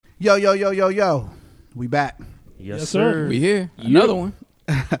Yo. We back. Yes, sir. We here. Another one.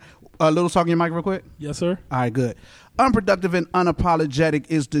 A little talk in your mic real quick. Yes, sir. All right, good. Unproductive and Unapologetic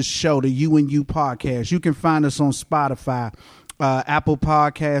is the show, the You and You podcast. You can find us on Spotify, Apple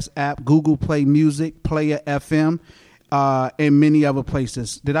Podcast app, Google Play Music, Player FM, and many other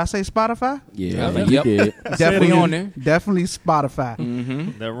places. Did I say Spotify? Yeah, I think you did. Definitely on there. Definitely Spotify.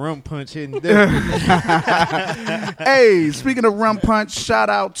 Mm-hmm. The rum punch hitting different. Hey, speaking of rum punch, shout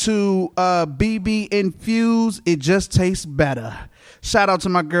out to BB Infused. It just tastes better. Shout out to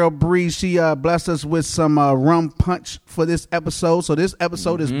my girl Bree. She blessed us with some rum punch for this episode. So this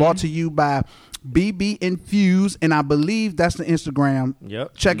episode is brought to you by BB Infused, and I believe that's the Instagram.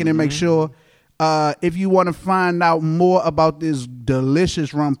 Yep. Check it and make sure. If you want to find out more about this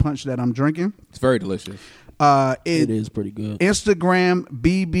delicious rum punch that I'm drinking, It's very delicious. It is pretty good. Instagram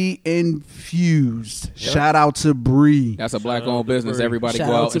BB Infused. Shout out to Bree. That's a black-owned business. Everybody Shout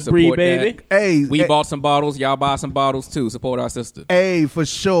go out out to and Bree, support baby. that. Hey, We bought some bottles. Y'all buy some bottles too. Support our sister. Hey, for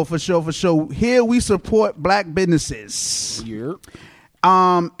sure. Here we support black businesses. And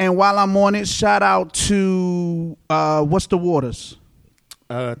while I'm on it, shout out to what's the waters?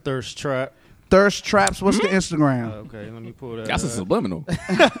 Thirst Trap. Thirst Traps. What's the Instagram? Okay, let me pull that. That's a subliminal.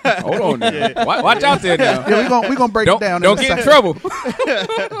 Hold on there. Watch out there now. Yeah, we gonna break it down. Don't get in trouble.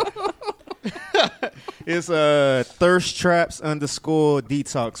 It's Thirst Traps _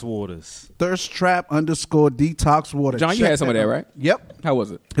 Detox Waters. Thirst Trap _ Detox Water. John, you Check had some of that, right? Yep. How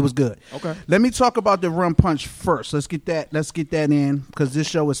was it? It was good. Okay. Let me talk about the rum punch first. Let's get that in because this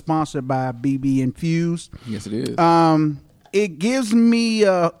show is sponsored by BB Infused. Yes, it is. It gives me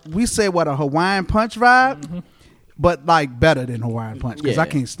we say what, a Hawaiian punch vibe, but like better than Hawaiian punch because I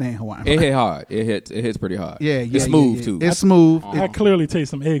can't stand Hawaiian punch. It hit hard. It hits pretty hard. Yeah. It's smooth too. It's smooth. I clearly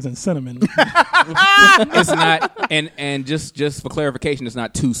taste some eggs and cinnamon. It's not, and just for clarification, it's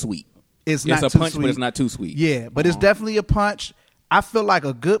not too sweet. It's not a too punch, sweet. but it's not too sweet. Yeah, but it's definitely a punch. I feel like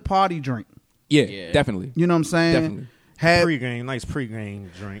a good party drink. Yeah, definitely. You know what I'm saying? Definitely. Nice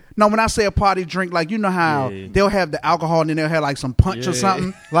pre-game drink. No, when I say a party drink, like you know how they'll have the alcohol and then they'll have like some punch or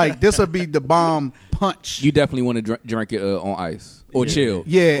something. Like this would be the bomb punch. You definitely want to drink it on ice or chill.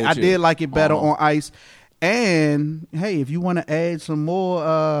 Yeah, Or I chill. did like it better on ice. And hey, if you want to add some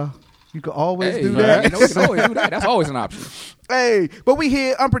more, you could always do that. You know, we can always do that. That's always an option. Hey, but we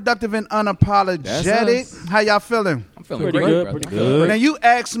here, unproductive and That's unapologetic. us. How y'all feeling? I'm feeling Pretty great, good, brother. pretty good. Now you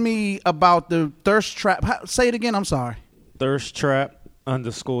asked me about the thirst trap. Say it again. I'm sorry. Thirst Trap _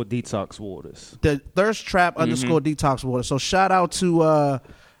 Detox Waters. The thirst trap _ detox water. So shout out to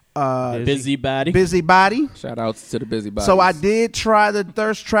Busybody. Busybody. Shout outs to the busybodies. So I did try the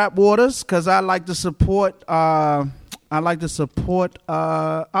thirst trap waters because I like to support. Our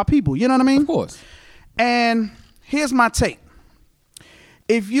people. You know what I mean? Of course. And here's my take.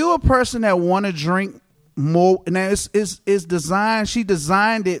 If you're a person that want to drink more, now it's designed. She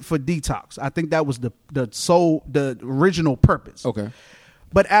designed it for detox. I think that was the original purpose. Okay.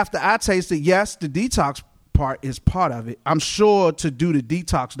 But after I tasted, yes, the detox part is part of it. I'm sure to do the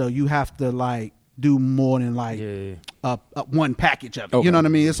detox though, you have to like do more than like one package of it. Okay. You know what I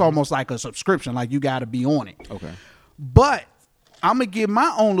mean? It's almost like a subscription. Like you got to be on it. Okay. But I'm gonna give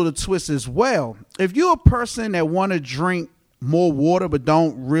my own little twist as well. If you're a person that want to drink more water but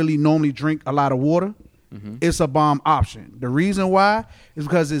don't really normally drink a lot of water, it's a bomb option. The reason why is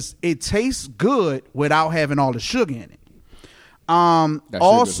because it tastes good without having all the sugar in it. That sugar's what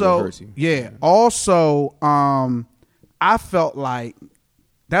Also, hurts you. yeah. Also, I felt like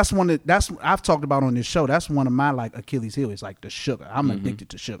I've talked about on this show. That's one of my like Achilles heel is like the sugar. I'm addicted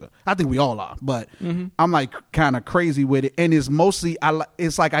to sugar. I think we all are, but I'm like kind of crazy with it. And it's mostly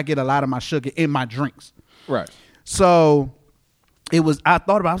it's like I get a lot of my sugar in my drinks. Right. So I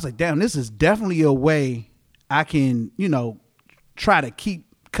thought about it, I was like, damn, this is definitely a way I can, try to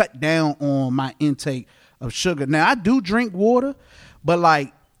cut down on my intake of sugar. Now I do drink water, but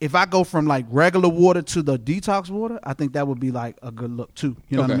like if I go from like regular water to the detox water, I think that would be like a good look too.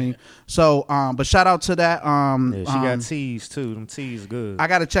 You know what I mean? So, but shout out to that. She got teas too. Them teas good. I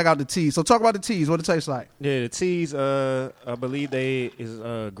got to check out the teas. So talk about the teas. What it tastes like? Yeah, the teas. I believe they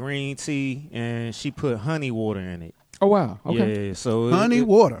is green tea, and she put honey water in it. Oh wow. Okay. Yeah, so Honey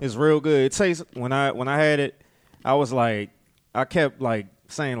water. It's real good. It tastes when I had it, I was like, I kept like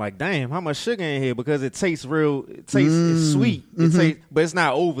saying like, damn, how much sugar in here because it tastes real. It tastes it's sweet. It tastes, but it's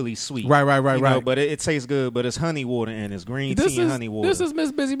not overly sweet. Right. You know, but it tastes good. But it's honey water and it's green tea and honey water. This is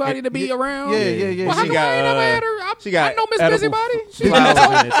Miss Busybody to be around. Yeah. Well, how She come got, I ain't never had her? I know Miss edible Busybody.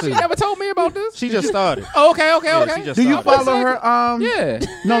 flowers in it, She too. never told me about this. She just started. Oh, okay. Yeah, Do you started. follow her? Yeah.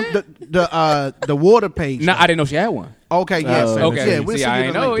 No, the water page. No, I didn't know she had one. Okay, yes. Okay. Yeah, we'll See, send I you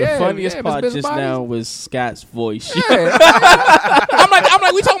ain't the know. link. Yeah, The funniest yeah, part Miss just Bodies. now was Scott's voice. I'm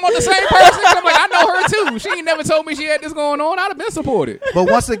like, we talking about the same person. I'm like, I know her too. She ain't never told me she had this going on. I'd have been supported. But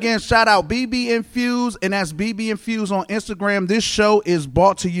once again, shout out BB Infuse, and that's BB Infuse on Instagram. This show is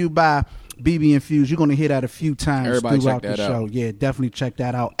brought to you by BB Infuse. You're going to hear that a few times Everybody throughout check the that show. out. Yeah, definitely check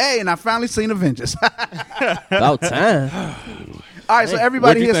that out. Hey, and I finally seen Avengers. About time. All right, so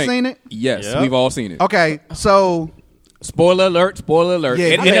everybody What'd you here think? seen it? Yes, Yep. we've all seen it. Okay, so Spoiler alert! Spoiler alert! Yeah,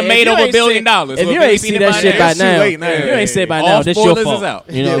 It I mean, done made if you over $1 ain't billion. If So you ain't seen see it that shit by it's too now, late if you ain't see it by All now, this your spoilers fault. is out.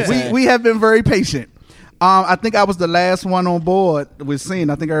 You know what I'm saying? we have been very patient. I think I was the last one on board with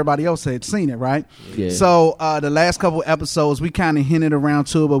seeing. I think everybody else had seen it, right? Yeah. So the last couple episodes, we kind of hinted around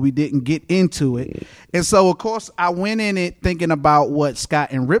to it, but we didn't get into it. And so, of course, I went in it thinking about what Scott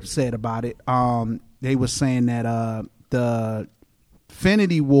and Rip said about it. They were saying that the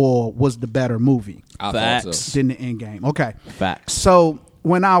Infinity War was the better movie I Facts. thought so. than the Endgame. Okay. Facts. So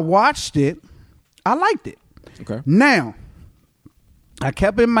when I watched it, I liked it. Okay. Now, I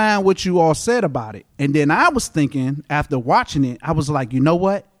kept in mind what you all said about it. And then I was thinking, after watching it, I was like, you know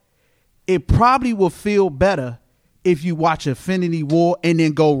what? It probably will feel better if you watch Infinity War and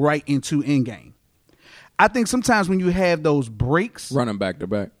then go right into Endgame. I think sometimes when you have those breaks, Running back to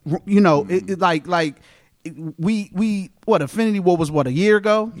back. you know, what Infinity War was a year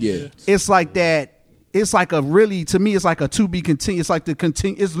ago? Yeah. It's like that. It's like a really, to me, it's like a to be continued. It's like the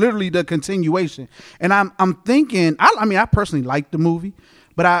it's literally the continuation. And I'm thinking, I mean, I personally like the movie,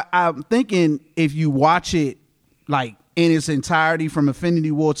 but I'm thinking if you watch it like in its entirety from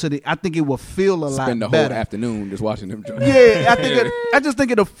Infinity War to I think it will feel a lot Spend the better. whole afternoon just watching them. Yeah, I just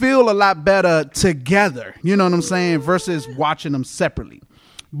think it'll feel a lot better together. You know what I'm saying? Versus watching them separately.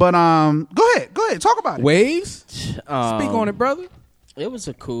 But go ahead, talk about it. Waves? Speak on it, brother. It was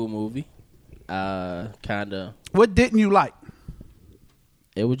a cool movie. Kind of. What didn't you like?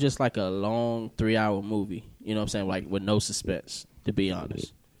 It was just like a long 3-hour movie. You know what I'm saying? Like with no suspense, to be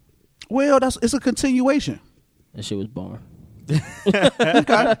honest. Well, it's a continuation. That shit was boring. Okay.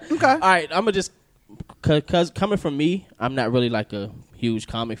 All right, I'm gonna just cause coming from me, I'm not really like a huge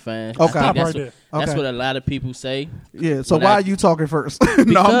comic fan. Okay. I think Stop that's, right that's Okay. what a lot of people say. Yeah. So When why I- are you talking first?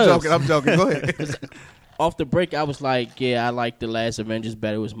 No, I'm joking. Go ahead. Off the break, I was like, yeah, I like the last Avengers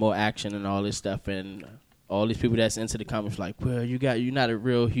better. It was more action and all this stuff, and all these people that's into the comics like, well, you're not a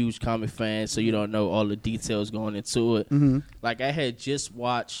real huge comic fan, so you don't know all the details going into it. Mm-hmm. Like I had just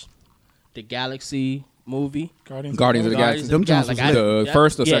watched the Galaxy movie. Guardians of the Galaxy. Them Jones was lit. The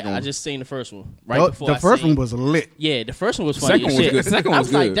first or yeah, second one? I just seen the first one before. The first I seen, one was lit. Yeah, the first one was funny. Second as one was shit. good. Second one I was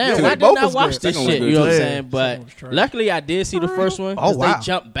was like, good, damn, too. why Both didn't I was watch good. this Second one was shit? good, You know what I'm too. saying? But luckily, I did see the first one. Oh, 'cause wow. They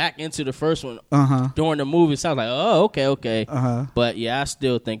jumped back into the first one Uh-huh. during the movie. So I was like, oh, okay. Uh-huh. But yeah, I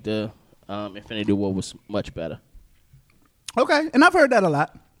still think the Infinity War was much better. Okay, and I've heard that a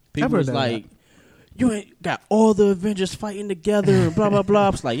lot. People I've heard was that a lot. like, you ain't got all the Avengers fighting together and blah blah blah. I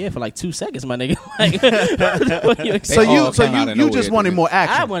was like, yeah, for like 2 seconds, my nigga. Like, what you So expect? you just wanted more I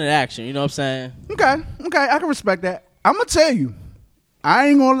action. wanted action. You know what I'm saying? Okay, I can respect that. I'm gonna tell you, I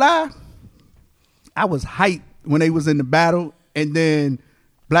ain't gonna lie. I was hyped when they was in the battle, and then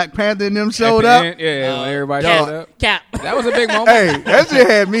Black Panther and them showed up. Yeah, when everybody Cap, showed up. Cap. That was a big moment. Hey, that shit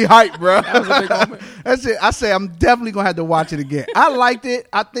had me hyped, bro. That was a big moment. That's it. I say I'm definitely gonna have to watch it again. I liked it.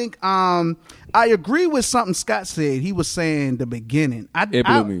 I think I agree with something Scott said. He was saying the beginning. It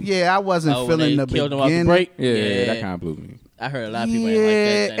blew me. Yeah, I wasn't When feeling they the killed him off the beginning. break. Yeah, that kind of blew me. I heard a lot of people ain't like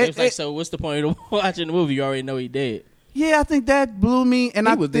that. Yeah, It was like, so what's the point of watching the movie? You already know he dead. Yeah, I think that blew me. And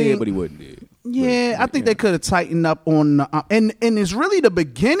He I was think, dead, but he wasn't dead. Yeah, I think they could have tightened up on and it's really the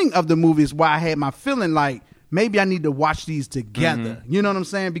beginning of the movie is why I had my feeling like maybe I need to watch these together. Mm-hmm. You know what I'm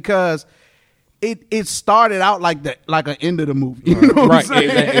saying? Because it started out like an end of the movie. You know what Right, I'm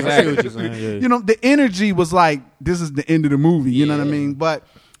saying? exactly. You know, the energy was like this is the end of the movie. You know what I mean? But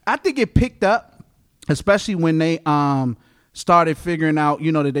I think it picked up, especially when they started figuring out,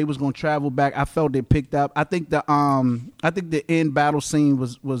 you know, that they was going to travel back. I felt it picked up. I think the end battle scene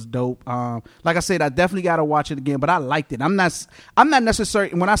was dope. Like I said, I definitely got to watch it again, but I liked it. I'm not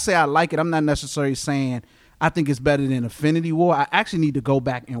necessarily, when I say I like it, I'm not necessarily saying I think it's better than Infinity War. I actually need to go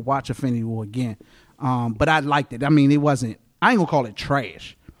back and watch Infinity War again. But I liked it. I mean, it wasn't, I ain't going to call it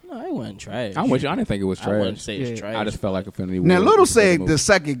trash. No, it wasn't trash. I'm with you. I didn't think it was I wouldn't trash. say it's trash. I just felt like Infinity War. Now, Little was a better said movie. the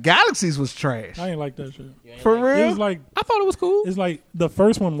second Galaxies was trash. I ain't like that shit. For It real? was like I thought it was cool. it's like the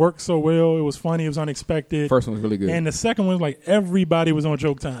first one worked so well. It was funny. It was unexpected. First one was really good. And the second one was like everybody was on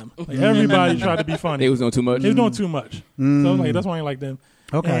joke time. Like everybody tried to be funny. They was doing too much. It was doing too much. So I was like, that's why I ain't like them.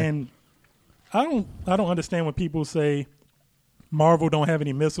 Okay. And I don't understand when people say Marvel don't have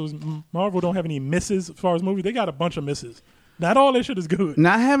any missiles. Marvel don't have any misses as far as movies. They got a bunch of misses. Not all that shit is good.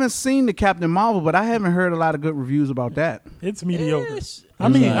 Now I haven't seen the Captain Marvel, but I haven't heard a lot of good reviews about that. It's mediocre. Yes. I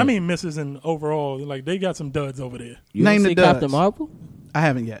mean misses and overall, like they got some duds over there. You Name didn't the see duds. Captain Marvel? I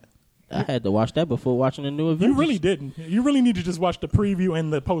haven't yet. I had to watch that before watching the new Avengers. You really didn't. You really need to just watch the preview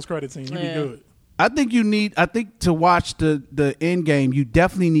and the post credit scene. You'd be Yeah. good. I think to watch the end game, you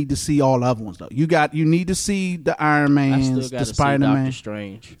definitely need to see all other ones though. You need to see the Iron I Mans, still the got to see Spider Man. Doctor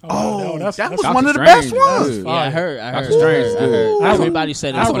Strange. Oh, no, that was Doctor one of the Strange best is ones. good. Yeah, I heard. Doctor Strange is good. Everybody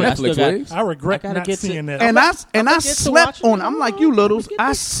said That's it's on good. I Netflix, still got. Wiz. I regret gotta not get to- seeing that. And I I'ma get to slept watch on. it. I'm like you, littles.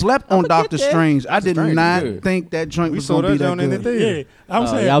 I slept on Doctor there. Strange. I did Strange is not good. think that joint We was saw going to be that that joint in the good. theater. yeah, I was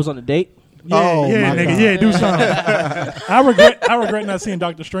saying. Y'all was on a date. Yeah, Oh, yeah, my nigga, God. yeah, do something. I regret not seeing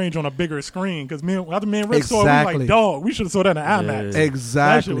Doctor Strange on a bigger screen because after me and Rick saw it, we was Exactly. like, dog, we should have saw that in IMAX.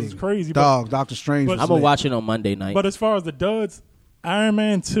 Exactly. That shit was crazy. Dog, Doctor Strange. but- was I'm gonna lit. watch it on Monday night. But as far as the duds, Iron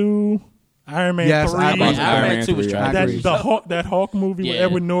Man 2, Iron Man Yes, 3, Iron Man Iron Man 2 was three, trash. I agree. that Hawk movie with Yeah.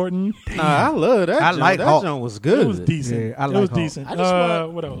 Edward Norton, Nah, I love that. I joint. like that Hulk. joint was good. it was decent. Yeah, I it like was Hulk. decent. I just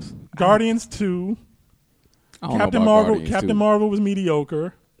want- What else? Guardians 2, I don't know Captain about Marvel. Guardians, Captain too. Marvel was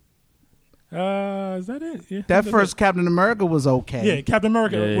mediocre. Is that it? Yeah, That that's first it. Captain America was okay. Yeah, Captain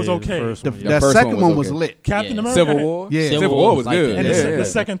America Yeah, was the okay. first The, one, that first second one one was was okay. lit. Captain Yeah. America. Civil had- War. Yeah. Civil War was like good. that. And Yeah, the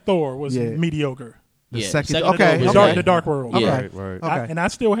second Thor was Yeah. mediocre. The Yeah, second, second okay, one was okay. The Dark World. Yeah. Right, right. Okay. And I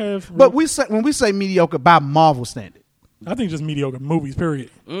still have. But when we say mediocre by Marvel standard, I think just mediocre movies. Period.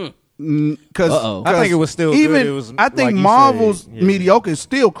 because Uh-oh. I think it was still even good. It was I think like you Marvel's said, yeah. mediocre is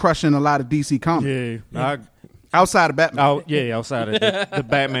still crushing a lot of DC comics Yeah, outside of Batman. outside of the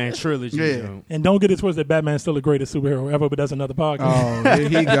Batman trilogy. Yeah. joint. And don't get it twisted. Batman's still the greatest superhero ever, but that's another podcast. Oh, here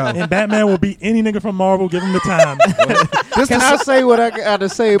he go. And Batman will beat any nigga from Marvel. Give him the time. Can I say what I got to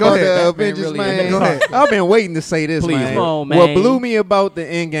say about ahead. the Batman Avengers, really man? Go ahead. I've been waiting to say this, Please, man. come on, man. What blew me about the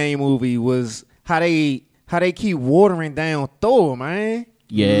Endgame movie was how they keep watering down Thor, man.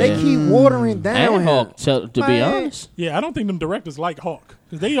 Yeah. They keep watering down And him. Hulk, to be Man. honest. Yeah, I don't think them directors like Hawk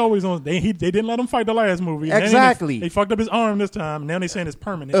because they always on. They didn't let him fight the last movie. And then Exactly. They fucked up his arm this time. Now they saying it's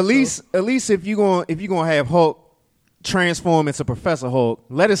permanent. At least if you gonna have Hulk transform into Professor Hulk,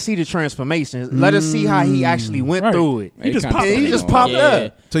 let us see the transformations. Let us see how he actually went Right. through it. He just kinda popped put He it just on. popped Yeah.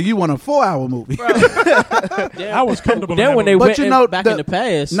 up. So you want a 4-hour movie? I was comfortable. in Then that when they movie. But went you know, back in the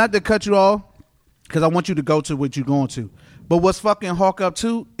past, Not to cut you off, because I want you to go to what you're going to. But what's fucking Hawk up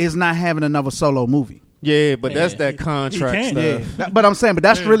to is not having another solo movie. Yeah, but that's Yeah. that contract He can. stuff. But I'm saying, but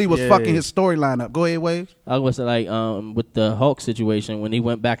that's really what's Yeah. fucking his storyline up. Go ahead, Waves. I was like, with the Hulk situation when he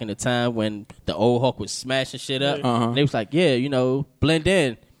went back in the time when the old Hulk was smashing shit up. Uh-huh. And they was like, yeah, blend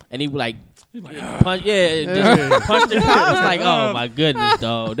in, and he was like. Punch, just punched it. I was like, "Oh my goodness,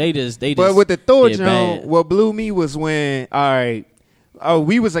 dog!" They just. But with the Thor did joint, bad. what blew me was when,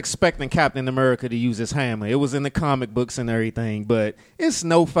 we was expecting Captain America to use his hammer. It was in the comic books and everything, but it's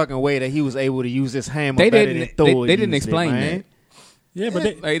no fucking way that he was able to use his hammer They better didn't. than Thor They didn't used it, explain man. that. Yeah, but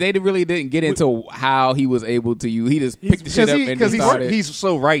Like, they really didn't get into how he was able to use. He just picked the shit up and Because just started. he's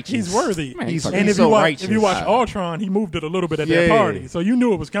so righteous. he's worthy. Man, He's, fuck And he's if you so watch, righteous. if you watch Ultron, he moved it a little bit at that Yeah. party, so you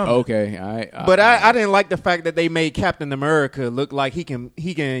knew it was coming. Okay, all right. But I didn't like the fact that they made Captain America look like he can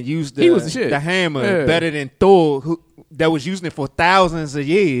use He was the shit. hammer Yeah. better than Thor, that was using it for thousands of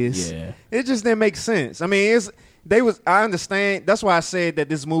years. Yeah. It just didn't make sense. I mean, I understand. That's why I said that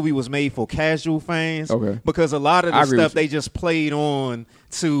this movie was made for casual fans. Okay. Because a lot of I the agree stuff with you. they just played on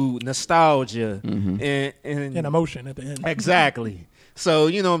to nostalgia Mm-hmm. and And emotion at the end. exactly. So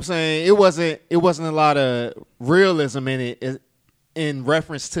you know what I'm saying? It wasn't a lot of realism in it in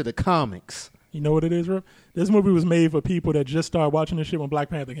reference to the comics. You know what it is, Rip? This movie was made for people that just started watching this shit when Black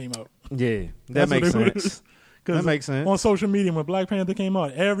Panther came out. Yeah, that That's makes what it sense. was. That makes sense. On social media, when Black Panther came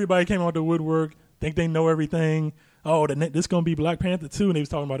out, everybody came out the woodwork, think they know everything. Oh, this gonna be Black Panther 2, and they was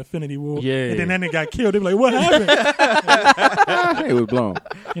talking about Infinity War. Yeah. And then they got killed. They were like, what happened? it was blown.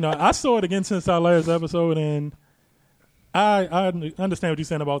 You know, I saw it again since our last episode, and I understand what you're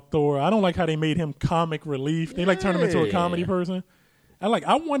saying about Thor. I don't like how they made him comic relief. They turned him into a comedy person. I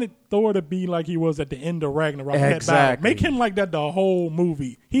wanted Thor to be like he was at the end of Ragnarok. Exactly. Make him like that the whole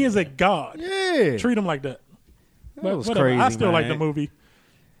movie. He is a god. Yeah. Treat him like that. But was whatever. I crazy, still like the man. movie.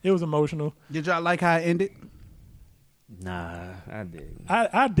 It was emotional. Did y'all like how it ended? Nah, I didn't.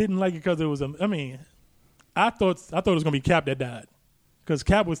 I didn't like it because it was. I thought it was gonna be Cap that died, because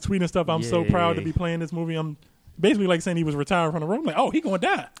Cap was tweeting stuff. I'm so proud to Yeah. be playing this movie. I'm basically like saying he was retiring from the room. Like, oh, he gonna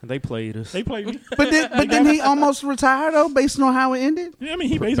die. They played us. They played. But then he almost retired though, based on how it ended. Yeah, I mean,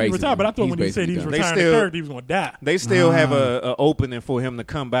 he basically Basically. retired. But I thought He's when he said he was basically retiring done. They the still- character, he was gonna die. They still have a opening for him to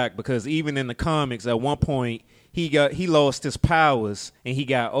come back, because even in the comics, at one point he lost his powers and he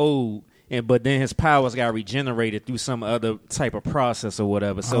got old. But then his powers got regenerated through some other type of process or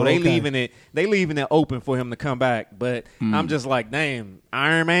whatever. So they leaving it open for him to come back. But I'm just like, damn,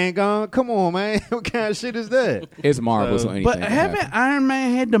 Iron Man gone? Come on, man. What kind of shit is that? It's Marvel, so anything But can haven't happen. Iron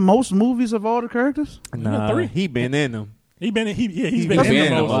Man had the most movies of all the characters? Nah, 3. he been in them. He's been been in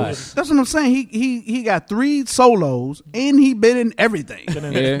in the a lot. most. That's what I'm saying. He got 3 solos and he been in everything. Been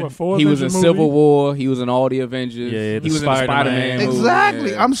in, Yeah. what, 4 He was in Avengers Civil movies? War. He was in all the Avengers. Yeah, the he was in the Spider-Man. Spider-Man movie.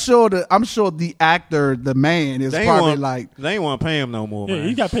 Exactly. Yeah. I'm sure the actor, the man, is They probably ain't like. they ain't want to pay him no more, Yeah, man.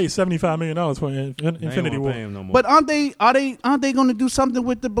 he got paid $75 million for Infinity War. Pay him no more. But aren't they going to do something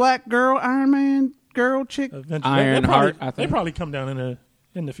with the black girl, Iron Man girl chick? Eventually. Ironheart, I They think. probably come down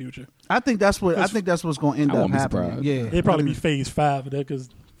in the future. I think that's what's going to end I up won't be happening. surprised. Yeah, They'd probably be Phase 5 of that because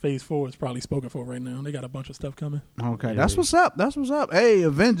Phase 4 is probably spoken for right now. They got a bunch of stuff coming. Okay, that's what's up. That's what's up. Hey,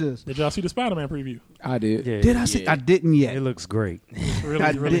 Avengers. Did y'all see the Spider-Man preview? I did. Yeah, Did I see? I didn't yet. It looks great. It's I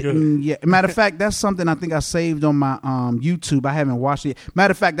really, really good. didn't yet. Matter of fact, that's something I think I saved on my YouTube. I haven't watched it.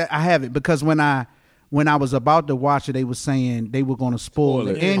 Matter of fact, that I have it because when I was about to watch it, they were saying they were going to spoil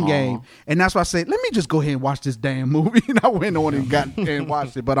the it. end game, Aw. and that's why I said, let me just go ahead and watch this damn movie. And I went on and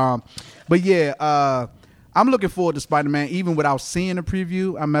watched it. But yeah, I'm looking forward to Spider-Man. Even without seeing the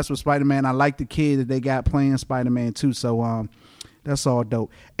preview, I mess with Spider-Man. I like the kid that they got playing Spider-Man too. So that's all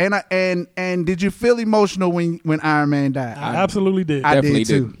dope. And did you feel emotional when Iron Man died? I absolutely did. I definitely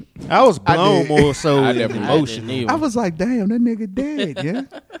did too. I was blown did. more so I than definitely emotional. I was like, damn, that nigga dead, yeah.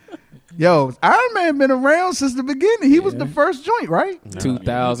 Yo, Iron Man been around since the beginning. He was the first joint, right?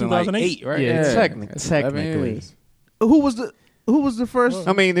 2008, right? Yeah, That's 11 technically. years. Who was the first?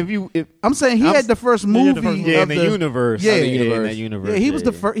 I mean, if I'm saying he I'm- had the first he had movie. the first movie. yeah, of in the universe, Yeah. in universe. that universe, Yeah, he was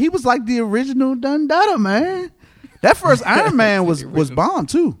the first. He was like the original Dundada, man. That first Iron Man was bomb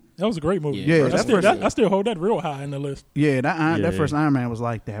too. That was a great movie. Yeah, I still hold that real high in the list. Yeah, that Yeah. first Iron Man was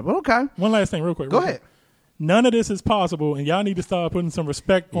like that. But okay, One last thing, real quick. go real ahead. quick. None of this is possible, and y'all need to start putting some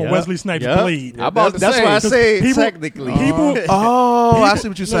respect on Yep. Wesley Snipes' Yep. Blade. I'm about to That's say, why I say people- technically. People, Oh, I see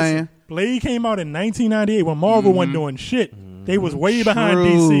what you're listen, saying. Blade came out in 1998 when Marvel wasn't doing shit. They was way behind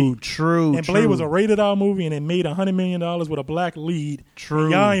DC. True, And Blade was a rated R movie, and it made $100 million with a black lead. True.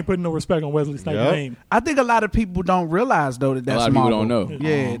 And y'all ain't putting no respect on Wesley Snipes' Yep. name. I think a lot of people don't realize though that that's lot of people Marvel. don't know.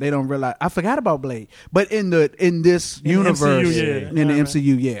 Yeah, they don't realize. I forgot about Blade, but in this universe, MCU, yeah. in the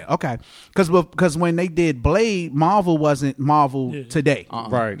MCU, yeah, okay. Because when they did Blade, Marvel wasn't Marvel Yeah. today.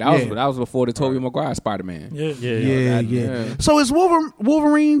 Right. That was before the Tobey Maguire Spider-Man. Yeah. Yeah. yeah. So is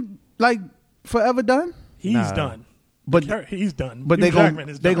Wolverine like forever done? He's Nah. done. But He's done. but Hugh they Jackman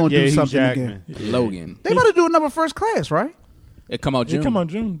gonna is they done. gonna Yeah, do Hugh something Jackman. again. Logan. They about to do another First Class, right? It come out They June. come on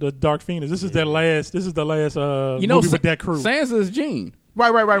June. The Dark Phoenix. This is their last. This is the last You know, movie with that crew. Sansa's Gene.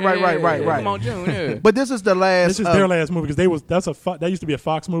 Right. Yeah, Come on June. Yeah. But this is the last. This is their last movie because that used to be a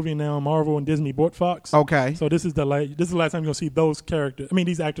Fox movie. Now Marvel and Disney bought Fox. Okay. So this is the last time you're gonna see those characters. I mean,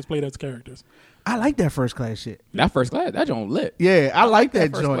 these actors play those characters. I like that First Class shit. That First Class, that joint lit. Yeah, I like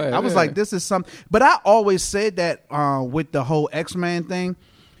that First joint. Class, I was yeah. like, this is something. But I always said that with the whole X-Men thing,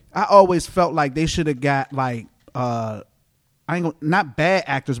 I always felt like they should have got like not bad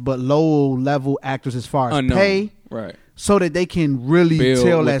actors, but low level actors as far as Unknown. pay, Right. so that they can really Build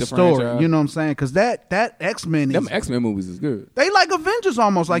tell with that the story. franchise. You know what I'm saying? Because that X-Men is Them X-Men movies is good. they like Avengers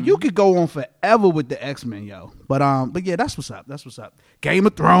almost. Like you could go on forever with the X-Men, yo. But yeah, that's what's up. That's what's up. Game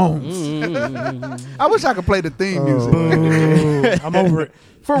of Thrones. I wish I could play the theme music. Boo. I'm over it.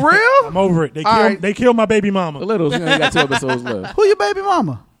 For real? I'm over it. All right. They killed my baby A mama. little. You got 2 episodes left. Who your baby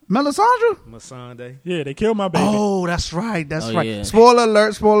mama? Melisandre? Masande. Yeah, they killed my baby. Oh, that's right. That's Oh, right. yeah. Spoiler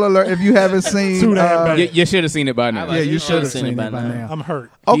alert. Spoiler alert. If you haven't seen, Too damn bad. You should have seen it by now. yeah, you I've should have seen seen it by it by now. now. I'm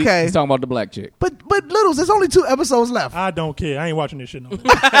hurt. Okay, He's talking about the black chick. but Littles, there's only 2 episodes left. I don't care. I ain't watching this shit no more.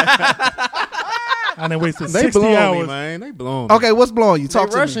 I done wasted They 60 blowing hours. me, man. They blowing me. Okay, what's blowing you? They Talk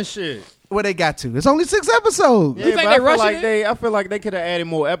to rushing me. shit. Where they got to? It's only 6 episodes. Yeah, think but they I feel rushing like it? I feel like they could have added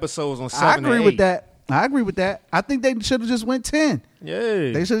more episodes on 7 I and agree with 8. that. I agree with that. I think they should have just went 10.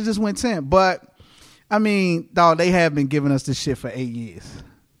 Yeah. They should have just went 10. But I mean, dog, they have been giving us this shit for 8 years.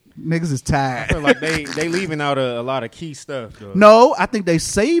 Niggas is I tired. feel like they leaving out a lot of key stuff. Though. No, I think they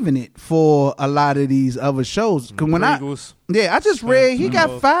saving it for a lot of these other shows. 'Cause when I just read he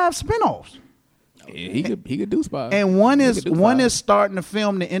got 5 spinoffs. Yeah, he could do Spy. And one He is could do five. starting to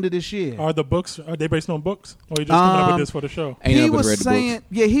film the end of this year. Are they based on books? Or you just coming up with this for the show? Ain't He never was read the saying, books.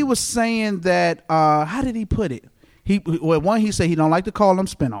 yeah, he was saying that. How did he put it? He said he don't like to call them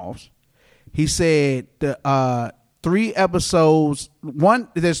spinoffs. He said the 3 episodes.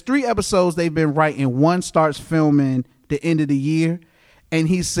 There's 3 episodes they've been writing. One starts filming the end of the year, and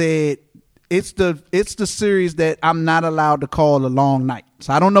he said it's the series that I'm not allowed to call The Long Night.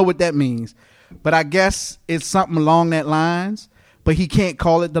 So I don't know what that means, but I guess it's something along that lines. But he can't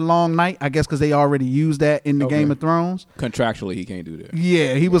call it The Long Night, I guess, because they already used that in the Game of Thrones. Contractually, he can't do that.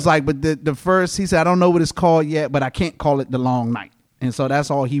 Yeah, he was like, but the first, he said, I don't know what it's called yet, but I can't call it The Long Night. And so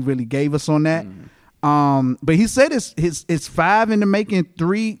that's all he really gave us on that. But he said it's 5 in the making,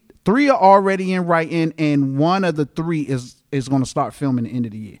 three are already in writing, and one of the 3 is going to start filming at the end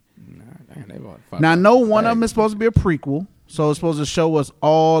of the year. Now I know one of them is supposed to be a prequel. So it's supposed to show us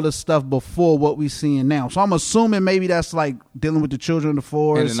all the stuff before what we seeing now. So I'm assuming maybe that's like dealing with the children of the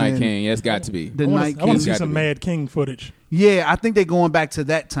forest. And the Night King. Yeah, it's got to be. The I Night want to King. see some Mad King footage. Yeah, I think they're going back to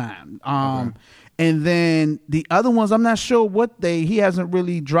that time. And then the other ones, I'm not sure what he hasn't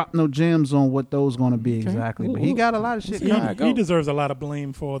really dropped no gems on what those going to be exactly. But he got a lot of shit coming. He deserves a lot of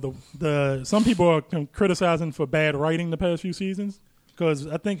blame for the. Some people are criticizing for bad writing the past few seasons because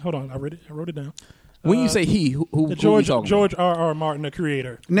I think. Hold on, I wrote it down. When you say he, who George we talking about? R.R. Martin, the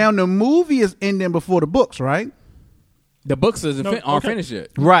creator. Now the movie is ending before the books, right? The books aren't finished yet.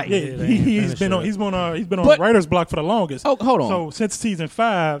 Right. Yeah, he's been on But- writer's block for the longest. Oh, hold on. So since season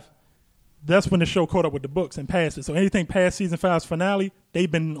 5, that's when the show caught up with the books and passed it. So anything past season 5's finale, they've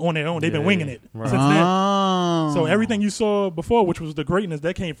been on their own. They've been winging it since then. So everything you saw before, which was the greatness,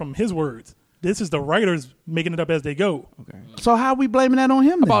 that came from his words. This is the writers making it up as they go. Okay. So how are we blaming that on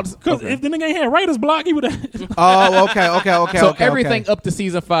him? Then? Because if the nigga ain't had writer's block, he would have. Oh, okay. So everything up to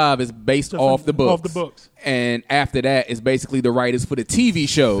season 5 is based off the books. Off the books. And after that is basically the writers for the TV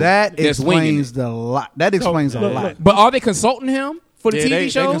show. That that's winging explains it. a lot. That explains a lot. look. But are they consulting him for the Yeah, TV they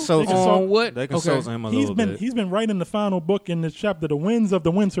show? consult- on what? They consult him a He's little been bit. he's been writing the final book in the chapter "The Winds of the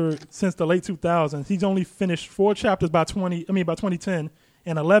Winter" since the late 2000s. He's only finished 4 chapters by 2010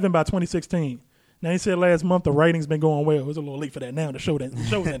 and 11 by 2016. Now he said last month the writing's been going well. It was a little late for that now. The show's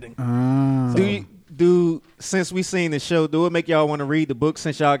ending. Since we seen the show, do it make y'all want to read the book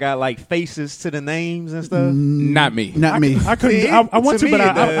since y'all got like faces to the names and stuff? Not me. Not me. I couldn't. See, I want to, me but it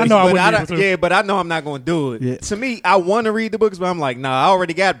I does, know I but wouldn't be able to. Yeah, but I know I'm not going to do it. Yeah. To me, I want to read the books, but I'm like, nah, I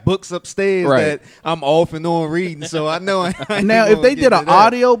already got books upstairs Right. that I'm off and on reading, so I know. I ain't Now, gonna if they get did to an that.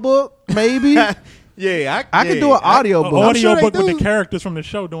 audio book, maybe Yeah, I could do an audio An book. audio they book with do. the characters from the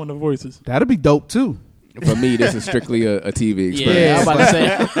show doing the voices. That'd be dope too. For me, this is strictly a TV experience. Yeah, I was about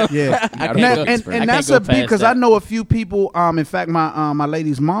to say. Yeah, I can't Now- go- and I that's can't a go past because that. I know a few people. In fact, my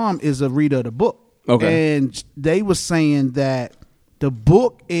lady's mom is a reader of the book. Okay. And they were saying that the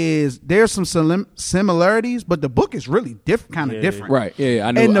book there's some similarities, but the book is really kind of different. Right. Yeah,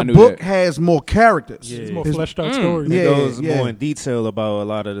 I knew. And I the knew book that. has more characters. It's more fleshed out stories. Yeah. It goes yeah. more in detail about a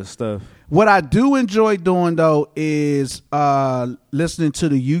lot of the stuff. What I do enjoy doing though is listening to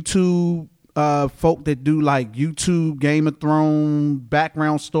the YouTube folk that do like YouTube Game of Thrones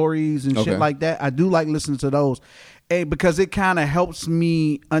background stories and Okay. shit like that. I do like listening to those, and because it kind of helps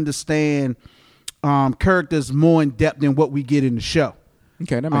me understand characters more in depth than what we get in the show.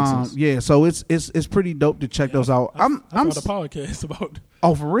 Okay, that makes sense. Yeah, so it's pretty dope to check those out. I found a podcast about.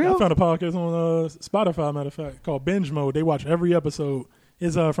 Oh, for real? I found a podcast on Spotify, matter of fact, called Binge Mode. They watch every episode.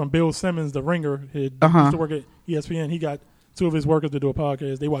 It's from Bill Simmons, the Ringer. He used to work at ESPN. He got 2 of his workers to do a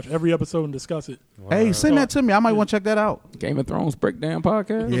podcast. They watch every episode and discuss it. Hey, send that to me. I might want to check that out. Game of Thrones breakdown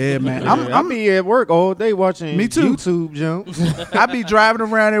podcast. Yeah, man. I'm be at work all day watching Me too. YouTube jumps. I be driving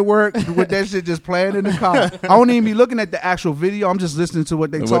around at work with that shit just playing in the car. I don't even be looking at the actual video. I'm just listening to what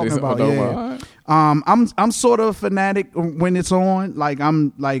they talking about. Yeah. I'm sort of a fanatic when it's on. Like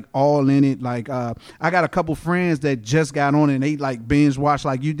I'm like all in it. Like I got a couple friends that just got on and they like binge watch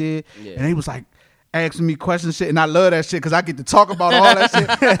like you did, and they was like asking me questions shit, and I love that shit because I get to talk about all that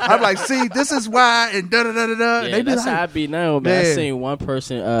shit. I'm like, see, this is why, and da da da da da. Yeah, They be that's like, how I be now, man. Yeah. I seen one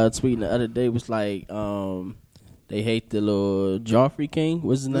person tweeting the other day was like, they hate the little Joffrey King.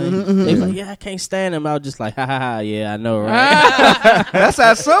 What's his name? They was like, yeah, I can't stand him. I was just like, ha ha ha. Yeah, I know, right? that's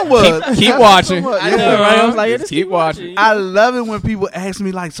how some was. Keep That's how watching. some was. I know, right? I was like, yeah, just Keep watching. I love it when people ask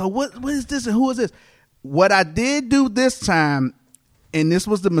me like, so what is this and who is this? What I did do this time, and this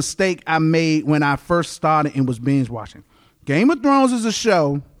was the mistake I made when I first started and was binge watching. Game of Thrones is a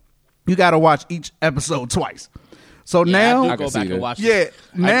show you got to watch each episode twice. So now, I I do go can see back that. and watch. yeah,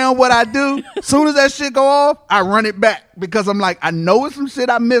 now what I do, soon as that shit go off, I run it back because I'm like, I know it's some shit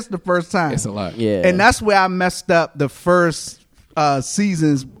I missed the first time. It's a lot. Yeah, And that's where I messed up the first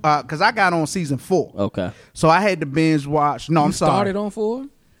seasons because I got on season 4. okay. So I had to binge watch. No, I'm You sorry. started on 4?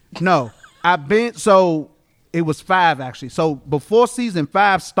 No, so it was 5 actually. So before season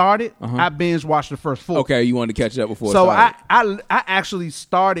 5 started, I binge watched the first 4. Okay, you wanted to catch up before. So it started. I actually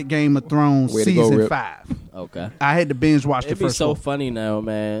started Game of Thrones Way to go, season Rip. 5. Okay. I had to binge watch It'd the be first so 4. funny now,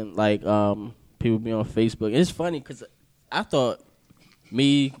 man. Like, people be on Facebook. It's funny because I thought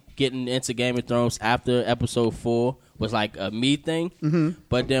me getting into Game of Thrones after episode 4 was like a me thing. Mm-hmm.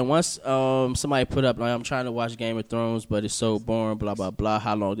 But then once somebody put up, like, I'm trying to watch Game of Thrones, but it's so boring, blah, blah, blah.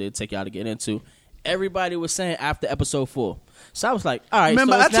 How long did it take y'all to get into? Everybody was saying after episode 4. So I was like, all right.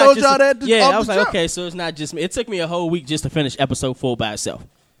 Remember, so I it's told not y'all that Yeah, off I was the like, jump. okay, so it's not just me. It took me a whole week just to finish episode 4 by itself.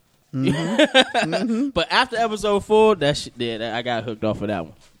 But after episode 4, I got hooked off of that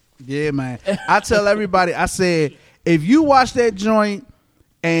one. Yeah, man. I tell everybody, I said, if you watch that joint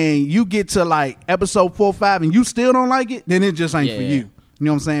and you get to like episode 4 or 5 and you still don't like it, then it just ain't for Yeah. you. You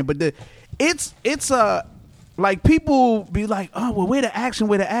know what I'm saying? But it's like people be like, oh, well, where the action?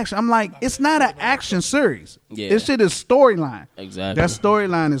 I'm like, it's not an action series. Yeah. This shit is storyline. Exactly. That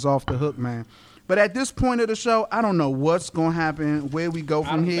storyline is off the hook, man. But at this point of the show, I don't know what's gonna happen, where we go I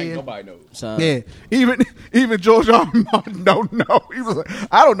from don't think here. nobody knows. So, Yeah, even George R. R. Martin don't know. He was like,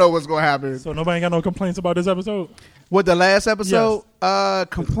 I don't know what's gonna happen. So nobody got no complaints about this episode? With the last episode,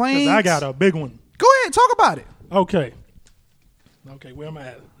 complaints. 'Cause I got a big one. Go ahead, talk about it. Okay, where am I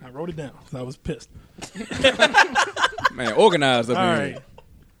at? I wrote it down because I was pissed. Man, organized up All in right. here.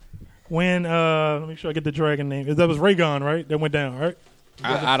 When let me make sure I get the dragon name. That was Rhaegon, right? That went down, right?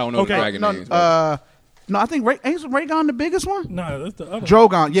 I don't know Okay. the dragon No, names. no, I think ain't Rhaegon the biggest one? No, that's the other.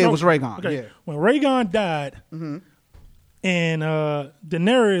 Drogon, yeah, it was Rhaegon. Okay. Yeah. When Rhaegon died, and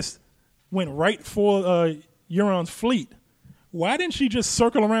Daenerys went right for Euron's fleet, why didn't she just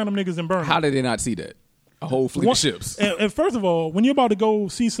circle around them niggas and burn them? How did they not see that? A whole fleet One- of ships. And first of all, when you're about to go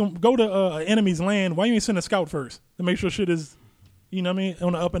to an enemy's land, why you ain't send a scout first to make sure shit is, you know what I mean,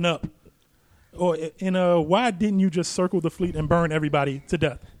 on the up and up? Or why didn't you just circle the fleet and burn everybody to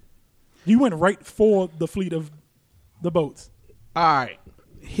death? You went right for the fleet of the boats. All right.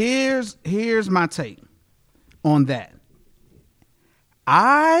 Here's my take on that.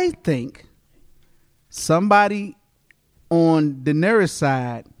 I think somebody on Daenerys'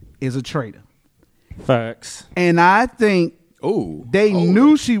 side is a traitor. Facts. And I think Ooh. they Oh.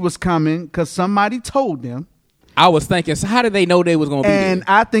 knew she was coming because somebody told them. I was thinking, so how did they know they was going to be And there?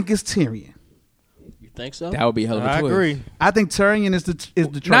 I think it's Tyrion. You think so? That would be a hell of a I twist. agree. I think Tyrion is the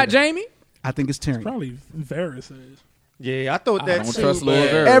traitor. Not Jamie? I think it's Tyrion. Probably Varys is. Yeah, I thought I that don't too. trust Lord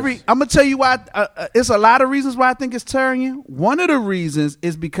but- Varys. I'm gonna tell you why. It's a lot of reasons why I think it's Tyrion. One of the reasons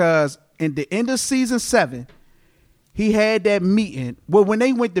is because in the end of season 7, he had that meeting. Well, when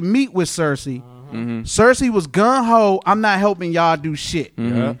they went to meet with Cersei, Cersei was gung ho. I'm not helping y'all do shit.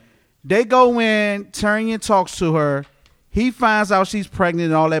 Yeah. They go in. Tyrion talks to her. He finds out she's pregnant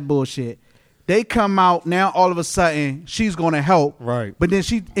and all that bullshit. They come out. Now all of a sudden she's gonna help. Right. But then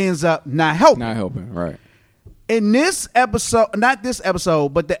she ends up not helping. Not helping, right. In this episode, not this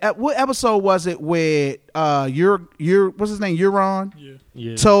episode, but what episode was it where what's his name, Euron,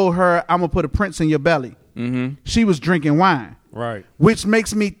 Yeah. told her, "I'm gonna put a prince in your belly." Mm-hmm. She was drinking wine, Right. which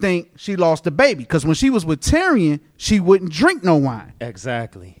makes me think she lost the baby because when she was with Tyrion, she wouldn't drink no wine.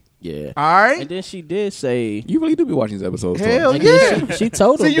 Exactly. Yeah. All right, And then she did say. You really do be watching these episodes. Hell twice. And then yeah. she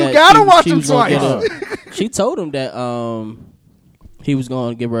told him. See, you that gotta she- watch she them was gonna get twice. her- She told him that he was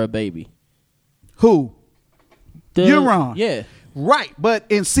going to give her a baby. who? The- Euron. Yeah. Right, but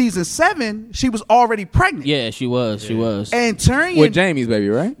in season 7, she was already pregnant. Yeah, she was. She was. And Tyrion. With Jamie's baby,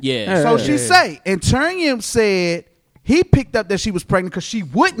 right? Yeah. So she say, and Tyrion said he picked up that she was pregnant because she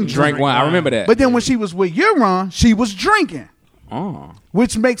wouldn't Drink wine. I remember that. But then when she was with Euron, she was drinking, Oh.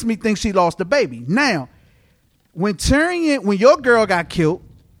 which makes me think she lost the baby. Now, when your girl got killed,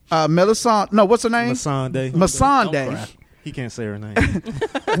 Melisandre, no, what's her name? Masande. Masande. He can't say her name.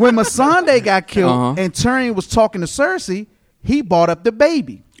 When Masande got killed Uh-huh. and Tyrion was talking to Cersei, he brought up the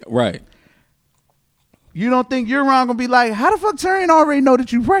baby. Right. You don't think Euron gonna be like, how the fuck Tyrion already know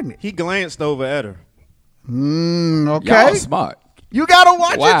that you pregnant? He glanced over at her. Okay. Y'all smart. You gotta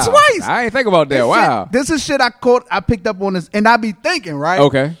watch Wow. it twice. I ain't think about that. This Wow. shit- this is shit I picked up on this, and I be thinking, right?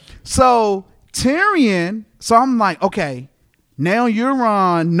 Okay. So Tyrion, so I'm like, okay, now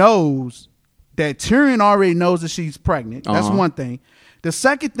Euron knows that Tyrion already knows that she's pregnant. That's Uh-huh. one thing. The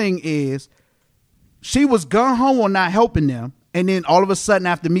second thing is she was gung ho on not helping them, and then all of a sudden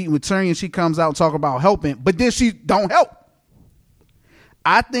after meeting with Tyrion, she comes out and talk about helping, but then she don't help.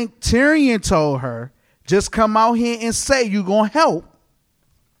 I think Tyrion told her, just come out here and say you gonna help.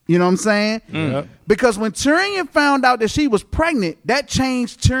 You know what I'm saying? Yep. Because when Tyrion found out that she was pregnant, that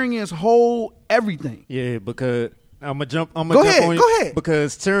changed Tyrion's whole everything. Yeah, because I'm gonna jump. Go jump ahead, on go you ahead.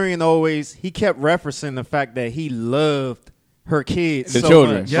 Because Tyrion he kept referencing the fact that he loved her kids, The so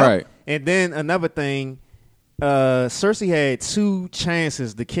children, much. Yep. right. And then another thing, Cersei had 2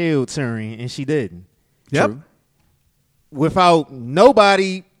 chances to kill Tyrion, and she didn't. Yep. True. without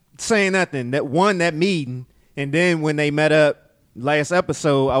nobody saying nothing. That meeting, and then when they met up last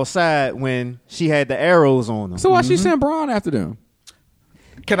episode outside when she had the arrows on them. So why she sent Braun after them?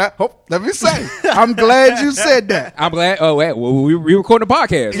 Can I? Let me say. I'm glad you said that. I'm glad. Oh, wait, well, we recording a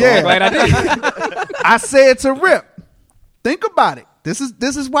podcast. So Yeah. I'm glad I did. I said to Rip, think about it. This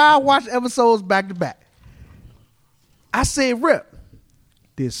is why I watch episodes back to back. I said, Rip,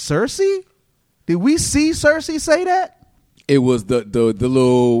 did we see Cersei say that? It was the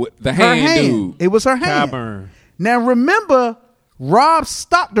Her hand dude. It was her hand. Qyburn. Now remember, Robb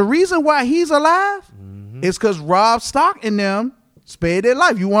Stark, the reason why he's alive is because Robb Stark and them spared their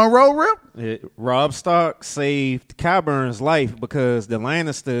life. You want to roll, Rip? Robb Stark saved Qyburn's life because the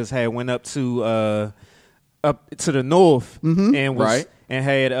Lannisters had went up to the north and was Right. and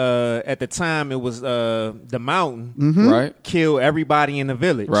had at the time it was the mountain Right. kill everybody in the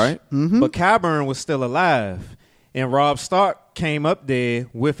village. Right. But Qyburn was still alive. And Robb Stark came up there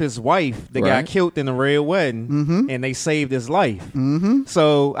with his wife that got Right. killed in the Red Wedding, and they saved his life.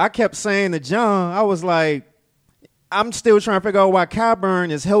 So I kept saying to John, I was like, I'm still trying to figure out why Qyburn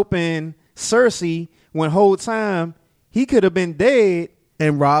is helping Cersei when whole time he could have been dead.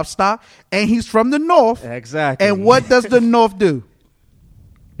 And Robb Stark, and he's from the north. Exactly. And what does the north do?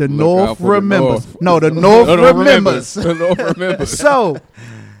 The Look out north for the remembers. North. No, the north remembers. The North remembers. So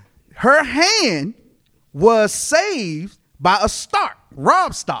her hand was saved by a Stark,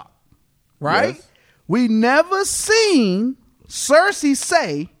 Robb Stark, right? Yes. We never seen Cersei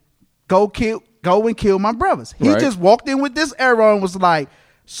say, go and kill my brothers. He Right. just walked in with this arrow and was like,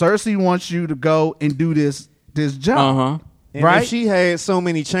 Cersei wants you to go and do this job. Uh-huh. And right? if she had so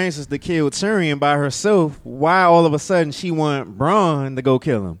many chances to kill Tyrion by herself, why all of a sudden she want Bronn to go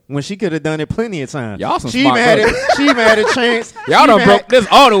kill him when she could have done it plenty of times? Y'all some she smart even had brothers. she even had a chance. Y'all She done even broke this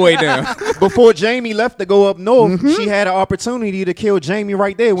all the way down. had- before Jamie left to go up north. She had an opportunity to kill Jamie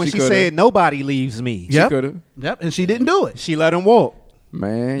right there when She she coulda. said nobody leaves me. Yep. coulda. Yep. And she didn't do it. She let him walk.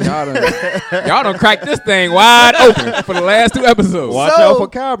 Man, y'all done cracked this thing wide open for the last 2 episodes. Watch So- out for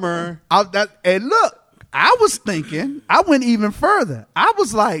Qyburn. And look, I was thinking, I went even further. I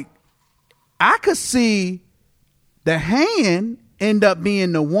was like, I could see the hand end up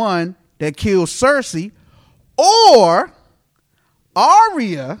being the one that kills Cersei, or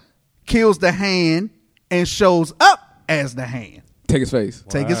Arya kills the hand and shows up as the hand. Take his face.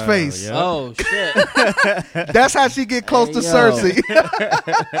 Take his face. yeah. Oh shit! That's how she get close to Hey, yo.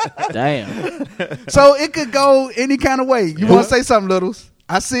 Cersei. Damn. So it could go any kind of way. You want to say something, Littles?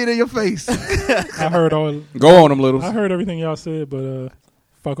 I see it in your face. I heard Go on them, Littles. I heard everything y'all said, but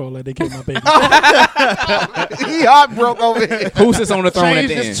fuck all that. They killed my baby. He heartbroke over here. Who sits on the throne at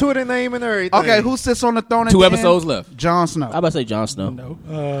Changed the his end? Twitter name and everything. Okay, who sits on the throne at 2 the end? episodes left. Jon Snow. I about to say Jon Snow.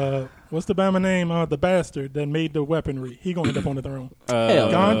 No. What's the Bama name? The bastard that made the weaponry. He gonna end up on the throne.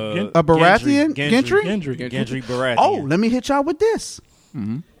 Hell. Gon- A Baratheon? Gendry. Gendry. Gendry Baratheon. Oh, let me hit y'all with this.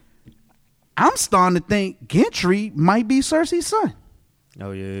 I'm starting to think Gendry might be Cersei's son.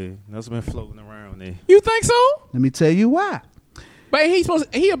 Oh yeah, that's been floating around there. You think so? Let me tell you why. But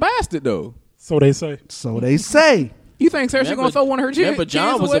he a bastard though. So they say. So they say. You think Cersei gonna throw one of her kids? Remember,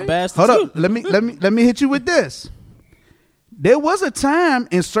 Jon was a away? bastard. Hold too. up. Let me hit you with this. There was a time,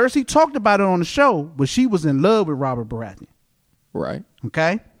 and Cersei talked about it on the show, where she was in love with Robert Baratheon. Right.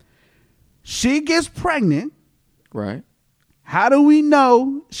 Okay? She gets pregnant. Right. How do we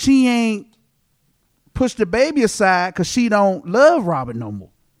know she ain't pushed the baby aside because she don't love Robert no more?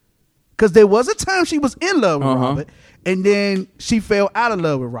 Because there was a time she was in love with Robert, and then she fell out of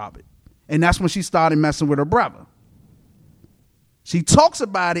love with Robert. And that's when she started messing with her brother. She talks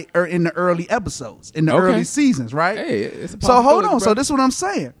about it in the early episodes, in the early seasons, right? Hey, it's a So hold possibility, on. So bro. this is what I'm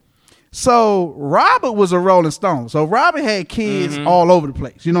saying. So Robert was a Rolling Stone. So Robert had kids all over the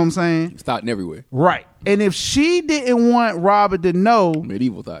place. You know what I'm saying? Starting everywhere. Right. And if she didn't want Robert to know,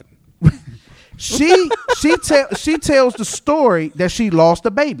 Medieval thought. she tells the story that she lost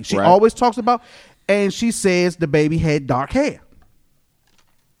a baby. She Right. always talks about, and she says the baby had dark hair.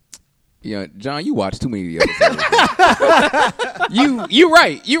 Yeah, John, you watch too many of the episodes. you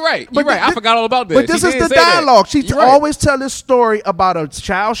right. You're right. I forgot all about this. But this She is did the say that. dialogue. She You're right. always tell this story about a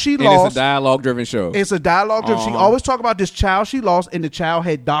child she And lost. it's a dialogue-driven show. It's a dialogue. She always talk about this child she lost, and the child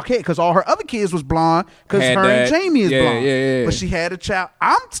had dark hair because all her other kids was blonde because Had her and that. Jamie is Yeah, blonde. yeah. But she had a child.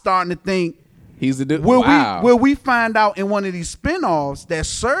 I'm starting to think He's the dude. will we find out in one of these spinoffs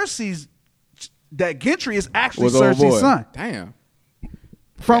that that Gendry is actually was old boy. Cersei's son Damn.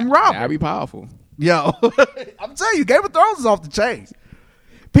 from Robert. That'd be powerful. Yo, I'm telling you, Game of Thrones is off the chains.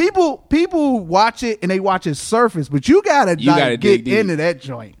 People watch it and they watch it surface, but you gotta You gotta get dig deep. into that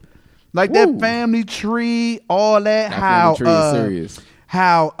joint. Like that family tree, all that. That how family tree is serious.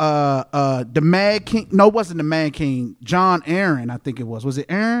 how the Mad King? No, it wasn't the Mad King. John Aaron, I think it was. Was it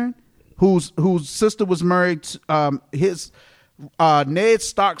Aaron? Whose sister was married? His Ned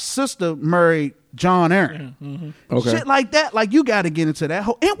Stark's sister married John Aaron. Okay. Shit like that. Like you got to get into that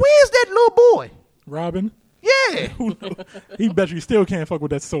whole. And where's that little boy? Robin. Yeah. He bet you still can't fuck with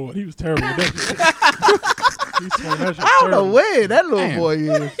that sword. He was terrible with that shit. He swung that shit I don't know terrible. where that little Damn. boy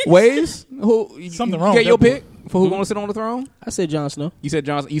is. Waves? Who? Something you wrong Get with your that pick for who going to sit on the throne? I said Jon Snow. You said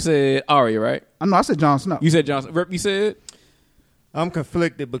Johnson. You said Arya, right? I said Jon Snow. You said Johnson. Rip, you said. I'm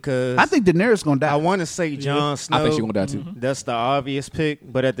conflicted because I think Daenerys gonna die. I want to say Jon Snow. I think she gonna die too. That's the obvious pick,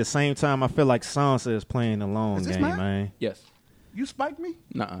 but at the same time, I feel like Sansa is playing the long Is this game, mine? man. Yes. You spiked me?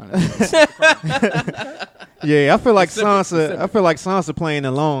 Nah. Yeah, I feel like Sansa. I feel like Sansa playing the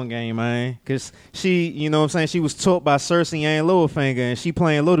long game, man. Cause she, you know what I'm saying, she was taught by Cersei and Littlefinger, and she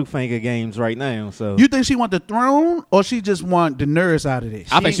playing Littlefinger games right now. So You think she want the throne, or she just want Daenerys out of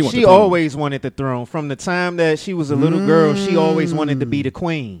this? I think she want she the throne. always wanted the throne from the time that she was a little girl. She always wanted to be the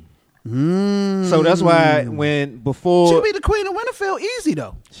queen. So that's why when before She'll be the queen of Winterfell easy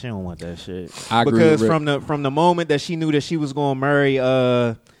though. she don't want that shit. I agree because with Rick. from the moment that she knew that she was going to marry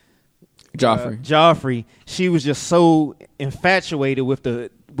Joffrey. Joffrey, she was just so infatuated with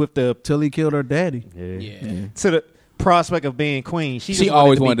the Till he killed her daddy. Yeah. to the prospect of being queen. She just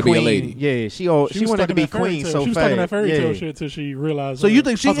always wanted to be a queen. lady. Yeah, she was wanted stuck to in be that fairy queen tale. so She was fast. stuck in that fairy tale Yeah. shit till she realized. So you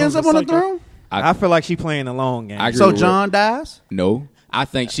think she husband ends was up on the psycho. throne? I feel like she playing the long game. I agree So with Rick. John dies? No. I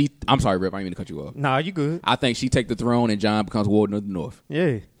think she. I'm sorry, Rip. I didn't mean to cut you off. Nah, you good. I think she take the throne and John becomes Warden of the North.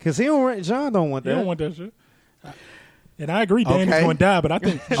 Yeah, because John don't want You that. don't want that shit. And I agree, Danny's Okay. going to die, but I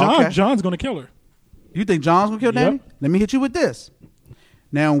think Okay. John's going to kill her. You think John's gonna kill Danny? Yep. Let me hit you with this.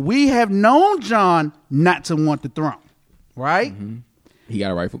 Now we have known John not to want the throne, right? He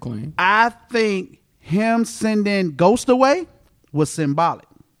got a rightful claim. I think him sending Ghost away was symbolic.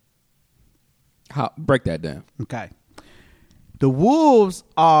 How break that down? Okay. The wolves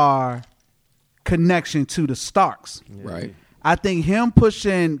are connection to the Starks. Right. I think him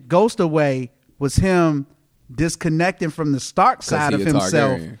pushing Ghost away was him disconnecting from the Stark side he of a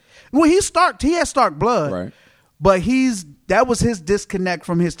himself. Targaryen. Well, he has Stark blood, Right. But that was his disconnect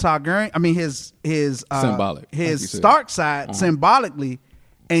from his Targaryen. I mean, his Symbolic, like you his said. Stark side symbolically,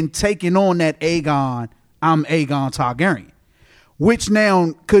 and taking on that Aegon. I'm Aegon Targaryen, which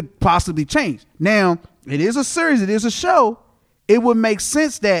now could possibly change. Now it is a series. It is a show. It would make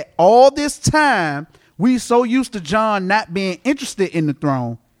sense that all this time we so used to John not being interested in the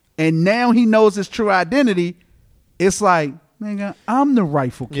throne, and now he knows his true identity. It's like, nigga, I'm the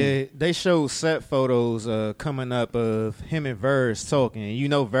rightful king. Yeah, they showed set photos coming up of him and Varys talking. You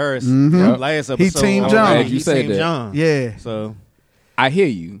know Varys from last He episode. Team oh, Jon. yeah, You he said Team that. Jon. Yeah. So I hear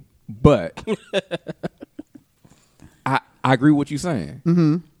you, but I agree with what you're saying.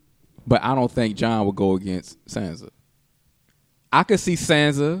 Mm-hmm. But I don't think John would go against Sansa. I could see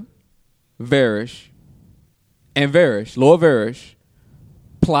Sansa, Varys, Lord Varys,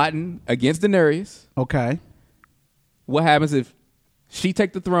 plotting against Daenerys. Okay. What happens if she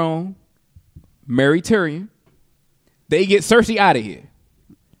take the throne, marry Tyrion? They get Cersei out of here.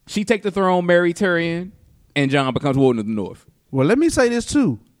 She take the throne, marry Tyrion, and Jon becomes Warden of the North. Well, let me say this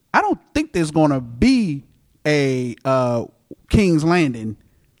too. I don't think there's gonna be a King's Landing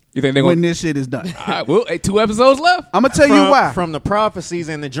You think they're when going? this shit is done. Well, 2 episodes left. I'm gonna tell you why. from the prophecies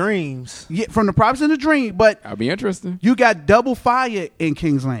and the dreams. Yeah, from the prophets in the dream, but That'll be interesting. you got double fire in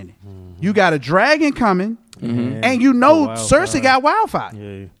King's Landing. You got a dragon coming, Mm-hmm. and you know Wildfire. Cersei got wildfire.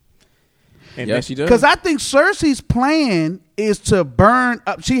 Yeah. And Yeah, they- she does. Because I think Cersei's plan is to burn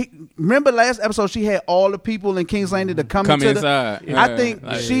up. She remember last episode she had all the people in King's Landing to come into inside. I think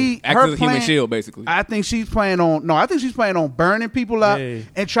Like, she act her as a human plan- shield, basically. I think she's planning on I think she's planning on burning people up Yeah.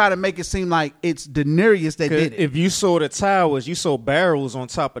 and try to make it seem like it's Daenerys that 'cause did it. if you saw the towers, you saw barrels on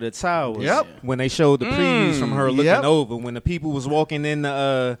top of the towers. Yep. When they showed the previews from her looking Yep. over, when the people was walking in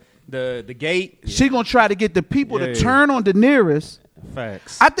the gate. She gonna try to get the people to Yeah. turn on Daenerys.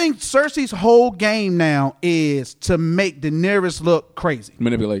 Facts. I think Cersei's whole game now is to make Daenerys look crazy,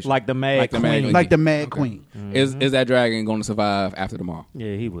 Manipulation. Like the Mad Queen. like the Mad Queen. Is that dragon going to survive after tomorrow?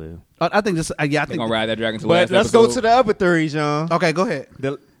 Yeah, he will. I think this. Yeah, I They're think. going to ride that dragon to the But last let's episode. go to the other theory, John. Okay, go ahead.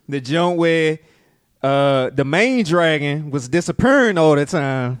 The joint where the main dragon was disappearing all the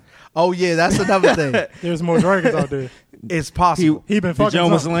time. Oh yeah, that's another thing. There's more dragons out there. It's possible. He been The fucking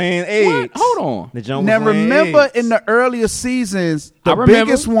joint was something. laying eggs. Hold on. The joint Now was laying remember eggs. in the earlier seasons, I the remember.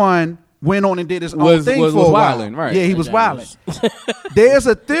 biggest one went on and did his own Was thing was for a while. wilding, right? Yeah, he was wilding. There's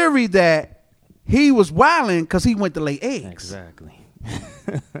a theory that he was wilding because he went to lay eggs. Exactly.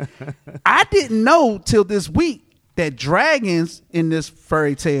 didn't know till this week that dragons in this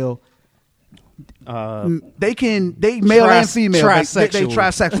fairy tale, they male and female. They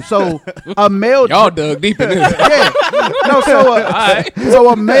trisexual. So a male, Y'all dug deep in this. yeah, no. So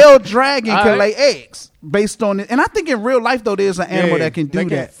a male dragon can lay eggs based on it. And I think in real life though, there's an animal that can do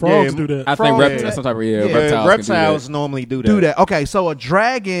that. Frogs do that. I think Frogs- some type of reptiles normally do that. Do that. Okay, so a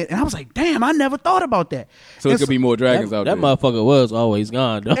dragon, and I was like, damn, I never thought about that. So it And could be more dragons out That there. motherfucker was always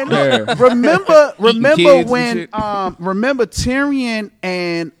gone, though. And Yeah. look, remember kids and when shit. remember Tyrion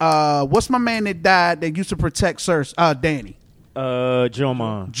and what's my man that died that used to protect Cersei? Danny.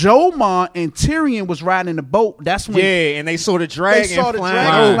 Jomon. Jomon and Tyrion was riding the boat. That's when Yeah, and they saw the dragon they saw the flying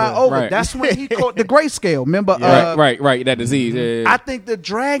dragon over. fly over. Right. That's when he caught the grayscale. Remember? Right. That disease. Yeah. I think the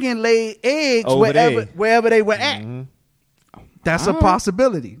dragon laid eggs Over there. wherever they were at. That's a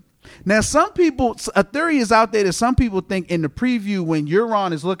possibility. Now, some people, a theory is out there that some people think in the preview when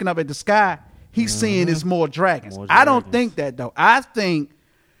Euron is looking up at the sky, he's seeing it's more dragons. More I don't dragons. think that though. I think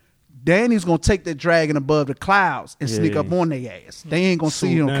Danny's gonna take that dragon above the clouds and sneak Yeah. up on their ass. They ain't gonna see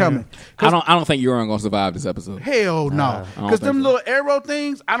Swoop him down. coming. I don't think Euron gonna survive this episode. Hell no, I don't because them think so. little arrow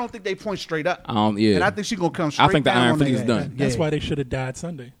things, I don't think they point straight up. Yeah. And I think she's gonna come straight. I think the down Iron on their Fleet's ass. done. That's Yeah. why they should have died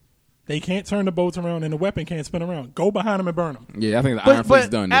Sunday. They can't turn the boats around and the weapon can't spin around. Go behind them and burn them. Yeah, I think the Iron Fleet's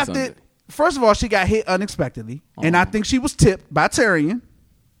done this Sunday. First of all, she got hit unexpectedly, and I think she was tipped by Tyrion.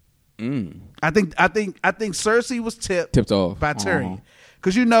 I think Cersei was Tipped off. by Tyrion,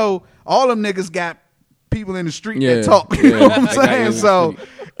 because you know all them niggas got people in the street Yeah, that talk. You yeah. know what I'm They got saying? in the So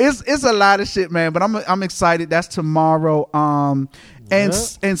street. it's a lot of shit, man. But I'm excited. That's tomorrow. And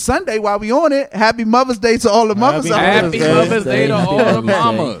Sunday, while we on it, Happy Mother's Day to all the mothers out there. Happy Mother's Day to all the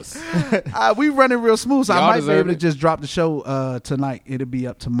mamas. We running real smooth, so Y'all I might be deserve able to it. just drop the show tonight. It'll be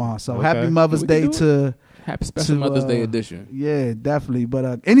up tomorrow. So Okay. Happy Mother's We can Day do to. Happy Special to, Mother's Day edition. Yeah, definitely.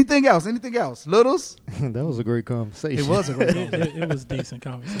 But anything else? Littles? That was a great conversation. It was a great It was decent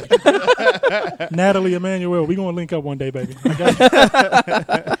conversation. Natalie Emmanuel, we gonna link up one day, baby. I got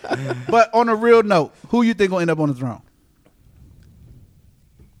you. But on a real note, who you think gonna end up on the throne?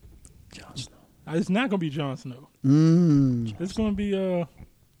 It's not gonna be Jon Snow. It's gonna be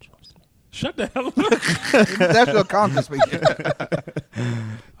shut the hell up. That's your conscience speaking.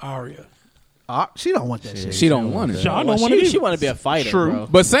 Arya. She don't want that shit. She don't want it. Jon don't want it. She want to be a fighter, True. bro.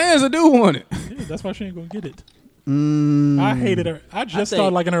 But Sansa do want it. Yeah, that's why she ain't gonna get it. I hated her. I just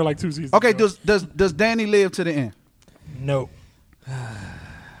started liking her like 2 seasons. Okay, ago. does Danny live to the end? No. I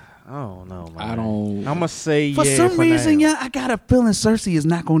don't know, man. I don't. I'm gonna say For yeah. some reason, now. yeah, I got a feeling Cersei is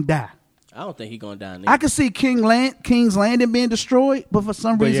not gonna die. I don't think he gonna die. I could see King's Landing being destroyed, but for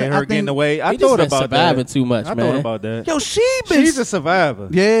some But reason, yeah, her I getting think away. I He just thought been about surviving that. too much, I man. thought about that. yo, she been She's a survivor.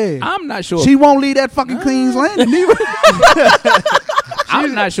 yeah. I'm not sure. She won't leave that fucking King's Landing either.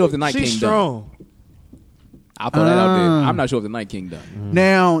 I'm not sure if the Night She's King strong. done. I'll throw that out there. I'm not sure if the Night King done.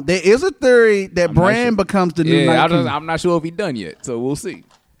 Now there is a theory that I'm not Bran sure. becomes the new Yeah, Night King. I'm not sure if he done yet. So we'll see.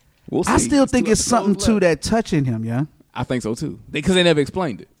 We'll see. I still think Two it's something episodes to left. that touching him, yeah. I think so too. Because they never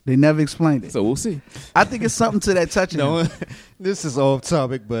explained it. They never explained it. So we'll see. I think it's something to that touching No, him. this is off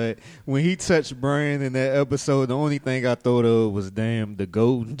topic, but when he touched Bran in that episode, the only thing I thought of was damn the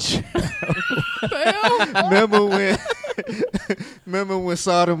golden child. remember when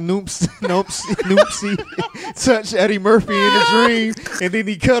Sodom Noopsie touched Eddie Murphy in the dream, and then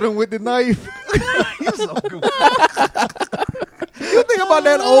he cut him with the knife. You think about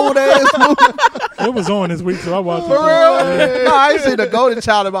that old ass movie? It was on this week, so I watched For it. real? No, I ain't seen the Golden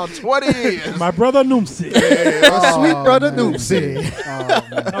Child in about 20 years. My brother Noomsi. Sweet brother Noopsie.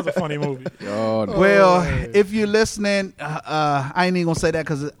 That was a funny movie. Oh, no. Well, if you're listening, I ain't even gonna say that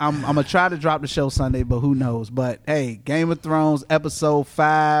because I'm gonna try to drop the show Sunday, but who knows? But hey, Game of Thrones episode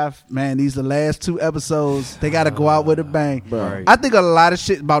 5, man, these are the last 2 episodes. They got to go out with a bang. Right. I think a lot of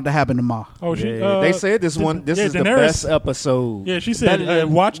shit about to happen tomorrow. Oh, she. Yeah, they said this is the Daenerys- best episode. Yeah, she said, Better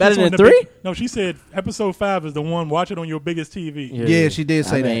than- watch better this on than the 3? big- No, she said episode 5 is the one. Watch it on your biggest TV. Yeah, she did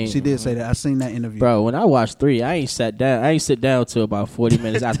say I that. mean- She did say that. I seen that interview. Bro, when I watched 3, I ain't sit down till about 40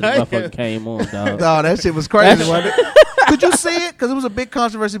 minutes after the motherfucker came on, dog. Oh, that shit was crazy, wasn't it? Could you see it? Because it was a big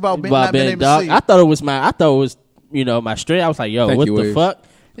controversy about not being able to dog. see I it. thought it was my strength. I was like, yo, Thank what you, the Waves. fuck?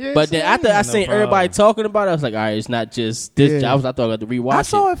 Yeah, But then after I no seen problem. everybody talking about it, I was like, all right, it's not just this. Yeah. I thought I got to rewatch I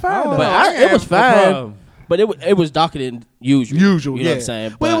saw it fine. Oh, though. But it was no fine. problem. But it was darker than usual. Usual, you know yeah. what I'm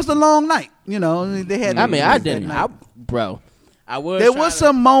saying? But it was a long night. You know, they had. I mean, I that didn't. night. Bro, I was. There trying was to-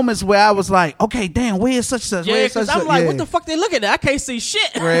 some moments where I was like, okay, damn, where is such and such? Yeah, Where is such because I'm and like, such? what the fuck they looking at? I can't see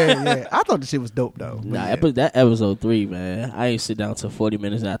shit. Yeah. I thought the shit was dope though. Nah, But that episode 3, man. I ain't sit down till 40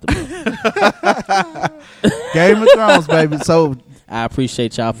 minutes after. Game of Thrones, baby. So I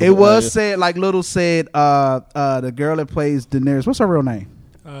appreciate y'all for It was said, like Little said, the girl that plays Daenerys, what's her real name?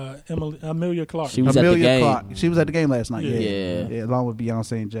 Amelia Clark. She was at the Amelia game. Clark. She was at the game last night. Yeah, along with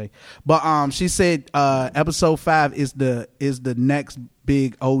Beyonce and Jay. But she said episode 5 is the next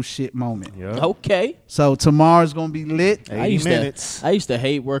big oh shit moment. Yeah. Okay. So tomorrow's gonna be lit. 80 minutes. I used to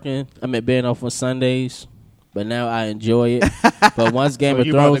hate working. being off on Sundays, but now I enjoy it. But once Game So of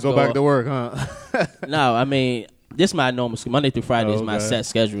you about Thrones to go back to work, huh? No, I mean this is my normal Monday through Friday is my Okay. set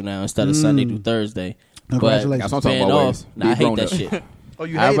schedule now instead of Sunday through Thursday. Congratulations. That's what I'm talking being about, off, Waze. nah, I Be hate that grown up. shit. Oh,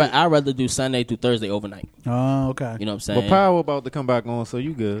 you hate it? I'd rather do Sunday through Thursday overnight. Oh, okay. You know what I'm saying? But Power about to come back on, so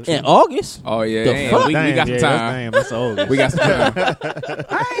you good. In August? Oh yeah, The damn, fuck? we got some time. Damn, that's old. We got some time.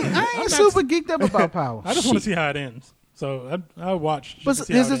 I ain't super geeked up about Power. I just want to see how it ends. So I watched. But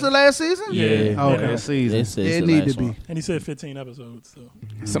is this the last season? Yeah. Oh, okay. Last season. This is It the need last to be. one. And he said 15 episodes. So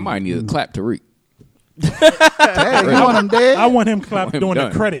Somebody need to clap Tariq. Hey, you want him dead? I want him clap him during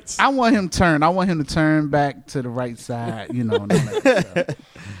done. the credits. I want him turned. I want him to turn back to the right side. You know. And all that stuff.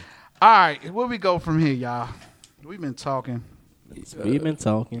 All right, where we go from here, y'all? We've been talking. We've been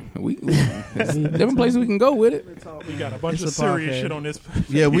talking. There's different places we can go with it. We got a bunch It's of a serious podcast. shit on this.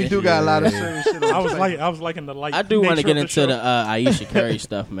 Yeah, we do got a lot of serious shit. I was liking the light. I do want to nature get of into show. the Aisha Curry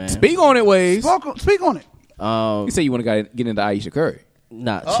stuff, man. Speak on it, Waze. Speak on it. You say you want to get into Aisha Curry.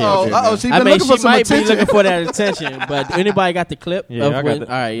 Not Uh-oh, she I been mean, looking for she some might be attention. looking for that attention, but anybody got the clip? Yeah, of I got when, the-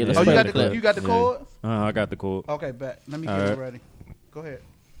 all right, yeah, let's Oh, you play got the the clip. you got the chord? I got the chord. Okay, bet. Let me get All it right. ready. Go ahead.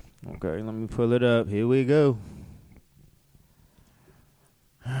 Okay, let me pull it up. Here we go.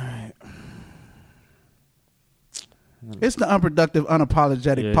 It's the Unproductive,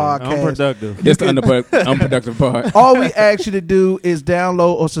 Unapologetic Yeah, podcast. unproductive. That's the unproductive part. All we ask you to do is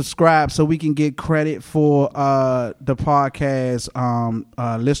download or subscribe so we can get credit for the podcast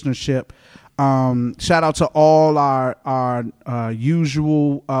listenership. Shout out to all our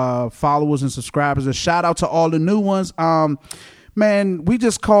usual followers and subscribers. A shout out to all the new ones. Man, we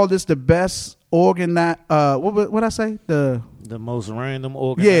just call this the best organized. What I say? The most random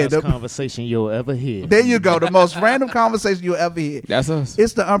organized the- conversation you'll ever hear. There you go. The most random conversation you'll ever hear. That's us.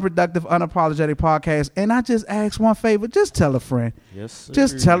 It's the Unproductive, Unapologetic podcast. And I just ask one favor. Just tell a friend. Yes, sir.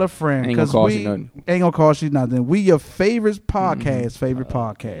 Just tell a friend. Ain't gonna 'cause cost you nothing. Ain't going to cost you nothing. We your favorite podcast. Favorite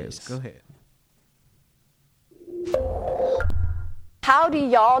podcast. Go ahead. How do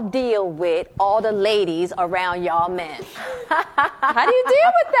y'all deal with all the ladies around y'all men? How do you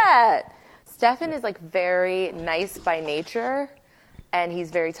deal with that? Stefan is like very nice by nature and he's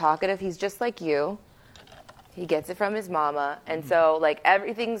very talkative. He's just like you. He gets it from his mama. And so like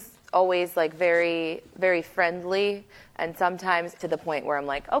everything's always like very, very friendly and sometimes to the point where I'm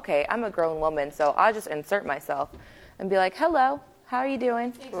like, okay, I'm a grown woman, so I'll just insert myself and be like, hello, how are you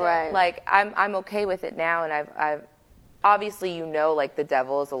doing? Right. Like I'm okay with it now and I've obviously like the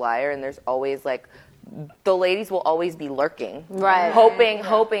devil is a liar and there's always like the ladies will always be lurking, Right.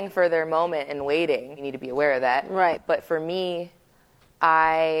 hoping for their moment and waiting. You need to be aware of that, Right. But for me,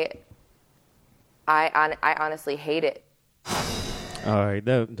 I honestly hate it. All right,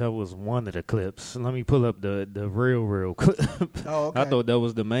 that was one of the clips. Let me pull up the real clip. Oh, okay. I thought that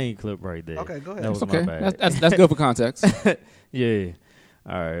was the main clip right there. Okay, go ahead. That was Okay, my bad. that's good for context. Yeah.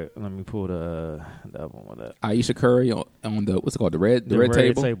 All right, let me pull the that one with that. Aisha Curry on the what's it called, the red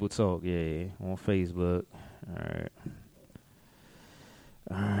table. Talk, yeah, on Facebook. All right.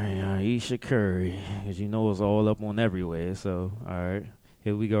 All right, Aisha Curry, because you know it's all up on everywhere. So, all right,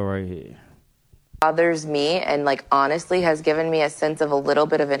 here we go right here. Bothers me and like honestly has given me a sense of a little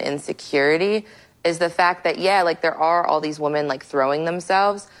bit of an insecurity is the fact that like there are all these women like throwing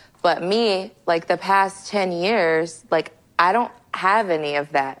themselves, but me like the past 10 years like I don't have any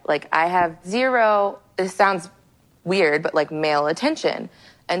of that. Like I have zero, this sounds weird, but like male attention.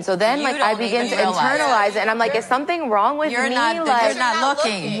 And so then You like I don't begin to even realize internalize it and I'm like, is something wrong with You're me? not, like, you're not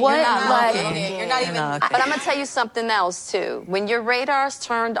looking. What, You're not like- looking. You're not even. But I'm going to tell you something else, too. When your radar's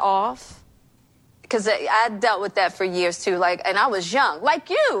turned off, because I dealt with that for years, too, like, and I was young, like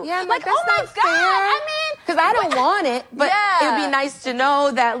you. Yeah, I'm like, like, oh, my that's God. not fair. I mean. Because I don't want it, but Yeah. it would be nice to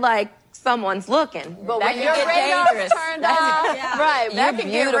know that, like, someone's looking. But That when can your get radar's dangerous. turned off, Yeah. right, That you're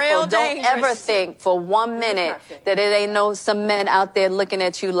can get beautiful. real Don't dangerous. ever think for 1 minute that it ain't some men out there looking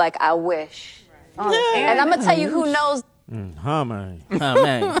at you like, I wish. And I'm going to tell you who knows. Huh, man. Oh,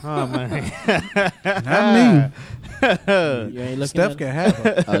 man. Huh, man. I mean, You ain't looking Steph at can it? have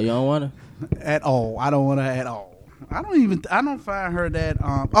her Oh, you don't want to? at all. I don't want her at all. I don't find her that.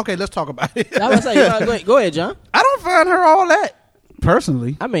 Okay, let's talk about it. I was like, go ahead, John. I don't find her all that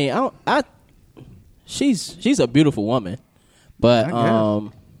personally. I mean, she's a beautiful woman, but I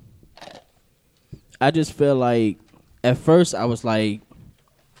guess. I just feel like at first I was like,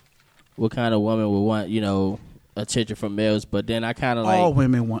 what kind of woman would want, attention from males? But then I kind of like, all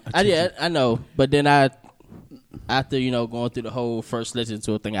women want attention. I know. But then after, going through the whole first listen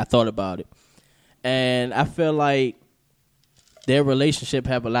to a thing, I thought about it. And I feel like their relationship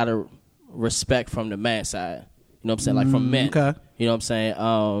have a lot of respect from the man side. You know what I'm saying? Like from men. Okay. You know what I'm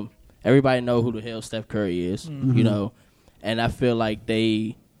saying? Everybody know who the hell Steph Curry is, and I feel like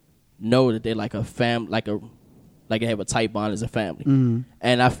they know that they're like a like they have a tight bond as a family.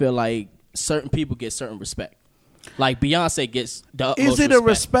 And I feel like certain people get certain respect. Like Beyonce gets the utmost Is it respect. a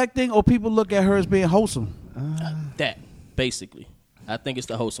respect thing, or people look at her as being wholesome? That, basically. I think it's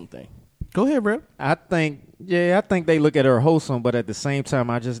the wholesome thing. Go ahead, Rip. I think they look at her wholesome, but at the same time,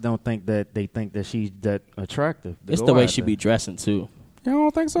 I just don't think that they think that she's that attractive. It's the way she be dressing too. You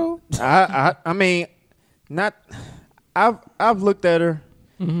don't think so? I mean, not. I've looked at her.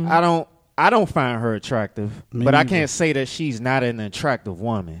 I don't find her attractive, but I can't say that she's not an attractive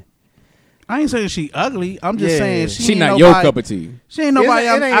woman. I ain't saying she ugly. I'm just saying she ain't not nobody, your cup of tea. She ain't nobody.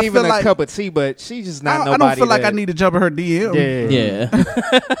 It ain't I even feel a like, cup of tea, but she's just not I nobody. don't feel like I that- need to jump in her DM.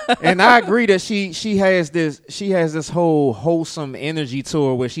 Yeah. And I agree that she has this whole wholesome energy to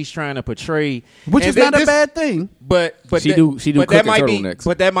her where she's trying to portray, Which and is not a this- bad thing. But She do but that cooking might be turtlenecks.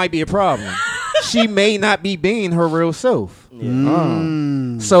 but that might be a problem. She may not be being her real self.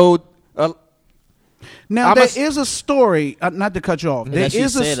 So Now, I'm there a- is a story, not to cut you off. There That she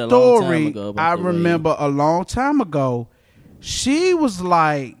is a said a long time story ago about I the way- remember a long time ago. She was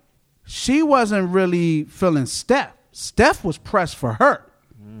like, she wasn't really feeling Steph. Steph was pressed for her.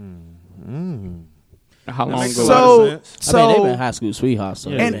 How long makes ago? a lot of So, sense. so I mean, they've been high school sweethearts, so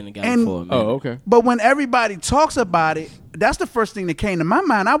they've been together and- for a minute. Oh, okay. but when everybody talks about it, that's the first thing that came to my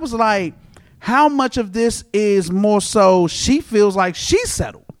mind. I was like, how much of this is more so she feels like she's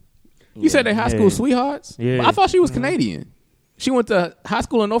settled? You said they high school sweethearts? Yeah. But I thought she was Canadian. She went to high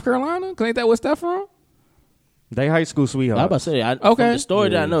school in North Carolina? Cause ain't that where Steph from? they high school I was sweethearts. about to say, from Okay. the story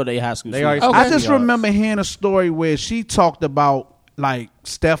that I know, they high school They are- sweethearts. I just sweethearts. remember hearing a story where she talked about like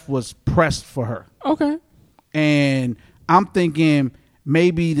Steph was pressed for her. Okay. And I'm thinking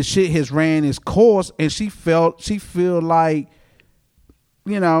maybe the shit has ran its course and she feel like,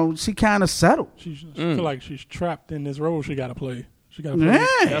 she kind of settled. She feel like she's trapped in this role she got to play. She got to play. Yeah.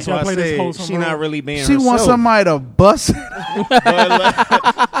 That's She gotta why I play this said wholesome she role. not really being She herself. wants somebody to bust.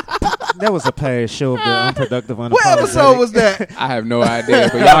 That was a past show of the unproductive, What unapologetic. episode was that? I have no idea.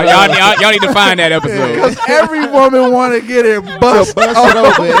 But y'all need to find that episode. Because every woman want to get it bust.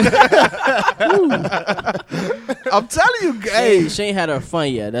 I'm telling you, hey, She ain't had her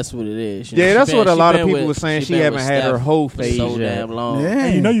fun yet. That's what it is. Yeah, that's what a lot of been people were saying. She been haven't with had her Steph whole for phase so yet. damn long. Yeah.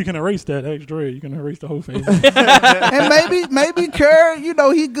 And you can erase that extra. You can erase the whole face. and maybe Kerr,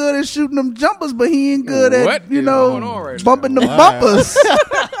 he good at shooting them jumpers, but he ain't good at What is going on right bumping them bumpers.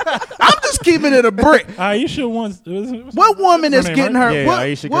 I'm just keeping it a brick. Aisha wants. What woman is getting her? Yeah,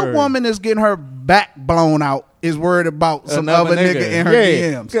 Aisha what Curry. woman is getting her back blown out is worried about some Another other nigga in her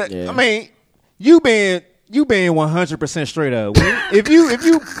DMs? Yeah. I mean, you being 100% straight up.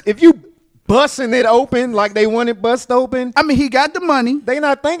 if you busting it open like they want it bust open, I mean, he got the money. they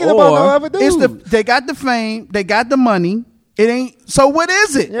not thinking about no other dude. They got the fame. They got the money. It ain't. So what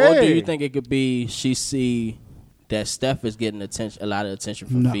is it? Yeah. Or do you think it could be she see that Steph is getting a lot of attention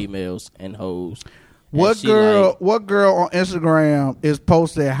from No. females and hoes? And What she girl? like, What girl on Instagram is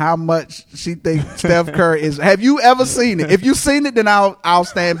posting how much she thinks Steph Curry is? Have you ever seen it? If you seen it, then I'll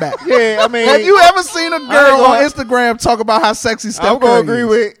stand back. Yeah, I mean, Have you ever seen a girl on gonna- Instagram talk about how sexy Steph I'm Curry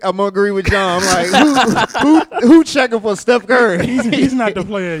gonna is? agree with John. Like who checking for Steph Curry? He's not the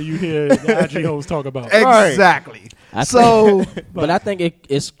player you hear the IG hoes talk about. Exactly. I So but I think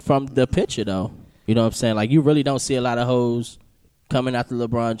it's from the picture though. You know what I'm saying? Like you really don't see a lot of hoes coming after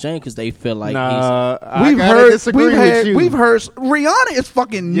LeBron James because they feel like Nah, I we've gotta heard, disagree we've with had, you. we've heard Rihanna is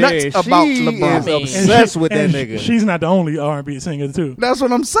fucking Yeah, nuts about she LeBron. is mean- obsessed with that and nigga. She's not the only R&B singer too. That's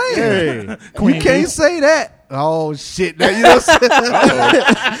what I'm saying. Hey. Queen You can't Bee. say that. Oh shit! Now, you know what I'm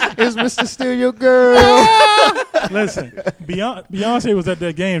saying? Is Mr. Still your girl? Listen, Beyonce was at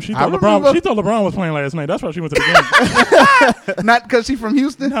that game. She I thought remember- LeBron. She thought LeBron was playing last night. That's why she went to the game. Not because she from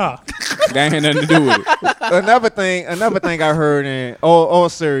Houston. Nah, That ain't nothing to do with it. another thing I heard in all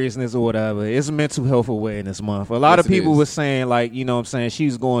seriousness or whatever, it's Mental Health Awareness Month. A lot Yes, of it people is. were saying like, you know what I'm saying,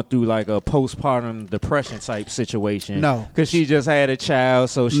 she's going through like a postpartum depression type situation. No. Because she just had a child,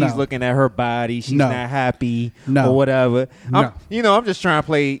 so she's No. looking at her body, she's No. not happy No. or whatever. No. I'm just trying to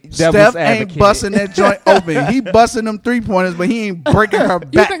play devil's Steph advocate. ain't busting that joint open. He busting them 3-pointers, but he ain't breaking her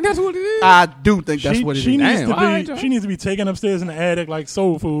You back. think that's what it is? I do think that's she, what it she is. needs Damn. to All right, be. John. She needs to be taken upstairs in the attic like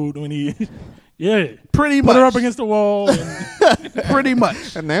soul food when he. Yeah. Pretty Put her up much. against the wall. And Pretty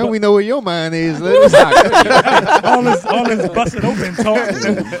much. And now we know where your mind is. all this busted open talk.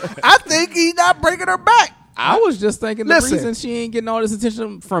 I think he's not bringing her back. I was just thinking the Listen. reason she ain't getting all this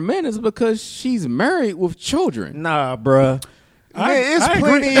attention from men is because she's married with children. Nah, bruh. It's I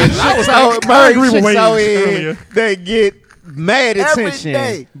plenty agree. of chicks out, I married agree with chicks Wade out here earlier. that get mad Every attention.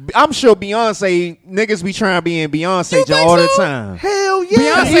 day. I'm sure Beyonce niggas be trying to be in Beyonce You think all the so? time. Hell yeah.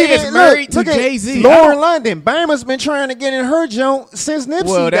 Beyonce is Look, married to look at Jay-Z. Lauren London. Bama's been trying to get in her joint since Nipsey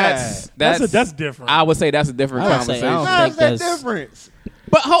Well, died. That's different. I would say that's a different I would say, conversation. I don't How's think that that's- difference?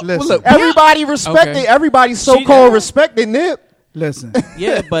 But Listen. look, Everybody respected. Okay. Everybody so-called respected Nip. Listen.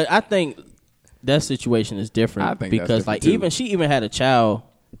 Yeah, but I think that situation is different I think that's because like different, too. she even had a child,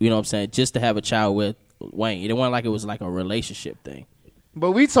 you know what I'm saying, just to have a child with Wayne. It wasn't like it was like a relationship thing.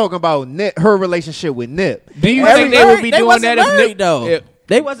 But we talking about Nip, her relationship with Nip. do you Every- think they would be they doing wasn't that if married, Nip, though. if-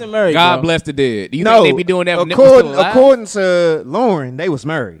 They wasn't married. God bro. bless the dead? Do you No, think they'd be doing that if Nip was still alive? according to Lauren, they was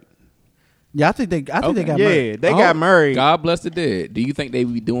married. Yeah, I think they got Yeah, married. they got married. God bless the dead. Do you think they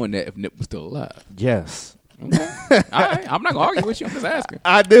would be doing that if Nip was still alive? Yes. All right, I'm not gonna argue with you. I'm just asking.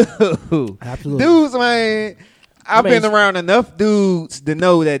 I do. Absolutely. Dudes, man, I've been around enough dudes to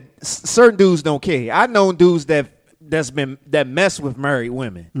know that certain dudes don't care. I know dudes that mess with married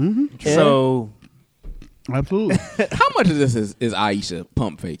women. Mm-hmm. So Absolutely. How much of this is Aisha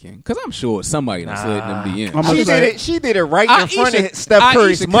pump faking? Because I'm sure somebody done slid in them DMs. I'm gonna say- she did it right in front of Steph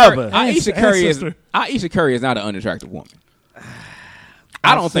Curry's mother. Aisha Curry is not an unattractive woman.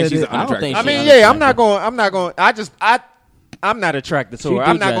 I don't think said she's it. an I don't unattractive think I woman. mean, yeah, I'm not going. I'm not attracted to She her. do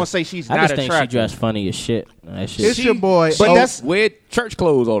I'm not dress- going to say she's I not just think she attractive. dressed funny as shit. That shit. It's your boy. But Oh, that's Wear church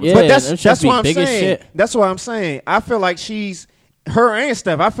clothes all the Yeah. time. But them that's shots be what I'm big as saying. shit. That's what I'm saying. I feel like she's her and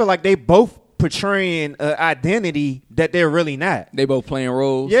Steph. I feel like they both portraying an identity that they're really not. They both playing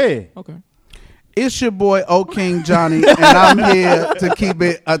roles. Yeah. Okay. it's your boy O King Johnny, and I'm here to keep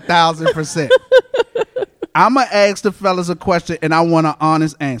it 1,000%. I'm gonna ask the fellas a question, and I want an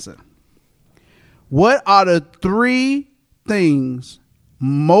honest answer. What are the 3 things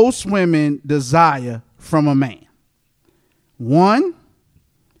most women desire from a man? 1,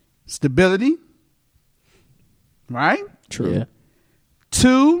 stability. Right? True. Yeah.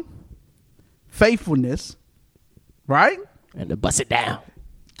 2, faithfulness. Right? And to bust it down.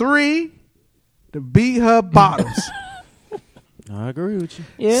 3, to beat her bottoms. I agree with you.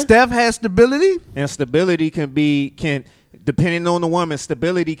 Yeah. Steph has stability. And stability can depending on the woman,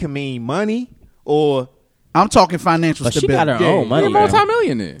 stability can mean money or I'm talking financial But she stability. got her own money. You're a bro.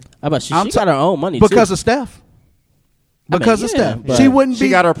 multi-millionaire. How about she I'm got her own money because too. of Steph. I mean, Because of yeah, Steph, but she wouldn't she be.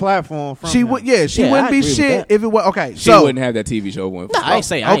 got her platform from She him. would. Yeah, she Yeah, I wouldn't be agree with shit that. if it was okay. She So wouldn't have that TV show going. No, I ain't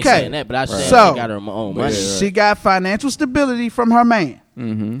saying Okay. that, but I said So- she got her own money. Yeah. she got financial stability from her man.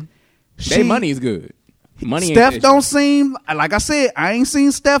 Mm-hmm. She, Their money is good. Money ain't Steph the issue. don't seem like I said. I ain't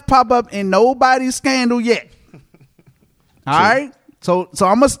seen Steph pop up in nobody's scandal yet. All right, so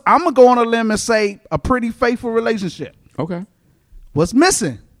I'm gonna go on a limb and say a pretty faithful relationship. Okay. What's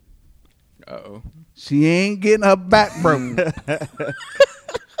missing? Uh-oh. She ain't getting her back broke.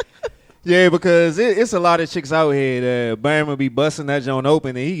 Yeah, because it's a lot of chicks out here that Bama be busting that joint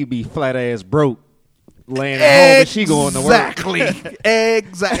open and he could be flat ass broke, laying at home and she going to work.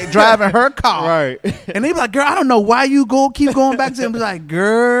 Exactly. Driving her car. Right. And they be like, girl, I don't know why you keep going back to him. Be like,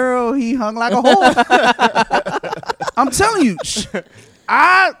 girl, he hung like a horse. I'm telling you,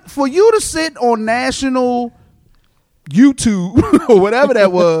 for you to sit on national YouTube or whatever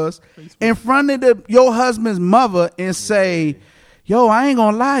that was in front of your husband's mother and say, yo, I ain't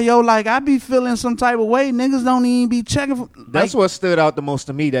gonna lie, yo, like I be feeling some type of way. Niggas don't even be checking for That's what stood out the most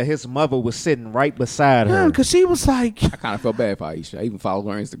to me, that his mother was sitting right beside her. because she was like, I kind of felt bad for Aisha. I even followed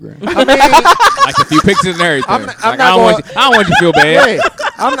her on Instagram. I mean, Like a few pictures and everything. I'm Like, not I don't want you to feel bad. yeah,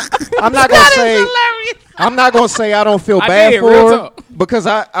 I'm not gonna say I'm not gonna say I don't feel I bad did, for real her talk. because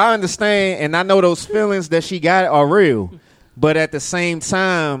I understand and I know those feelings that she got are real. But at the same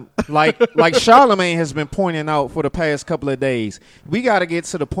time, like Charlamagne has been pointing out for the past couple of days, we got to get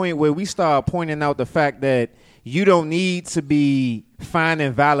to the point where we start pointing out the fact that you don't need to be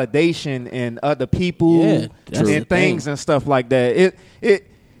finding validation in other people Yeah, that's the and things thing. and stuff like that.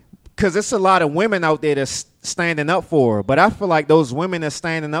 Because it's a lot of women out there that's standing up for her. But I feel like those women that's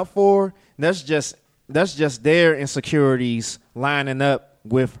standing up for her, that's just their insecurities lining up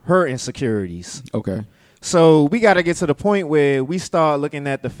with her insecurities. Okay. So we got to get to the point where we start looking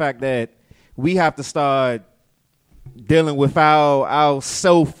at the fact that we have to start dealing with our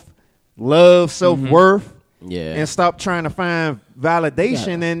self-love, self-worth, Yeah. and stop trying to find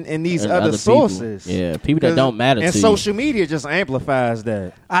validation in these And other people. sources. Yeah, people that don't matter And to you. social media just amplifies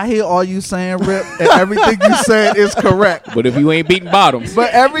that. I hear all you saying, Rip, and everything you said is correct. But if you ain't beating bottoms, But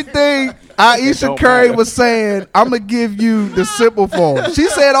everything Aisha don't Curry matter. was saying, I'm going to give you the simple form. She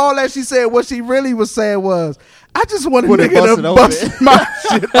said all that. She said what she really was saying was, I just want a Would it nigga to bust it bust my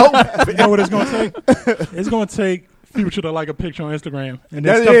shit open. You know what it's gonna take? It's gonna take Future to like a picture on Instagram, and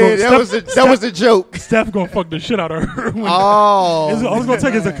then That was the joke. Steph gonna fuck the shit out of her. When Oh, all it's gonna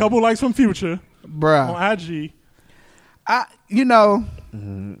take is a couple likes from Future bruh. on IG.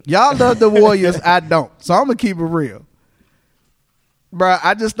 Y'all love the Warriors. I don't. So I'm going to keep it real. Bruh,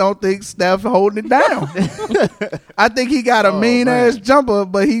 I just don't think Steph holding it down. I think he got a mean ass jumper,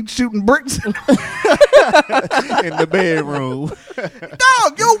 but he shooting bricks. In the bedroom.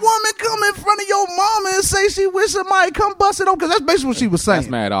 Dog, your woman come in front of your mama and say she wish somebody come bust it open, because that's basically what she was saying. that's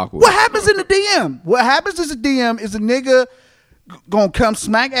mad awkward. What happens in the DM? What happens is the DM is a nigga gonna come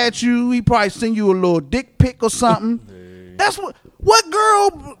smack at you. He probably send you a little dick pic or something. That's what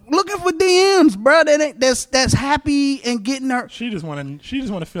girl looking for DMs, bro? That's happy and getting her. She just want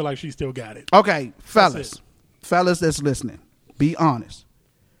to feel like she still got it. Okay, That's fellas that's listening, be honest.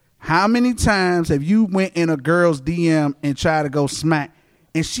 How many times have you went in a girl's DM and tried to go smack,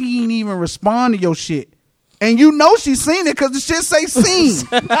 and she ain't even respond to your shit? And you know she seen it because the shit say seen.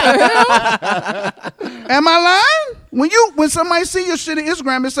 Am I lying? When somebody see your shit on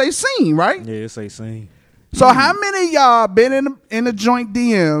Instagram, it say seen, right? Yeah, it's a scene. So how many of y'all been in the joint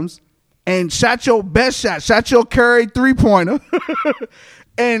DMs and shot your best shot, shot your Curry 3-pointer,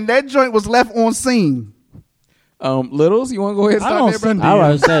 and that joint was left on scene? Littles, you want to go ahead and I start don't there, bro? send I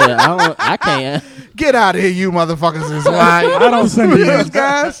DMs. was saying, I can't. Get out of here, you motherfuckers is lying. I don't send You hear these DMs.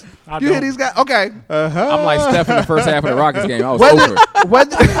 guys? I You hear don't. these guys? Okay. I'm like Steph in the first half of the Rockets game. I was over.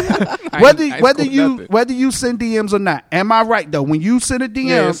 Whether nothing. whether you send DMs or not, am I right though? When you send a DM,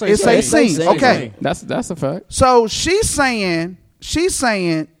 Yeah, it say it say seen. seen. Say Okay. That's a fact. So she's saying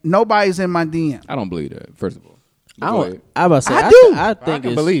nobody's in my DM. I don't believe that. First of all, I Go don't. ahead. I about to say. I I do. I I think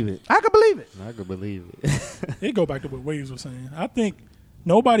can it's believe it. I can believe it. I can believe it. It go back to what Waves was saying. I think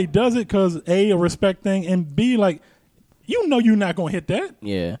nobody does it because A, a respect thing, and B, like, you know you're not gonna hit that.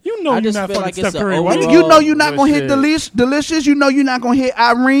 Yeah. You know I you're just not feel fucking like it's Steph an Curry. overall- Right? You know you're not gonna hit Bullshit. Delicious. You know you're not gonna hit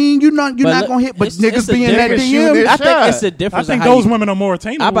Irene. You're not But gonna hit. But it's niggas a be in that difference. DM. I think it's a I difference. think of how those you, women are more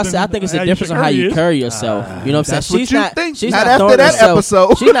attainable. I about to say, I than think it's a Aisha difference on how you is. carry yourself. You know what I'm saying? That's what She's you not. think. She's Not not after throwing that herself,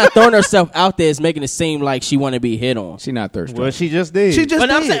 episode. She's not throwing herself out there as making it seem like she want to be hit on. she not thirsty. Well, she just did. She just But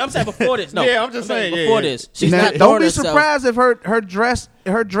did. I'm saying before this. No, Yeah, I'm just saying, yeah, before yeah. this. She's Now, not don't throwing be herself. surprised if her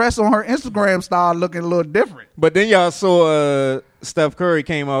dress on her Instagram style looking a little different. But then y'all saw Steph Curry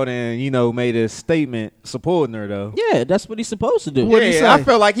came out and made a statement supporting her though. Yeah, that's what he's supposed to do. What'd he say? I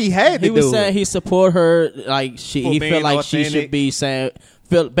felt like he had to He was do saying it. he support her, like For he being felt like she authentic. should be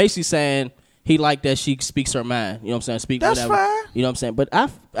basically saying he liked that she speaks her mind. You know what I'm saying? Speak That's whatever. fine. You know what I'm saying? But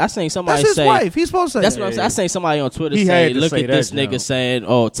I seen somebody That's his say wife. He's supposed to say that's that. what I'm saying. I seen somebody on Twitter He say, had to "Look say at this that, nigga Joe.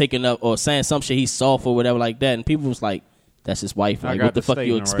 saying taking up or saying some shit he's soft or whatever like that," and people was like, "That's his wife. I Like, got what the fuck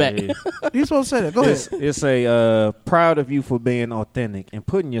you statement expect?" right here. He's supposed to say that. Go ahead. It's a proud of you for being authentic and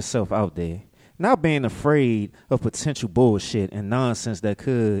putting yourself out there, not being afraid of potential bullshit and nonsense that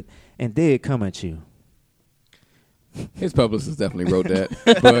could and did come at you. His publicist definitely wrote that.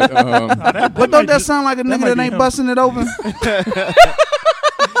 But But don't that sound like a nigga might that be ain't him. busting it open?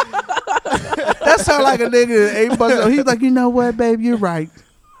 That sound like a nigga that ain't busting it open. He's like, you know what, babe, you're right.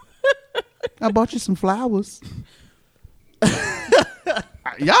 I bought you some flowers.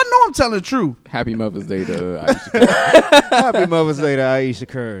 Y'all know I'm telling the truth. Happy Mother's Day to Aisha Curry. Happy Mother's Day to Aisha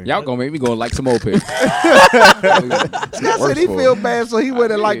Curry. Y'all gonna make me go like some old pics. I said he feel bad, so he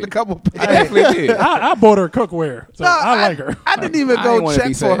went and liked a couple I pictures. definitely did. I bought her cookware, so No, I like her. I didn't even I go ain't wanna check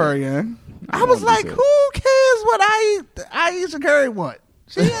be for sad. her, yeah. I don't was wanna like, be sad. who cares what Aisha Curry want?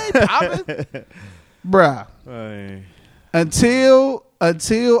 She ain't popping. Bruh. Hey. Until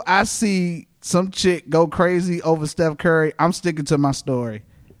I see some chick go crazy over Steph Curry, I'm sticking to my story.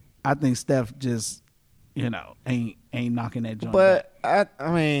 I think Steph just, ain't knocking that joint. But I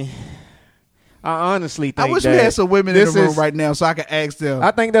honestly think I wish that we had some women in this the room is- right now so I could ask them.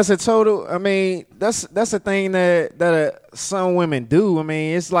 I think that's a total. That's a thing that some women do.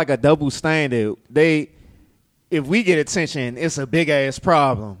 It's like a double standard. If we get attention, it's a big ass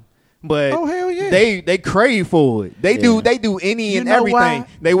problem. But Oh, hell yeah. they crave for it. They do any You and know everything. why?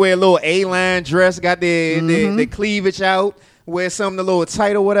 They wear a little A-line dress, got their cleavage out. Wear something a little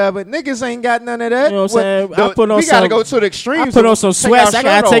tight or whatever. Niggas ain't got none of that. You know what I'm saying? We gotta some- go to the extremes. I put on some sweats. I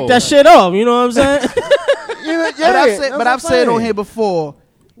gotta take that shit off. You know what I'm saying? Yeah, But I've said on here before,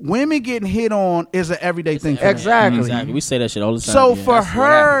 women getting hit on is an everyday thing. For them. Exactly. We say that shit all the time. So yeah. for That's what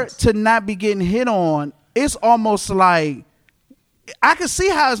her happens. to not be getting hit on, it's almost like I can see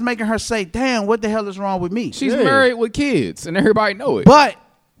how it's making her say, "Damn, what the hell is wrong with me?" She's married with kids, and everybody know it. But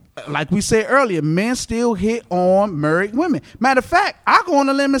like we said earlier, men still hit on married women. Matter of fact, I go on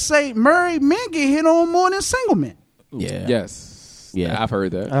a limb and say married men get hit on more than single men. Yeah. yes, Yeah. I've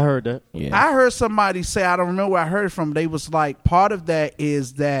heard that. I heard that. Yeah. I heard somebody say, I don't remember where I heard it from. They was like, part of that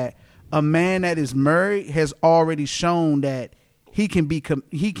is that a man that is married has already shown that he can be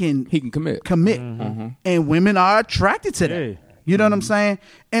he can commit. And women are attracted to that. Yeah. You know what I'm saying?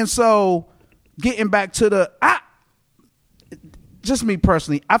 And so, getting back to just me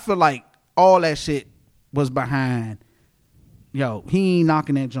personally, I feel like all that shit was behind. Yo, he ain't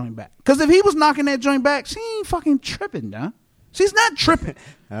knocking that joint back. Because if he was knocking that joint back, she ain't fucking tripping, huh? She's not tripping.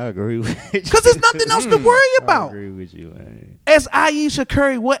 I agree with you. Because there's nothing else to worry I about. agree with you, man. As Ayesha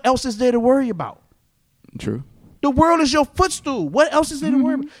Curry, what else is there to worry about? True. The world is your footstool. What else is there to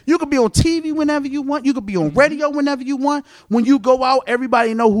worry about? You could be on TV whenever you want. You could be on radio whenever you want. When you go out,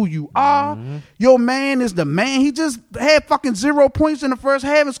 everybody know who you are. Your man is the man. He just had fucking 0 points in the first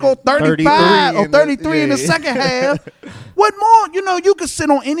half and scored 35 or 33 in the second half. What more? You know, you could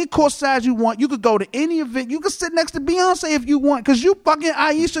sit on any court side you want. You could go to any event. You could sit next to Beyonce if you want because you fucking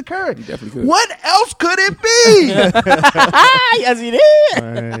Ayesha Curry. You definitely could. What else could it be? Yes, he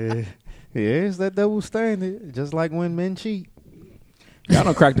did. Yeah, it's that double standard. Just like when men cheat. Y'all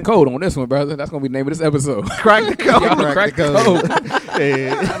don't crack the code on this one, brother. That's gonna be the name of this episode. Crack the code. Y'all done cracked the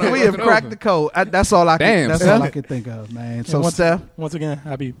code. We have cracked the code. That's all I can. Damn, That's son. all I can think of, man. So, once, Steph, once again,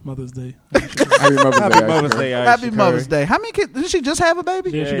 happy Mother's Day. Happy Mother's Day. happy Mother's Day. How many kids? Did she just have a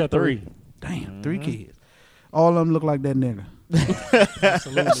baby? Yeah, she got 3. Damn, 3 kids. All of them look like that nigga.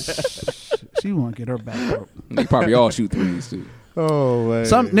 Absolutely. She want to get her back broke. They probably all shoot threes too. Oh, man.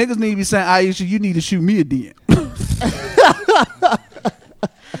 Some niggas need to be saying, Ayesha, you need to shoot me a DM.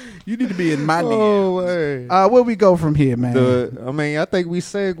 You need to be in my DM. Oh, man. Where we go from here, man? I think we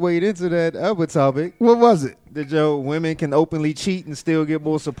segued into that other topic. What was it? That women can openly cheat and still get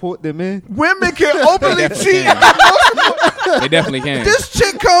more support than men. Women can openly cheat. They definitely can. This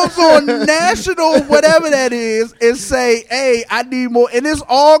chick comes on national, whatever that is, and say, hey, I need more. And it's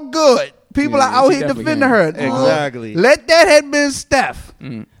all good. People Yeah, are out she here definitely defending can. her. Exactly. Let that have been Steph.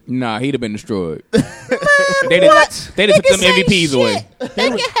 Nah, he'd have been destroyed. They just took them MVPs away. They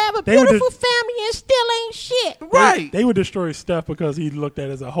can have a beautiful family and still ain't shit. Right. They would destroy Steph because he looked at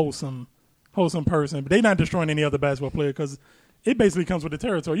as a wholesome person. But they're not destroying any other basketball player because it basically comes with the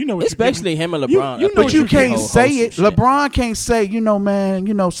territory. You know what Especially him and LeBron. You know But what you you can't can say it. shit. LeBron can't say,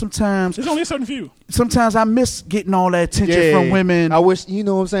 man, sometimes There's only a certain few. I miss getting all that attention from women. I wish, you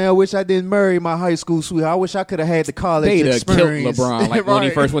know what I'm saying? I wish I didn't marry my high school sweetheart. I wish I could have had the college They'd have killed experience. LeBron like when he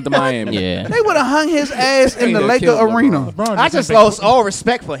Right. first went to Miami. Yeah. They would have hung his ass in They'd the have Laker killed arena. LeBron I just think- lost all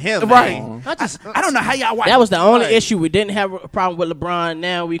respect for him. Right. Man. I don't know how y'all watch. That was the only Right. issue. We didn't have a problem with LeBron.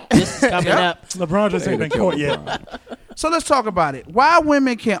 Now this is coming up. LeBron just ain't been caught yet. So let's talk about it. Why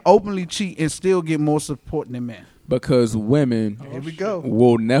women can openly cheat and still get more support than men? Because women Here we go.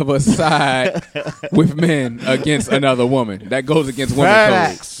 will never side with men against another woman. That goes against women's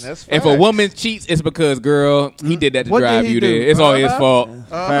Facts. code. That's If a woman cheats, it's because, girl, he did that to What did drive he you do? there. It's all his fault.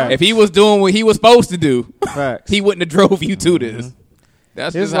 Facts. If he was doing what he was supposed to do, Facts. he wouldn't have drove you to this.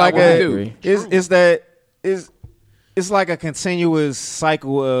 That's It's just like how women do. it's like a continuous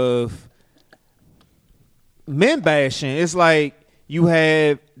cycle of men bashing. It's like you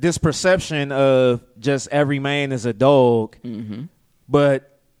have this perception of just every man is a dog,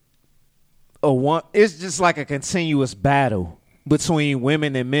 but it's just like a continuous battle between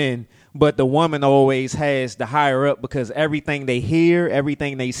women and men. But the woman always has the higher up because everything they hear,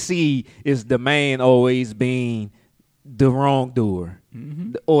 everything they see is the man always being the wrongdoer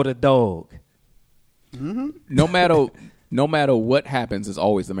or the dog. No matter what happens, it's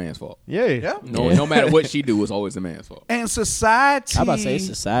always the man's fault. Yeah. No matter what she do, it's always the man's fault. And society, I'm about to say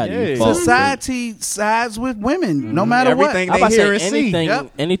society. Yeah. fault. society sides with women, no matter Everything what. I'm about to hear say and see. anything,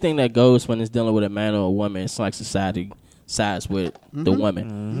 Yep. anything that goes when it's dealing with a man or a woman, it's like society sides with the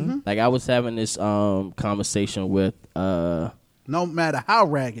woman. Like I was having this conversation with No matter how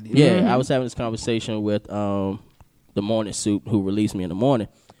raggedy. I was having this conversation with the Morning Soup who released me in the morning,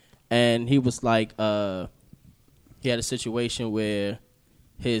 and he was like, he had a situation where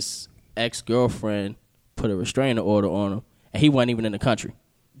his ex-girlfriend put a restraining order on him, and he wasn't even in the country.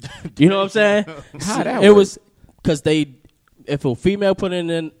 You know what I'm saying? How that It work? was because if a female put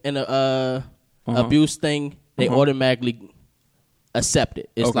in a abuse thing, they automatically accept it.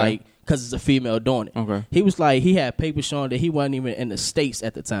 It's Okay. like because it's a female doing it. Okay. He was like, he had papers showing that he wasn't even in the States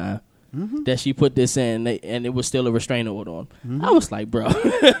at the time. That she put this in, and it was still a restraining order on. I was like, bro.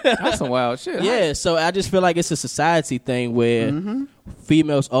 That's some wild shit. Yeah, so I just feel like it's a society thing where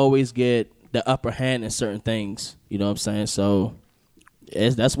females always get the upper hand in certain things. You know what I'm saying? So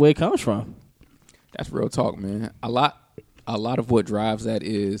that's where it comes from. That's real talk, man. A lot of what drives that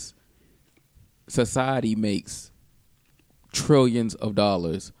is society makes trillions of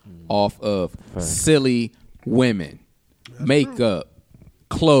dollars off of silly women, makeup,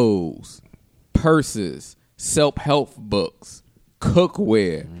 clothes, purses, self-help books,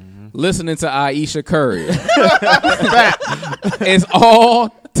 cookware, listening to Aisha Curry. It's all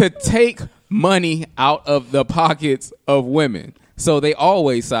to take money out of the pockets of women. So they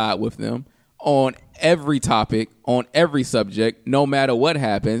always side with them on every topic, on every subject, no matter what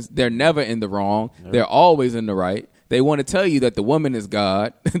happens. They're never in the wrong. They're always in the right. They want to tell you that the woman is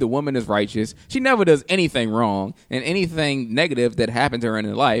God, the woman is righteous. She never does anything wrong, and anything negative that happened to her in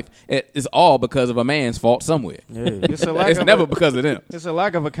her life, it is all because of a man's fault somewhere. Yeah, it's never because of them. It's a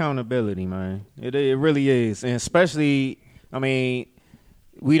lack of accountability, man. It really is, and especially, I mean,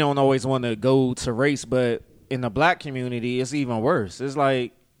 we don't always want to go to race, but in the black community, it's even worse. It's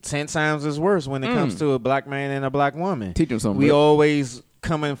like 10 times as worse when it comes to a black man and a black woman. Teach them something. We bro. always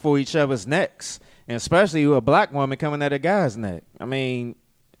coming for each other's necks. And especially a black woman coming at a guy's neck. I mean,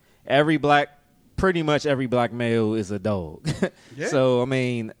 pretty much every black male is a dog. Yeah. So, I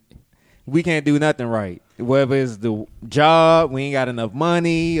mean, we can't do nothing right. Whether it's the job, we ain't got enough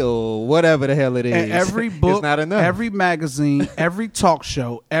money, or whatever the hell it is. And every book, it's not enough. every magazine, every talk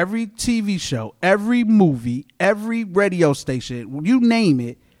show, every TV show, every movie, every radio station, you name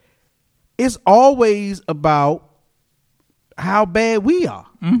it, it's always about how bad we are.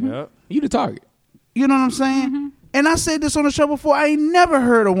 Yep. You the target. You know what I'm saying? And I said this on the show before. I ain't never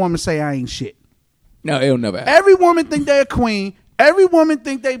heard a woman say I ain't shit. No, it'll never happen. Every woman think they a queen. Every woman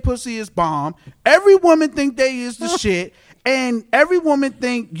think they pussy is bomb. Every woman think they is the shit. And every woman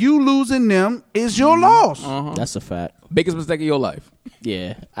think you losing them is your loss. That's a fact. Biggest mistake of your life.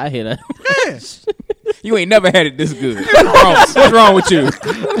 Yeah, I hear that. Yeah. You ain't never had it this good. What's wrong with you?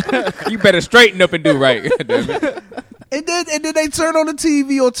 You better straighten up and do right. Damn it. And then they turn on the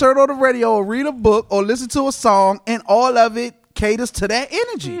TV or turn on the radio or read a book or listen to a song, and all of it caters to that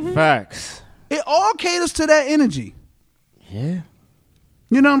energy. Facts. It all caters to that energy. Yeah.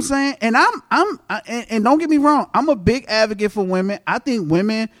 You know what I'm saying? And and don't get me wrong, I'm a big advocate for women. I think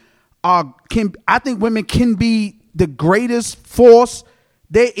women can be the greatest force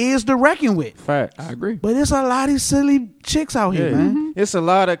there is to reckon with. Facts. I agree. But it's a lot of silly chicks out here, man. It's a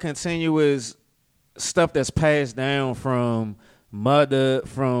lot of continuous stuff that's passed down from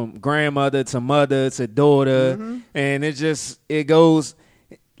grandmother to mother to daughter, and it goes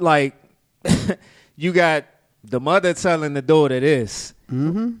like you got the mother telling the daughter this.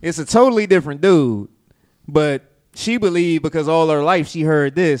 It's a totally different dude, but she believed because all her life she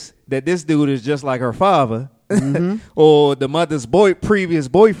heard this, that this dude is just like her father. Or the mother's previous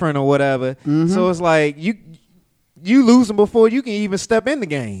boyfriend or whatever. So it's like you lose them before you can even step in the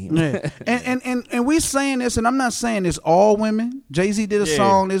game. Yeah. And we saying this, and I'm not saying it's all women. Jay-Z did a Yeah,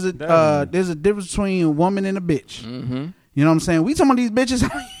 song. There's a difference between a woman and a bitch. You know what I'm saying? We talking about these bitches.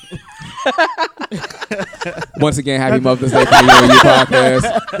 Once again, happy Mother's Day for you and your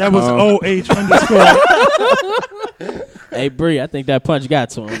podcast. That was OH_. Hey, Bree, I think that punch got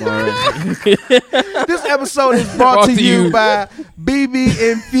to him already. This episode is brought to you by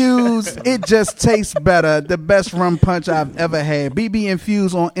BB Infused. It just tastes better. The best rum punch I've ever had. BB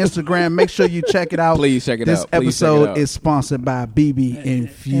Infused on Instagram. Make sure you check it out. Please check it this out. Please check it episode out. is sponsored by BB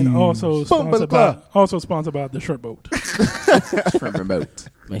Infused. And also sponsored by the Shrimp Boat. Shrimp remote.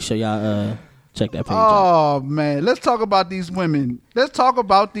 Make sure y'all check that page out. Oh man, let's talk about these women. They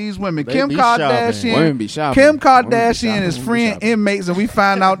Kim be Kardashian. Women be shopping. Kim Women be Kardashian shopping. is Women be freeing shopping. inmates, and we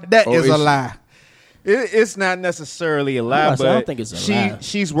find out that Oh, is a is she? lie. It's not necessarily a lie, I but don't think it's a lie.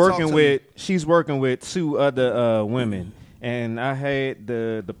 she's Talk to working with two other women, and I had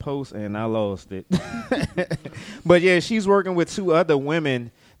the post and I lost it. But yeah, she's working with two other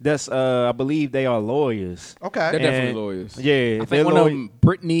women. That's I believe they are lawyers. Okay. They're And- definitely lawyers. Yeah, I they're think one of them,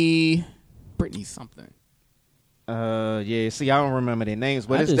 Brittany something. Yeah. See, I don't remember their names,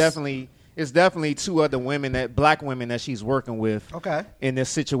 but I it's just- definitely it's definitely 2 other black women that she's working with. Okay. In this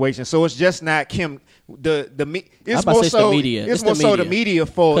situation, so it's just not Kim. It's about more to say so the media. It's more so the media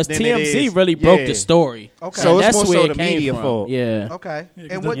fault because than it TMZ is. really broke the story. Okay. So And it's that's more where so it the came media from. fault. Yeah. Okay.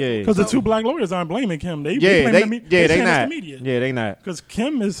 Because the 2 black lawyers aren't blaming Kim. They Yeah, blaming the they saying it's not. the media. Yeah, they not. Because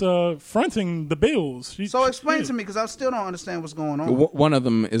Kim is fronting the bills. So explain to me, because I still don't understand what's going on. One of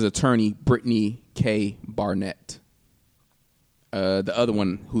them is attorney Brittany K. Barnett. The other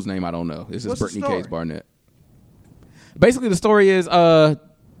one, whose name I don't know, is just What's the Brittany K. story? Barnett. Basically, the story is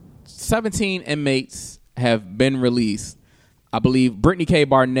 17 inmates have been released. I believe Brittany K.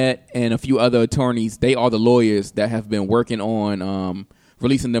 Barnett and a few other attorneys, they are the lawyers that have been working on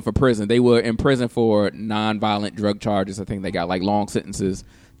releasing them from prison. They were in prison for nonviolent drug charges. I think they got like long sentences.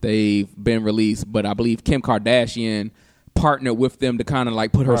 They've been released, but I believe Kim Kardashian partnered with them to kind of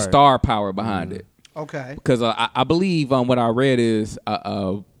like put her star power behind it. Okay. Because I believe what I read is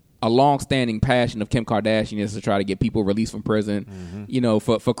a long-standing passion of Kim Kardashian is to try to get people released from prison,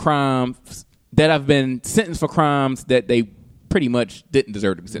 for crimes that have been sentenced for crimes that they pretty much didn't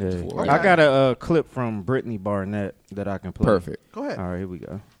deserve to be sentenced for. Okay. I got a clip from Brittany Barnett that I can play. Perfect. Go ahead. All right, here we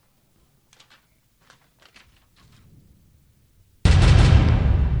go.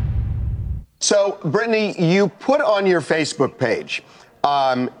 So, Brittany, you put on your Facebook page,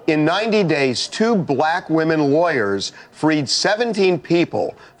 in 90 days, 2 black women lawyers freed 17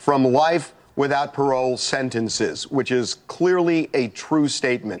 people from life without parole sentences, which is clearly a true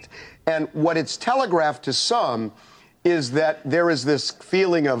statement. And what it's telegraphed to some is that there is this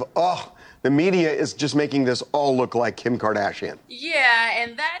feeling of, the media is just making this all look like Kim Kardashian. Yeah,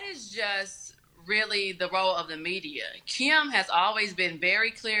 and that is just really the role of the media. Kim has always been very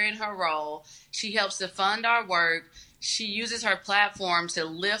clear in her role. She helps to fund our work. She uses her platform to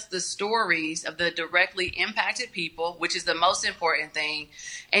lift the stories of the directly impacted people, which is the most important thing.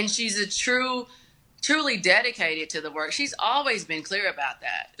 And she's truly dedicated to the work. She's always been clear about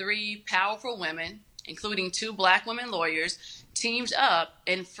that. 3 powerful women, including 2 black women lawyers, teamed up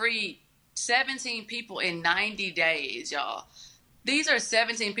and freed 17 people in 90 days, y'all. These are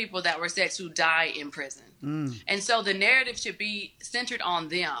 17 people that were set to die in prison. And so the narrative should be centered on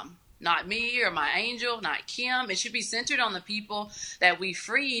them. Not me or my angel, not Kim. It should be centered on the people that we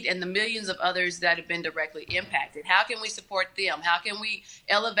freed and the millions of others that have been directly impacted. How can we support them? How can we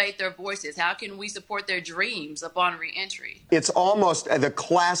elevate their voices? How can we support their dreams upon reentry? It's almost the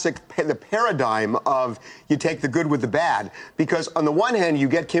classic, the paradigm of you take the good with the bad. Because on the one hand, you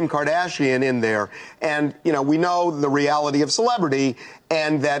get Kim Kardashian in there, and we know the reality of celebrity,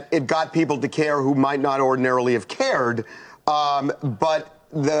 and that it got people to care who might not ordinarily have cared. But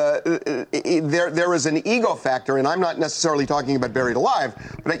there is an ego factor, and I'm not necessarily talking about Buried Alive,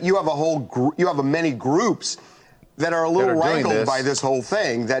 but you have many groups that are a little rankled by this whole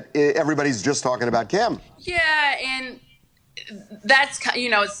thing, that everybody's just talking about Kim. Yeah, and that's,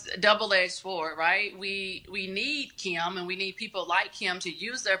 it's a double-edged sword, right? We need Kim, and we need people like Kim to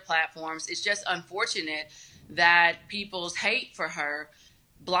use their platforms. It's just unfortunate that people's hate for her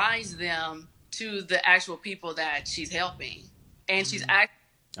blinds them to the actual people that she's helping. And she's actually...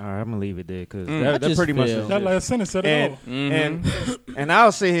 All right, I'm gonna leave it there because I that just pretty much feel- is That last sentence said it all. and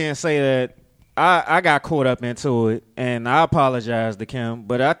I'll sit here and say that I got caught up into it, and I apologize to Kim,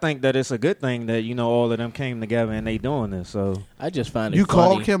 but I think that it's a good thing that all of them came together and they doing this. So I just find it You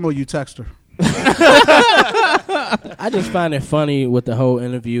funny. called Kim or you text her? I just find it funny with the whole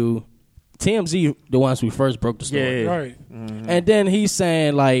interview. TMZ, the ones who first broke the story. Yeah. Right. And then he's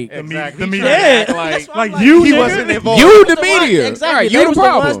saying, like, exactly, the media. Yeah. Like you, he nigga. wasn't involved. You the the one- media. Exactly. All right, They you the was the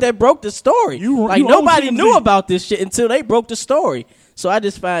problem. ones that broke the story. You like own nobody TMZ. knew about this shit until they broke the story. So I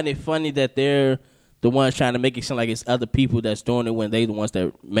just find it funny that they're the ones trying to make it seem like it's other people that's doing it when they the ones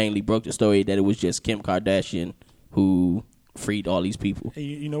that mainly broke the story, that it was just Kim Kardashian who freed all these people. Hey,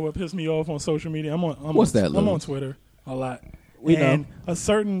 you know what pissed me off on social media? I'm What's that, I'm Lou? on Twitter a lot. We and know. a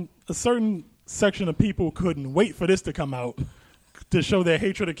certain section of people couldn't wait for this to come out to show their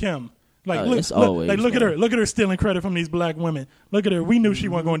hatred of Kim. Like, It's always look at her. funny. Look at her stealing credit from these black women. Look at her. We knew she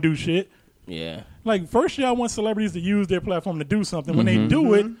wasn't going to do shit. Yeah. Like, first y'all want celebrities to use their platform to do something. When they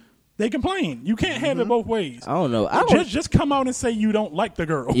do it, they complain. You can't have it both ways. I don't know. I don't, Just come out and say you don't like the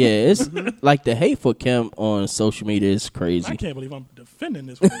girl. yeah, it's like the hate for Kim on social media is I crazy. can't believe I'm defending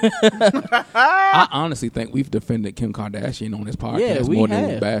this woman. I honestly think we've defended Kim Kardashian on this podcast Yeah, we more than have.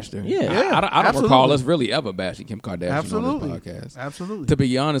 we've bashed her. Yeah. I don't Absolutely. recall us really ever bashing Kim Kardashian Absolutely. on this podcast. Absolutely. To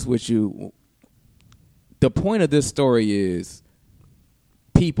be honest with you, the point of this story is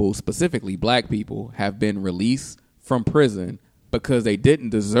people, specifically black people, have been released from prison because they didn't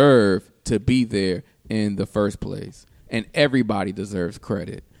deserve to be there in the first place. And everybody deserves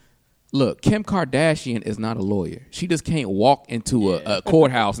credit. Look, Kim Kardashian is not a lawyer. She just can't walk into a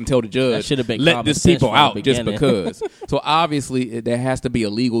courthouse and tell the judge, should've been let common this sense people from the out just beginning. because. So obviously there has to be a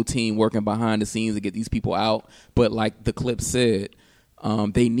legal team working behind the scenes to get these people out. But like the clip said,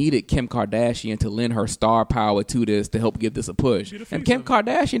 they needed Kim Kardashian to lend her star power to this to help give this a push. And Kim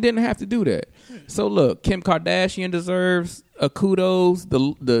Kardashian didn't have to do that. So look, Kim Kardashian deserves a kudos.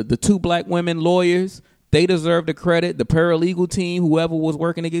 The two black women lawyers, they deserve the credit. The paralegal team, whoever was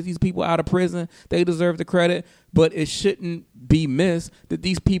working to get these people out of prison, they deserve the credit. But it shouldn't be missed that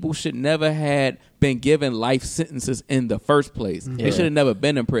these people should never had been given life sentences in the first place. They should have never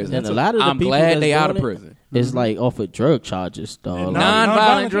been in prison. And a lot of the I'm people glad that's they out of doing it prison. is like off of drug charges, dog.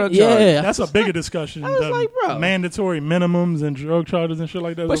 Non-violent drug Yeah. charges. That's a bigger discussion. I was like, bro. Mandatory minimums and drug charges and shit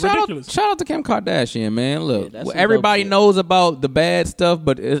like that. But It's ridiculous. shout out to Kim Kardashian, man. Look, that's some everybody dope shit. knows about the bad stuff,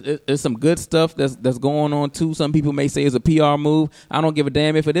 but it's some good stuff that's going on too. Some people may say it's a PR move. I don't give a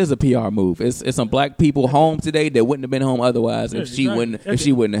damn if it is a PR move. It's some black people home today that wouldn't have been home otherwise if she wouldn't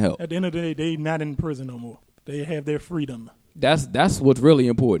have helped. At the end of the day, they not in prison no more. They have their freedom. That's what's really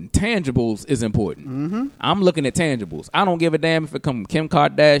important. Tangibles is important. I'm looking at tangibles. I don't give a damn if it come from Kim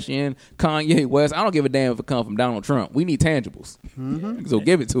Kardashian, Kanye West. I don't give a damn if it come from Donald Trump. We need tangibles. So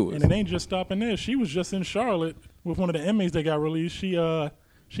give it to us. And it ain't just stopping there. She was just in Charlotte with one of the inmates that got released.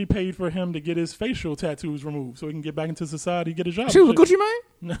 She paid for him to get his facial tattoos removed so he can get back into society, get a job. She was a Gucci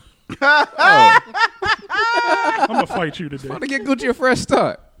man? I'm gonna fight you today. Want to get Gucci a fresh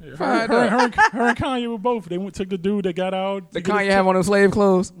start. Her and Kanye were both. They took the dude that got out. Did Kanye have one of them slave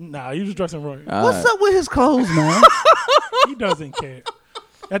clothes? Nah, he was dressing right. What's up with his clothes, man? He doesn't care.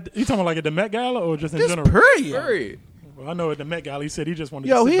 You talking about like at the Met Gala or just in Just general? Period. Well, I know at the Met Gala he said he just wanted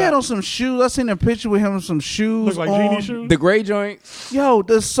Yo, to sit he had back. on some shoes. I seen a picture with him with some shoes Look like on. genie shoes. The gray joints. Yo,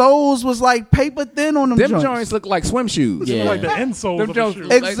 the soles was like paper thin on them, Them joints. joints look like swim shoes. Yeah. Like the insoles Them of the joints, shoes.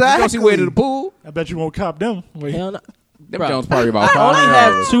 like, the joints he wear to the pool. I bet you won't cop them. Wait. Hell no. Them Bro, joints probably about I only $5.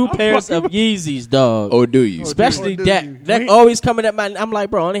 have 2 pairs of Yeezys, dog. Or do you? Especially Or do that. you? That always coming at my. I'm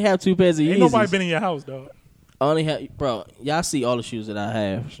like, bro, I only have 2 pairs of Yeezys. Ain't nobody been in your house, dog. I only have, bro. Y'all see all the shoes that I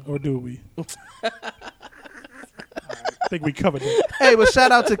have. Or do we? I think we covered that. Hey, but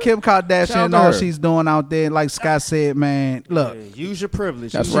shout out to Kim Kardashian Shout out and to all her. she's doing out there. Like Scott said, man, look, Use your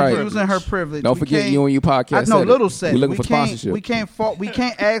privilege. That's Use your right. privilege. using her privilege. Don't We forget can't- you and your podcast. I know, said it. Little said We it. looking for sponsorship. We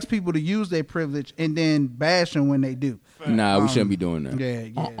can't ask people to use their privilege and then bash them when they do. Nah, we shouldn't be doing that.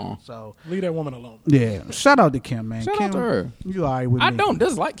 Yeah. So Leave that woman alone. yeah, shout out to Kim, man. Shout Kim, out to her. You all right with I me? don't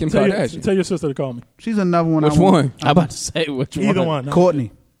dislike Kim Tell Kardashian. your sister to call me. She's another one. Which I want. one? I'm about to say which one. Either one.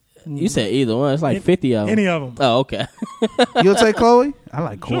 Courtney. You said either one. It's like 50 of them. Any of them. Oh, okay. You'll take Chloe? I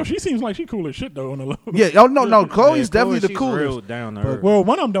like Chloe. Sure, she seems like she cool as shit though on the low. Yeah. Oh no. Chloe's Yeah, definitely the she's coolest. real down to earth. Well,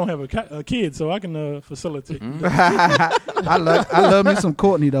 one of them don't have a kid, so I can facilitate. I love me some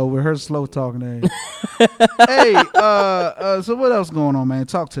Courtney though with her slow talking ass. Hey, so what else going on, man?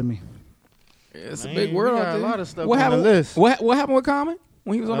 Talk to me. It's Man, a big we world got out a there. lot of stuff what on the happened? list. What happened with Common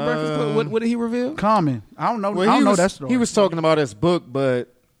when he was on the Breakfast Club? What did he reveal? Common. I don't know. Well, I don't know was, that story. He was talking about his book,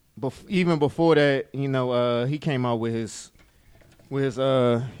 but even before that, he came out with his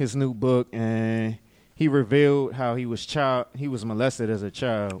new book, and he revealed how he was molested as a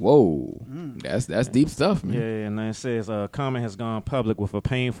child. Whoa, that's deep stuff, man. Yeah, and it says Common has gone public with a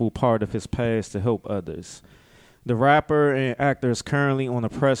painful part of his past to help others. The rapper and actor is currently on a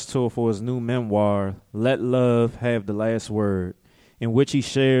press tour for his new memoir, Let Love Have the Last Word, in which he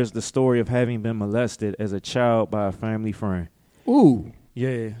shares the story of having been molested as a child by a family friend. Ooh.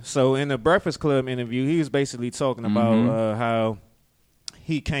 Yeah. So in the Breakfast Club interview, he was basically talking about how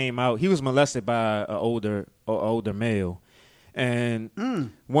he came out. He was molested by an older male, and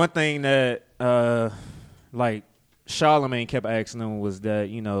one thing that like Charlamagne kept asking him was that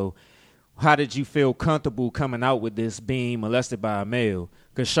how did you feel comfortable coming out with this being molested by a male?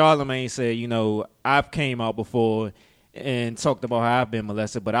 Because Charlamagne said, I've came out before and talked about how I've been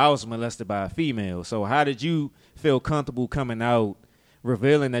molested, but I was molested by a female. So how did you feel comfortable coming out,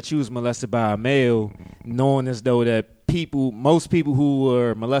 revealing that you was molested by a male, knowing as though that most people who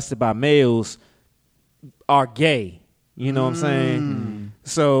were molested by males are gay? You know what I'm saying?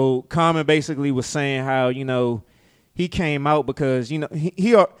 So Common basically was saying how, he came out because,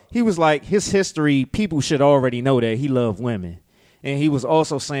 he was like, his history, people should already know that he loved women. And he was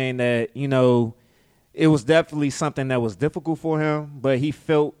also saying that, it was definitely something that was difficult for him, but he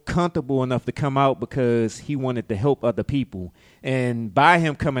felt comfortable enough to come out because he wanted to help other people. And by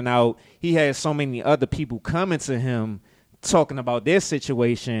him coming out, he had so many other people coming to him talking about their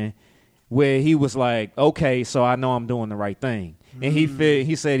situation where he was like, okay, so I know I'm doing the right thing. And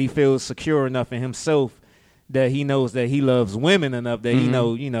he said he feels secure enough in himself that he knows that he loves women enough that he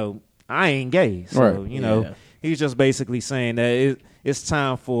know, I ain't gay. So, Right. he's just basically saying that it's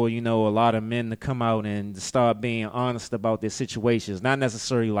time for, a lot of men to come out and start being honest about their situations. Not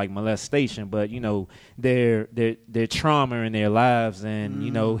necessarily like molestation, but, their trauma in their lives and,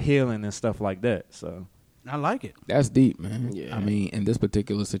 healing and stuff like that. So I like it. That's deep, man. Yeah. I mean, in this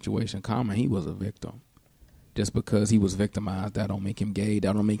particular situation, Common, he was a victim. Just because he was victimized, that don't make him gay.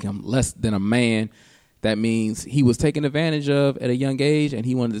 That don't make him less than a man. That means he was taken advantage of at a young age, and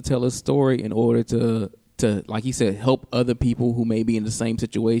he wanted to tell his story in order to like he said, help other people who may be in the same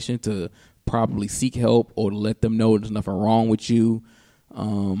situation to probably seek help or to let them know there's nothing wrong with you.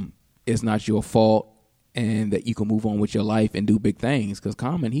 It's not your fault, and that you can move on with your life and do big things. Because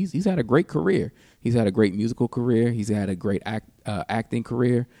Common, he's had a great career. He's had a great musical career. He's had a great acting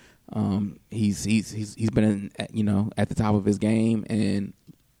career. He's been at the top of his game, and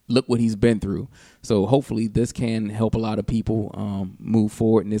look what he's been through. So hopefully this can help a lot of people move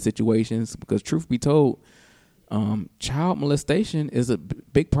forward in their situations, because truth be told, child molestation is a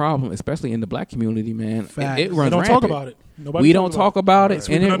big problem, especially in the black community, man. It runs don't rampant. talk about it. We don't talk about it, and it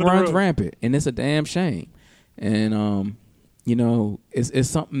Sweeping under the runs rug. rampant, and it's a damn shame. And it's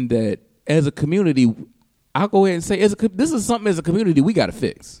something that as a community, I'll go ahead and say this is something as a community we got to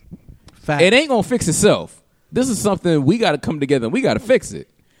fix. Fact. It ain't gonna fix itself. This is something we got to come together and we got to fix it.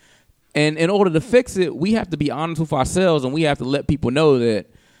 And in order to fix it, we have to be honest with ourselves, and we have to let people know that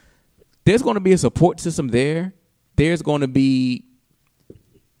there's going to be a support system there. There's going to be,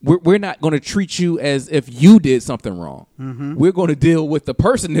 we're not going to treat you as if you did something wrong. Mm-hmm. We're going to deal with the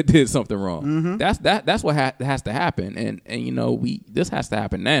person that did something wrong. Mm-hmm. That's what has to happen. And this has to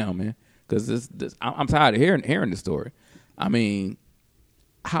happen now, man, because I'm tired of hearing this story. I mean,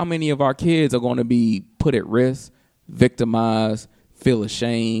 how many of our kids are going to be put at risk, victimized, feel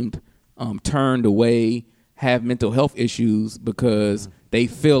ashamed, turned away, have mental health issues because they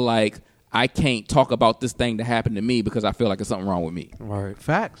feel like I can't talk about this thing that happened to me because I feel like there's something wrong with me. Right.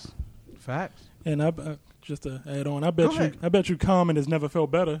 Facts. And I just to add on, I bet you Common has never felt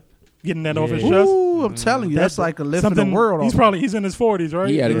better getting that off his chest. Ooh, I'm telling you, that's like a lift in the world. He's in his 40s, right?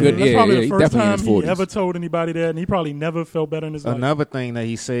 He had a good, That's probably the he first definitely in time his he 40s. ever told anybody that, and he probably never felt better in his life. Another thing that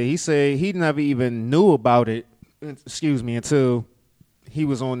he said he never even knew about it, until he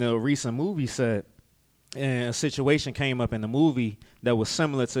was on the recent movie set, and a situation came up in the movie that was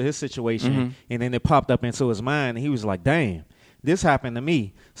similar to his situation, and then it popped up into his mind, and he was like, damn, this happened to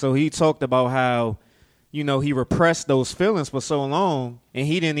me. So he talked about how, he repressed those feelings for so long, and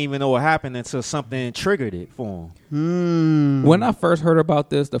he didn't even know what happened until something triggered it for him. When I first heard about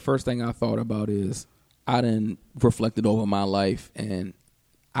this, the first thing I thought about is I done reflected over my life, and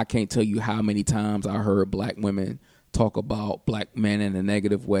I can't tell you how many times I heard black women talk about black men in a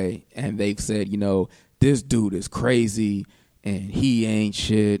negative way, and they've said, this dude is crazy, and he ain't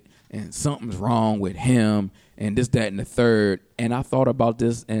shit, and something's wrong with him, and this, that, and the third. And I thought about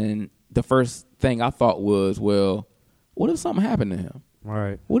this, and the first thing I thought was, well, what if something happened to him?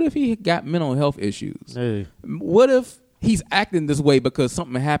 Right. What if he got mental health issues? Hey. What if he's acting this way because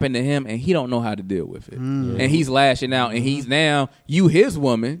something happened to him and he don't know how to deal with it? And he's lashing out, and he's now, you his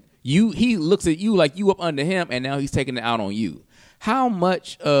woman, he looks at you like you up under him, and now he's taking it out on you. How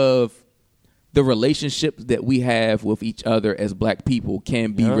much of the relationships that we have with each other as black people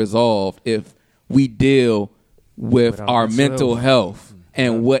can be resolved if we deal with our mental health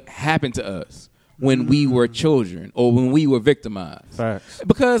and what happened to us when we were children or when we were victimized? Facts.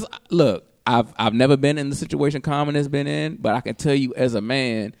 Because look, I've never been in the situation Common has been in, but I can tell you as a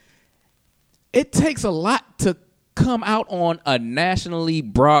man, it takes a lot to come out on a nationally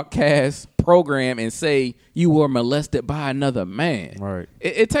broadcast program and say you were molested by another man. Right.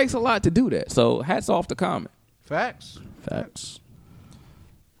 It takes a lot to do that. So hats off to Common. Facts.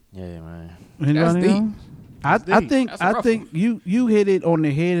 Yeah, man. Anybody deep. else? I think you hit it on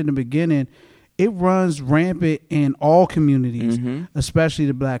the head in the beginning. It runs rampant in all communities, especially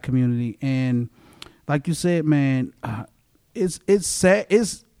the black community. And like you said, man, it's sad.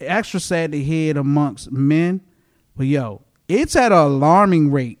 It's extra sad to hear it amongst men, but it's at an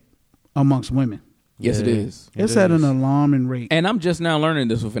alarming rate amongst women. Yes, it is. It's at an alarming rate. And I'm just now learning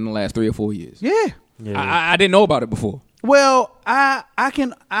this within the last 3 or 4 years. Yeah. I didn't know about it before. Well, I'm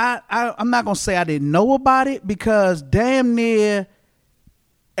not gonna say I didn't know about it, because damn near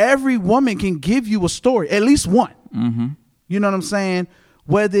every woman can give you a story, at least one. Mm-hmm. You know what I'm saying?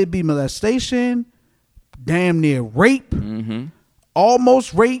 Whether it be molestation, damn near rape,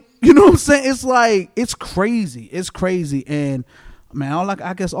 almost rape. You know what I'm saying? It's like, it's crazy. It's crazy. And man,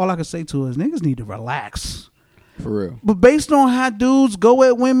 I guess all I can say to it is niggas need to relax. For real. But based on how dudes go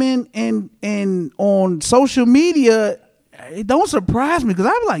at women and on social media, it don't surprise me because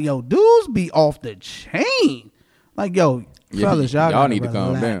I be like, yo, dudes be off the chain. Like, yo, fellas, y'all need to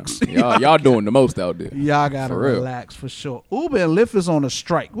calm down. relax. Y'all doing the most out there. Y'all gotta For real. relax for sure. Uber and Lyft is on a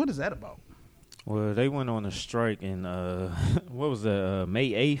strike. What is that about? Well, they went on a strike in what was that?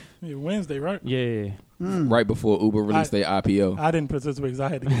 May 8th. Yeah, Wednesday, right? Yeah. Right before Uber released their IPO. I didn't participate because I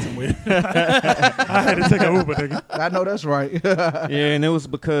had to get somewhere. I had to take an Uber, nigga. I know that's right. Yeah, and it was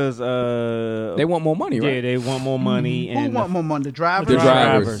because They want more money, right? yeah, they want more money. Who And want more money? The drivers? The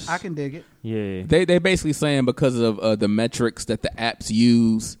drivers. I can dig it. Yeah. They basically saying because of the metrics that the apps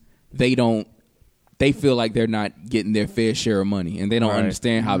use, they feel like they're not getting their fair share of money, and they don't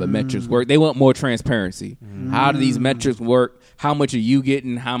understand how the metrics work. They want more transparency. How do these metrics work? How much are you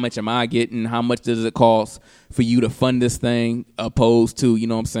getting? How much am I getting? How much does it cost for you to fund this thing opposed to, you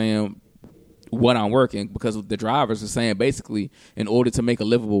know what I'm saying, what I'm working? Because the drivers are saying basically in order to make a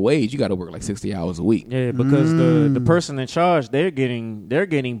livable wage, you got to work like 60 hours a week. Yeah, because the person in charge, they're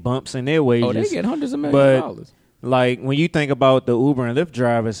getting bumps in their wages. Oh, they get hundreds of millions of dollars. Like when you think about the Uber and Lyft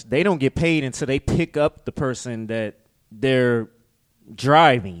drivers, they don't get paid until they pick up the person that they're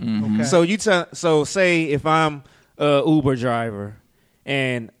driving. Okay. So say if I'm a Uber driver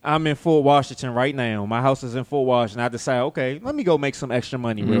and I'm in Fort Washington right now, my house is in Fort Washington, I decide, okay, let me go make some extra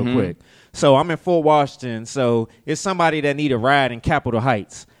money real quick. So I'm in Fort Washington, so it's somebody that need a ride in Capitol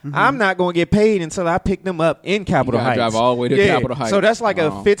Heights. I'm not going to get paid until I pick them up in Capitol gotta Heights. drive all the way to Capitol Heights. So that's like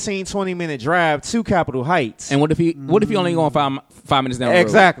a 15, 20-minute drive to Capitol Heights. And what if he only going 5 minutes down the road?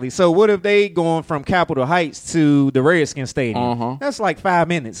 Exactly. So what if they going from Capitol Heights to the Redskins Stadium? That's like 5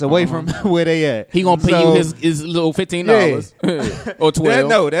 minutes away from where they at. He gonna pay you his little $15 or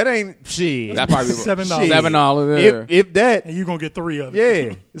 $12. That ain't shit. That probably $7. $7 there. If that, And you're going to get 3 of it.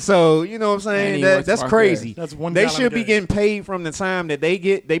 yeah. So you know what I'm saying? And he works That's for crazy. That's $1 They should be gas. getting paid from the time that they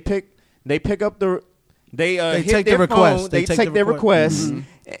pick up the they hit take their the request. phone, They they take take the their request.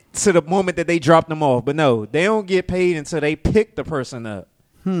 requests to the moment that they drop them off. But no, they don't get paid until they pick the person up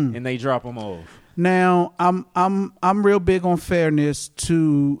and they drop them off. Now, I'm real big on fairness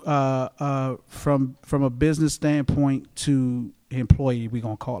to from a business standpoint to employee, we're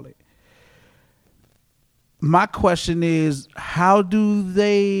gonna call it. My question is, how do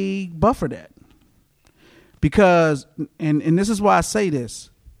they buffer that? Because and this is why I say this,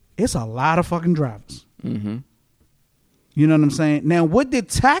 it's a lot of fucking drivers. You know what I'm saying? Now, what did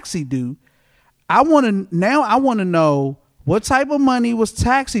Taxi do? I want to know what type of money was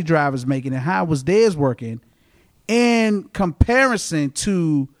taxi drivers making and how was theirs working in comparison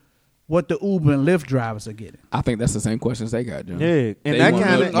to what the Uber and Lyft drivers are getting. I think that's the same questions they got, John. Yeah, and They that want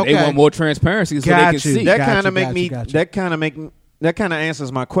kind more- of they want more transparency so they Got can you. see. that Got kind you, of make got me you, got you. that kind of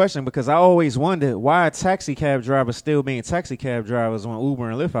answers my question because I always wondered why taxi cab drivers still being taxi cab drivers on Uber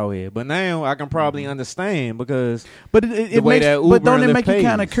and Lyft out here. But now I can probably understand because But the it way makes, that but Uber don't and it Lyft make you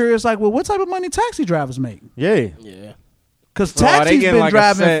kind of pays. curious? Like, well, what type of money taxi drivers make? yeah. Because So are they taxi's getting been like a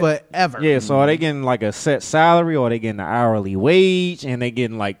driving set- forever. Yeah, so are they getting like a set salary or are they getting an hourly wage and they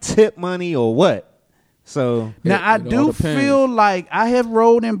getting like tip money or what? So Now, I It all do depends. feel like I have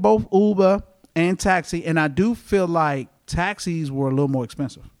rode in both Uber and taxi, and I do feel like taxis were a little more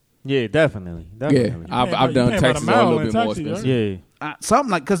expensive. yeah, definitely. Yeah, I've done taxis a little bit more taxi, right? expensive. Yeah. Something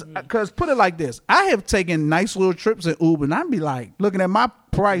like because put it like this, I have taken nice little trips in Uber, and I'd be like looking at my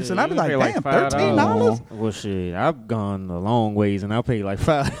price, and I'd be like, damn, $13. Well, shit, I've gone a long ways and I pay like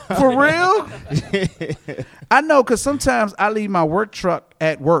 $5. For real? I know, because sometimes I leave my work truck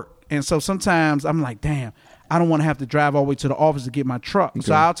at work, and so sometimes I'm like, damn, I don't want to have to drive all the way to the office to get my truck.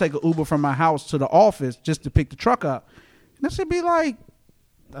 So I'll take an Uber from my house to the office just to pick the truck up, and that should be like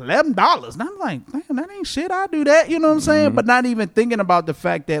 $11. And I'm like, damn, that ain't shit. I do that. You know what I'm saying? But not even thinking about the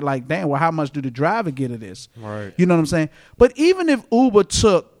fact that, like, damn, well, how much do the driver get of this? Right. You know what I'm saying? But even if Uber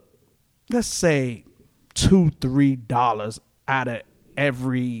took, let's say, $2-3 out of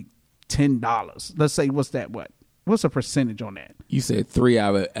every $10, let's say, what's a percentage on that? You said 3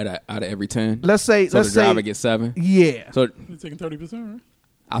 out of every 10. Let's say, So the driver gets 7. yeah. So You're taking 30%, right?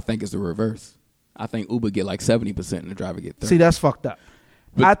 I think it's the reverse. I think Uber get like 70% and the driver get 30. See, that's fucked up.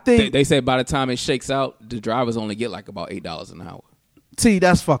 But I think they say by the time it shakes out, the drivers only get like about $8 an hour. See,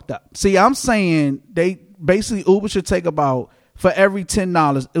 that's fucked up. See, I'm saying they basically Uber should take about, for every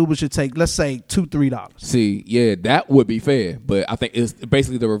 $10, Uber should take, let's say, $2-3. See, yeah, that would be fair, but I think it's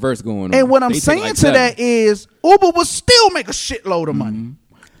basically the reverse going on. And what I'm They take saying like to 7. that is Uber will still make a shitload of money.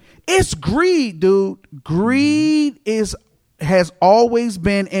 It's greed, dude. Greed has always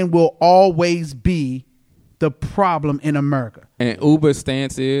been and will always be the problem in America. And Uber's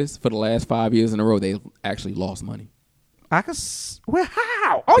stance is for the last 5 years in a row, they've actually lost money. Well,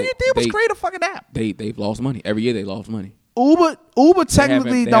 how? All you did was they- create a fucking app. They've lost money every year. They lost money. Uber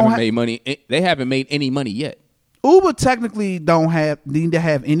technically they don't haven't made money. They haven't made any money yet. Uber technically need to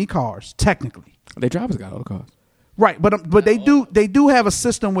have any cars technically. Their drivers got all the cars. Right, but they do have a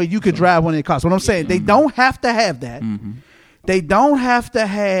system where you could drive one of their cars. What I'm saying, they don't have to have that. They don't have to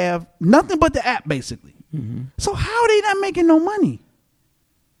have nothing but the app, basically. So how are they not making no money?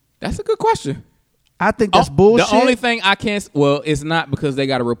 That's a good question. I think that's bullshit. The only thing I can't, well, it's not because they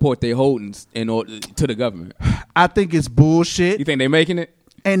got to report their holdings in order to the government. I think it's bullshit. You think they making it?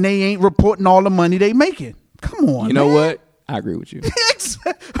 And they ain't reporting all the money they making. Come on, you know man. what? I agree with you.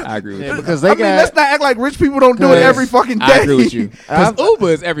 I agree with you. Because let's not act like rich people don't do it every fucking day. I agree with you. Because Uber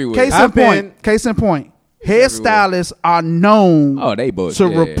is everywhere. Case in point. Hairstylists are known to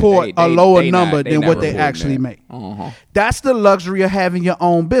report a lower number than what they actually make. That's the luxury of having your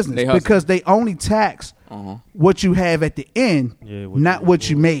own business because they only tax what you have at the end, not what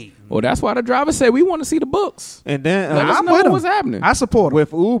you made. Well, that's why the driver said we want to see the books. And then I'm with what's happening. I support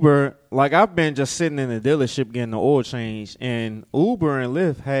with Uber. Like I've been just sitting in the dealership getting the oil change, and Uber and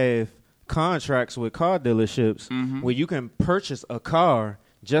Lyft have contracts with car dealerships where you can purchase a car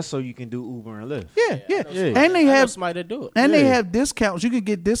just so you can do Uber and Lyft. Yeah. And they have somebody to do it. And they have discounts. You can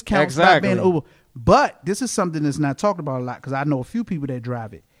get discounts by being Uber. But this is something that's not talked about a lot because I know a few people that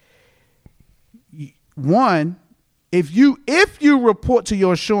drive it. One, if you report to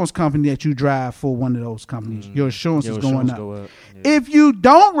your insurance company that you drive for one of those companies, your insurance is going up. Yeah. If you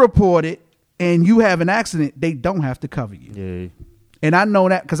don't report it and you have an accident, they don't have to cover you. Yeah. And I know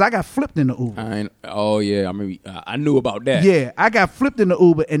that because I got flipped in the Uber. I knew about that. Yeah, I got flipped in the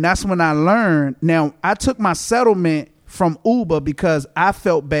Uber, and that's when I learned. Now, I took my settlement from Uber because I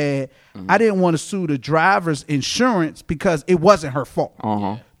felt bad. I didn't want to sue the driver's insurance because it wasn't her fault.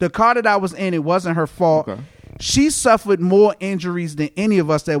 The car that I was in, it wasn't her fault. Okay. She suffered more injuries than any of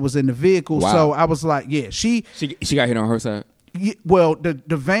us that was in the vehicle. Wow. So I was like, yeah, she got hit on her side. Well, the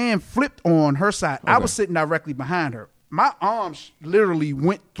van flipped on her side. Okay. I was sitting directly behind her. My arms literally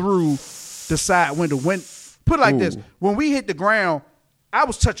went through the side window. Put it like this. When we hit the ground, I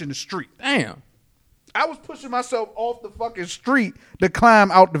was touching the street. Damn. I was pushing myself off the fucking street to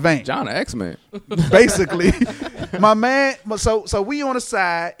climb out the van. John, an X-Man. Basically. My man, so we on the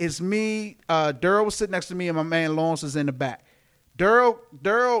side. It's me. Daryl was sitting next to me, and my man Lawrence is in the back. Daryl,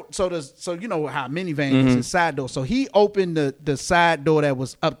 so you know how minivan is, the side door. So he opened the side door that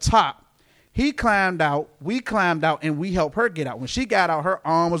was up top. He climbed out, we climbed out, and we helped her get out. When she got out, her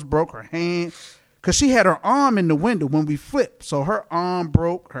arm was broke, her hand, because she had her arm in the window when we flipped. So her arm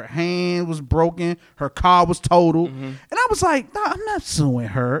broke, her hand was broken, her car was totaled. And I was like, no, I'm not suing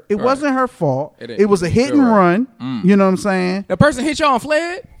her. It wasn't her fault. It was a hit and run. You know what I'm saying? The person hit y'all and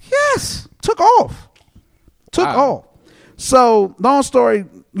fled? Yes. Took off. So long story,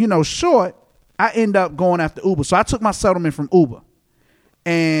 short, I end up going after Uber. So I took my settlement from Uber.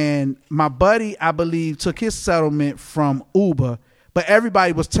 And my buddy, I believe, took his settlement from Uber, but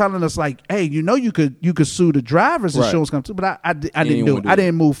everybody was telling us like, "Hey, you could sue the driver's insurance company," but I didn't do it. I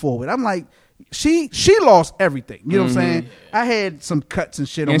didn't move forward. I'm like, she lost everything. You know what I'm saying? I had some cuts and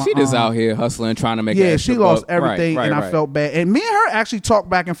shit on my arm. And she just out here hustling, trying to make. Yeah, she lost everything, and I felt bad. And me and her actually talked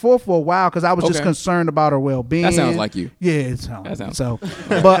back and forth for a while because I was just concerned about her well-being. That sounds like you. Yeah, it sounds like so.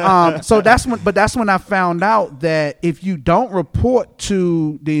 But so that's when I found out that if you don't report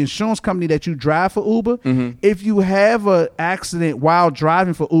to the insurance company that you drive for Uber, if you have an accident while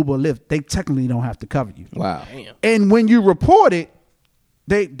driving for Uber or Lyft, they technically don't have to cover you. Wow. Damn. And when you report it,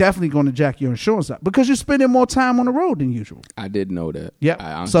 they definitely going to jack your insurance up because you're spending more time on the road than usual. I didn't know that.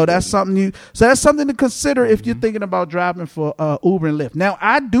 Yeah. So that's something to consider if you're thinking about driving for Uber and Lyft. Now,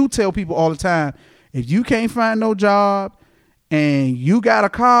 I do tell people all the time, if you can't find no job and you got a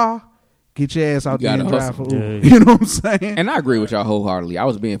car, get your ass out there and drive for Uber. Yeah. You know what I'm saying? And I agree with y'all wholeheartedly. I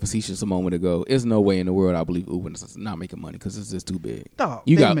was being facetious a moment ago. There's no way in the world I believe Uber is not making money because it's just too big. Dog,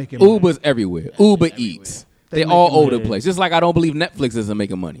 you got Ubers everywhere. Uber Eats. They all over the place. Just like I don't believe Netflix isn't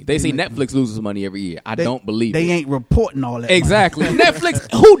making money. They say Netflix loses money every year. I don't believe they ain't reporting all that. Exactly. Netflix.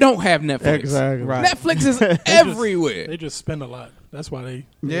 Who don't have Netflix? Exactly. Right. Netflix is everywhere. They just spend a lot. That's why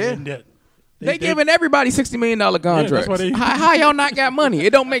they're in debt. They giving everybody $60 million contracts. How y'all not got money? It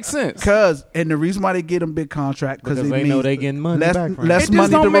don't make sense. And the reason why they get them big contract because they know they getting money less, back from less it.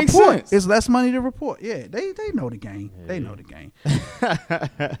 money Just to don't make report. sense. It's less money to report. Yeah, they know the game. Yeah. They know the game.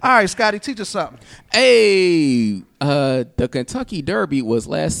 All right, Scotty, teach us something. Hey, the Kentucky Derby was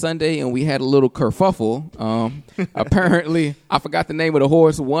last Sunday, and we had a little kerfuffle. Apparently, I forgot the name of the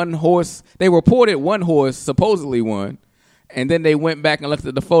horse. They reported one horse supposedly won. And then they went back and looked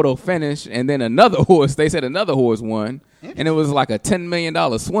at the photo finish, and then they said another horse won, and it was like a $10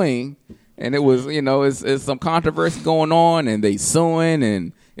 million swing. and it was, it's some controversy going on, and they suing,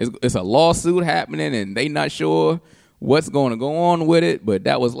 and it's a lawsuit happening, and they not sure what's going to go on with it. But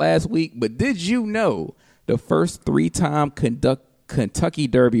that was last week. But did you know the first 3-time Kentucky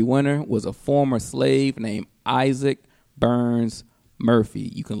Derby winner was a former slave named Isaac Burns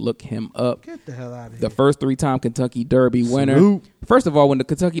Murphy? You can look him up. Get the hell out of here. The first 3-time Kentucky Derby winner. First of all, when the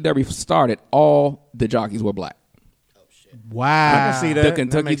Kentucky Derby started, all the jockeys were black. Wow. I can see that. The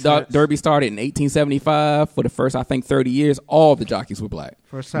Kentucky Derby started in 1875. For the first, I think, 30 years, all the jockeys were black.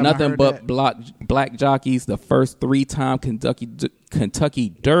 First time Nothing I heard but that. black jockeys. The first 3-time Kentucky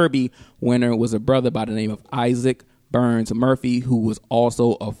Derby winner was a brother by the name of Isaac Burns Murphy, who was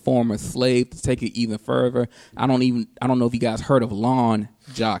also a former slave. To take it even further, I don't know if you guys heard of lawn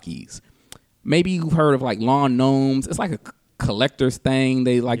jockeys. Maybe you've heard of like lawn gnomes. It's like a collector's thing.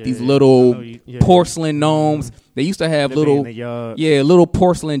 They like these little porcelain gnomes. They used to have little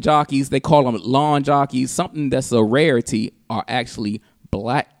porcelain jockeys. They call them lawn jockeys. Something that's a rarity are actually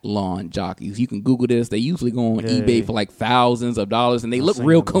black lawn jockeys. You can Google this. They usually go on eBay for like thousands of dollars, and they look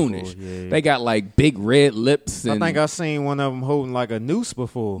real coonish. They got like big red lips. And I think I seen one of them holding like a noose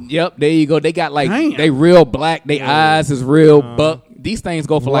before. Yep, there you go. They got like they real black. Their eyes is real buck. These things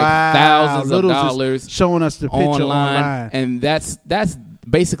go for like thousands of dollars. Showing us the picture online. And that's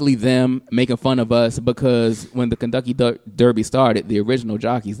basically them making fun of us, because when the Kentucky Derby started, the original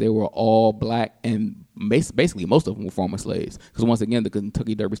jockeys, they were all black, and basically most of them were former slaves. Because once again, the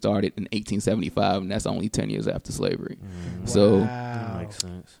Kentucky Derby started in 1875, and that's only 10 years after slavery. So that makes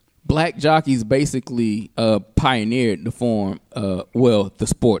sense. Black jockeys basically pioneered the the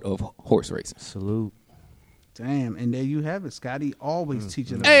sport of horse racing. Salute. Damn, and there you have it. Scotty always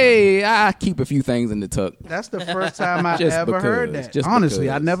teaching us. Hey, I keep a few things in the tuck. That's the first time I Just ever heard because, that. just Honestly,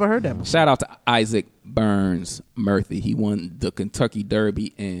 because. I never heard that before. Shout out to Isaac Burns Murphy. He won the Kentucky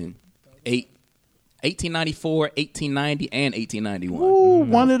Derby in 1894, 1890, and 1891. Ooh,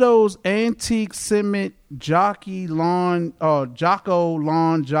 one of those antique cement Jocko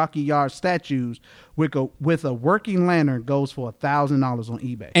lawn jockey yard statues with a working lantern goes for $1,000 on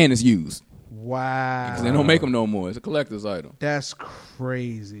eBay. And it's used. Wow. They don't make them no more. It's a collector's item. That's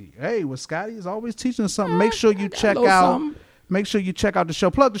crazy. Hey, well, Scotty is always teaching us something. Make sure you check out. Make sure you check out the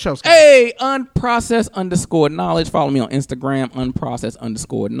show. Plug the show, Scotty. Hey, unprocessed_knowledge. Follow me on Instagram,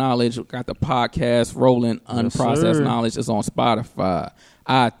 unprocessed_knowledge. Got the podcast rolling. Unprocessed knowledge is on Spotify,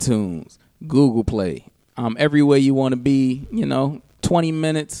 iTunes, Google Play. Everywhere you want to be. 20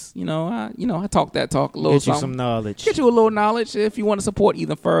 minutes. I talk that talk a little. Get you some knowledge. Get you a little knowledge if you want to support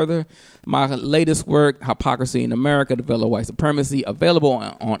even further. My latest work, Hypocrisy in America, Develop White Supremacy, available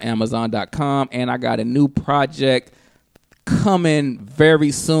on Amazon.com. And I got a new project coming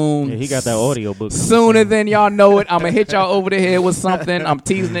very soon. Yeah, he got that audio book sooner than y'all know it. I'm gonna hit y'all over the head with something. I'm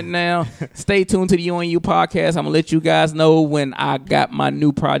teasing it now. Stay tuned to the UNU podcast. I'm gonna let you guys know when I got my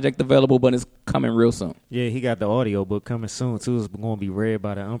new project available, but it's coming real soon. Yeah, he got the audio book coming soon too. It's going to be read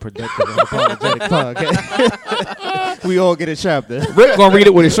by the Unproductive and Unapologetic podcast. We all get a chapter. Rick gonna read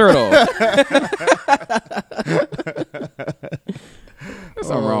it with his shirt off. There's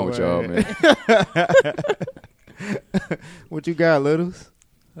something wrong with y'all, man. What you got, Littles?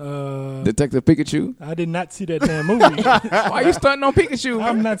 Detective Pikachu. I did not see that damn movie. Why you stunting on Pikachu, man?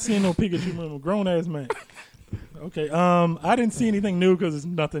 I'm not seeing no Pikachu movie. Grown ass man. Okay. I didn't see anything new because it's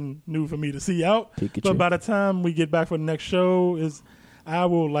nothing new for me to see out. Pikachu. But by the time we get back for the next show, I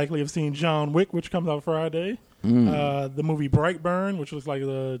will likely have seen John Wick, which comes out Friday. The movie Brightburn, which looks like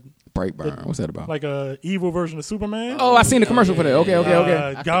Brightburn. What's that about? Like a evil version of Superman. Oh, I seen the commercial for that. Okay.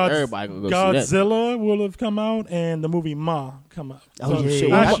 Everybody gonna go see that. Godzilla will have come out, and the movie Ma come out. Oh, So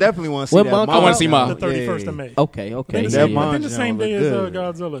shit. I I definitely want to see What that. month I want to see Ma. The 31st of May. Okay. Then That the Ma same, the same day as look good.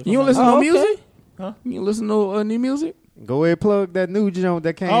 Godzilla. You don't listen to music? Huh? You listen to new music? Go ahead, plug that new joint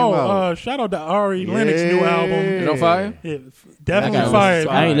that came out. Shout out to Ari Lennox' new album. Is it on fire? Yeah, I definitely gotta fired.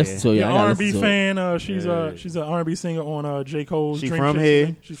 I ain't listened to it. Yeah, I gotta R&B listen to it. fan. She's an R&B singer on J. Cole's She Drink from Chicks here?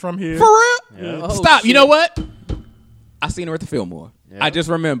 thing. She's from here. For real? Yeah. Oh, Stop. shit. You know what? I seen her at the Fillmore. Yeah. I just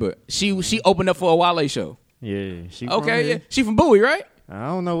remembered. She opened up for a Wale show. Yeah, she from Okay, here. yeah. She from Bowie, right? I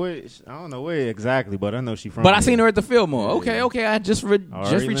don't know where exactly, but I know she from. But I here. seen her at the Fillmore. Yeah. Okay. I just recharged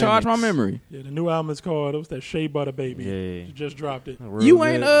my Lennox. memory. Yeah, the new album is called. It was that Shea Butter Baby. Yeah. She just dropped it. Real You good-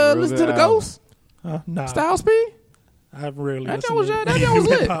 ain't real listen good to the album. Ghost Nah, Styles P? I've rarely That listened joint to was- that joint was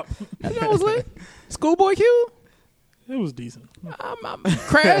lit. hip-hop. That joint was lit. Schoolboy Q? It was decent.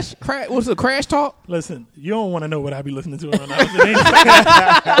 Crash? What's the Crash Talk? Listen, you don't want to know what I be listening to right now.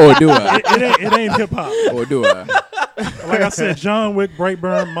 It Or do I? it ain't hip hop. Or do I? Like I said, John Wick,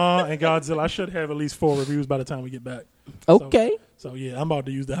 Brightburn, Ma, and Godzilla. I should have at least 4 reviews by the time we get back. Okay. So yeah, I'm about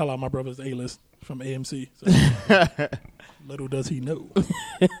to use the hell out of my brother's A-list from AMC. So little does he know.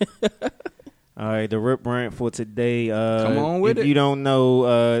 All right, the rip rant for today. Come on with if it. you don't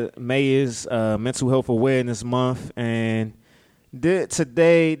know, May is Mental Health Awareness Month, and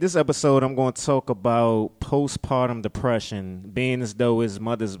today, this episode, I'm going to talk about postpartum depression, being as though it's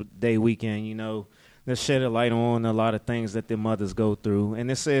Mother's Day weekend, you know. Let's shed a light on a lot of things that the mothers go through.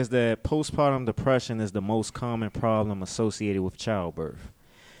 And it says that postpartum depression is the most common problem associated with childbirth.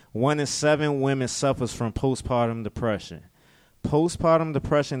 1 in 7 women suffers from postpartum depression. Postpartum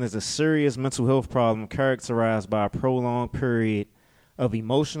depression is a serious mental health problem characterized by a prolonged period of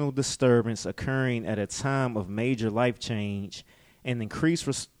emotional disturbance occurring at a time of major life change and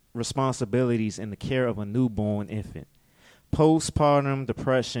increased responsibilities in the care of a newborn infant. Postpartum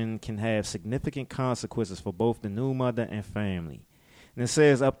depression can have significant consequences for both the new mother and family. And it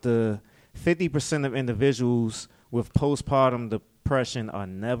says up to 50% of individuals with postpartum depression are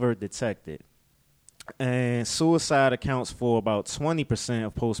never detected. And suicide accounts for about 20%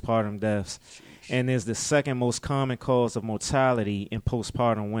 of postpartum deaths and is the second most common cause of mortality in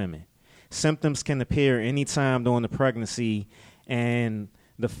postpartum women. Symptoms can appear anytime during the pregnancy and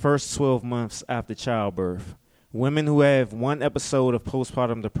the first 12 months after childbirth. Women who have one episode of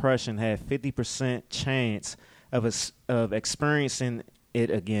postpartum depression have 50% chance of experiencing it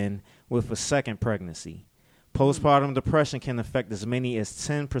again with a second pregnancy. Postpartum depression can affect as many as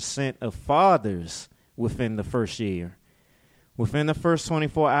 10% of fathers within the first year. Within the first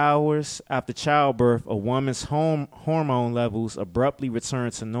 24 hours after childbirth, a woman's hormone levels abruptly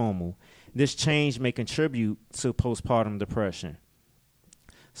return to normal. This change may contribute to postpartum depression.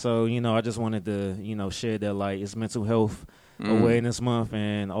 So, you know, I just wanted to, you know, shed that light. It's Mental Health Awareness Month,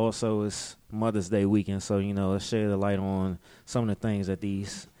 and also it's Mother's Day weekend. So, you know, let's shed the light on some of the things that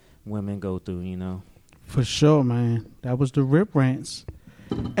these women go through, you know. For sure, man. That was the rip rants.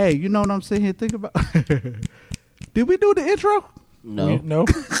 Hey, you know what I'm sitting here thinking about? Did we do the intro? No. No.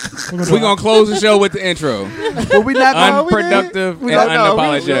 We're going to close the show with the intro. Well, we not gonna, Unproductive and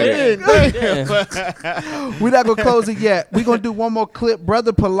unapologetic. We're not going to close it yet. We're going to do one more clip.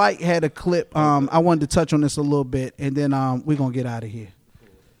 Brother Polite had a clip. I wanted to touch on this a little bit, and then we're going to get out of here.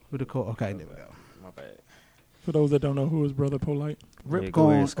 Okay, there we go. My bad. For those that don't know, who is Brother Polite? Rip Yeah, go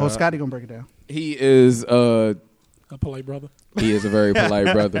going. ahead, Scott. Scotty going to break it down. He is A polite brother. he is a very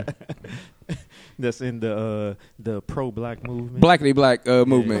polite brother. That's in the pro-black movement. Blackity black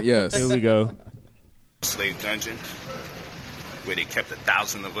movement, yes. Here we go. Slave dungeon where they kept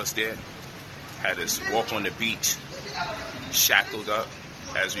 1,000 of us there. Had us walk on the beach, shackled up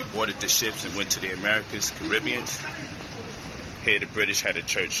as we boarded the ships and went to the Americas, Caribbeans. Here the British had a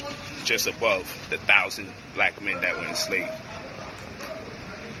church just above the 1,000 black men that were enslaved.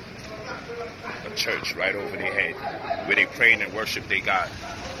 A church right over their head where they prayed and worshiped their God.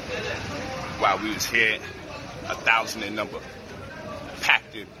 While we was here, 1,000 in number,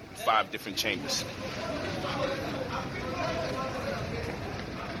 packed in 5 different chambers.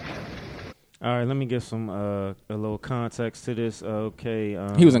 All right, let me give some a little context to this. Okay,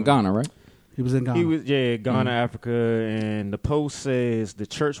 He was in Ghana, right? He was in Ghana. He was, Ghana, Africa, and the Post says the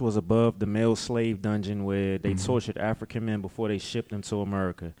church was above the male slave dungeon where they tortured African men before they shipped them to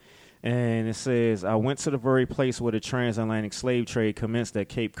America. And it says, I went to the very place where the transatlantic slave trade commenced at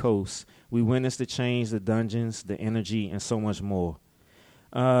Cape Coast. We witnessed the change, the dungeons, the energy, and so much more.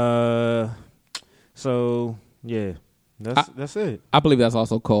 So, yeah, that's it. I believe that's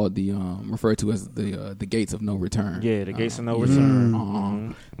also called the referred to as the gates of no return. Yeah, the gates of no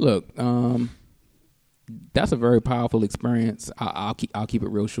return. Look, that's a very powerful experience. I'll keep it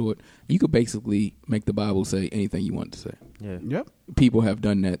real short. You could basically make the Bible say anything you want to say. Yeah. Yep. People have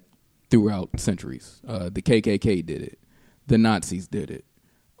done that throughout centuries. The KKK did it. The Nazis did it.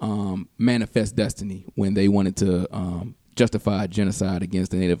 Manifest Destiny, when they wanted to justify genocide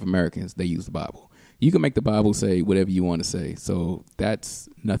against the Native Americans, they used the Bible. You can make the Bible say whatever you want to say. So that's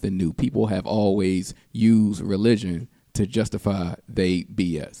nothing new. People have always used religion to justify they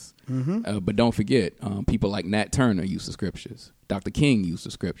BS. But don't forget, people like Nat Turner used the scriptures. Dr. King used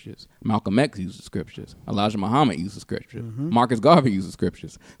the scriptures. Malcolm X used the scriptures. Elijah Muhammad used the scriptures. Marcus Garvey used the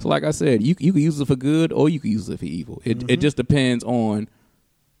scriptures. So like I said, you can use it for good or you can use it for evil. It just depends on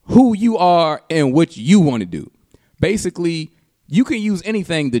who you are and what you want to do. Basically, you can use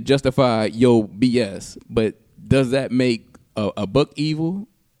anything to justify your BS, but does that make a book evil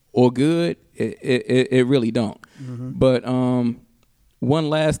or good? It really don't. But one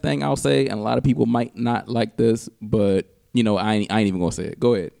last thing I'll say, and a lot of people might not like this, but I ain't even gonna say it.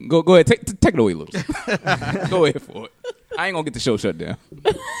 Go ahead. Go ahead. Take it away, Lewis. Go ahead for it. I ain't gonna get the show shut down.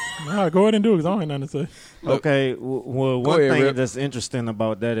 Nah, go ahead and do it because I don't have nothing to say. Okay, well, one ahead, thing Rip. that's interesting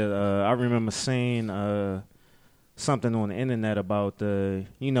about that is I remember seeing something on the internet about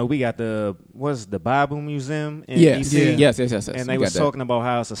we got what's the Bible Museum in DC? Yes. And they was talking about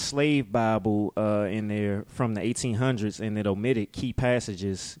how it's a slave Bible in there from the 1800s, and it omitted key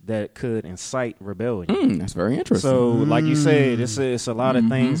passages that could incite rebellion. That's very interesting. So, like you said, it's a lot of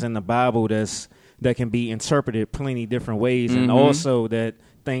things in the Bible that can be interpreted plenty different ways, and also that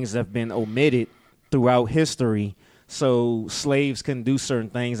things have been omitted throughout history. So slaves couldn't do certain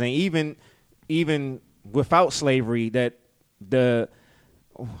things, and even without slavery, that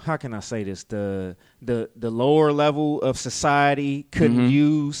how can I say this? The lower level of society couldn't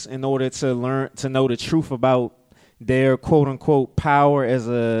use in order to know the truth about their quote unquote power as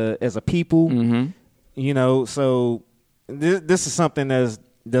a people. So this is something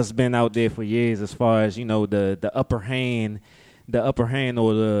that's been out there for years, as far as the upper hand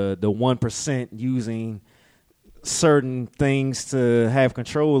or the 1% using certain things to have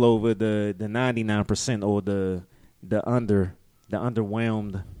control over the 99% or the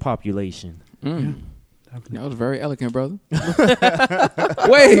underwhelmed population. That was very elegant, brother.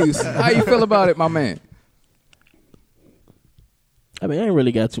 Waves, how you feel about it, my man? I mean, I ain't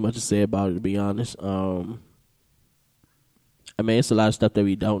really got too much to say about it, to be honest. I mean, it's a lot of stuff that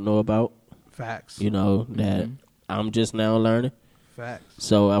we don't know about. Facts. That I'm just now learning. Facts.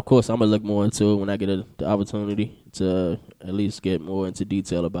 So, of course, I'm going to look more into it when I get the opportunity to at least get more into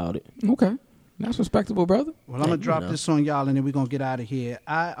detail about it. Okay. That's respectable, brother. Well, I'm going to drop this on y'all, and then we're going to get out of here.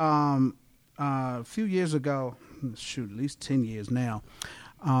 A few years ago, at least 10 years now,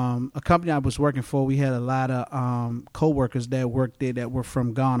 a company I was working for, we had a lot of co-workers that worked there that were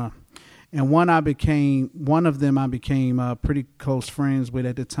from Ghana. And one of them I became pretty close friends with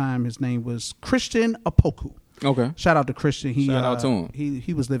at the time. His name was Christian Apoku. Okay. Shout out to Christian. Shout out to him.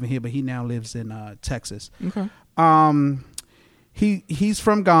 He was living here, but he now lives in Texas. Okay. He's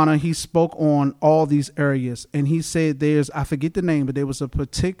from Ghana. He spoke on all these areas, and he said I forget the name, but there was a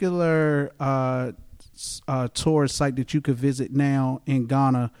particular tourist site that you could visit now in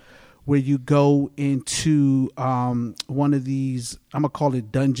Ghana, where you go into one of these, I'm gonna call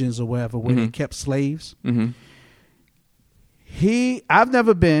it dungeons or whatever, where they kept slaves. I've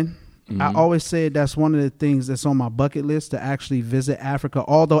never been. I always said that's one of the things that's on my bucket list, to actually visit Africa.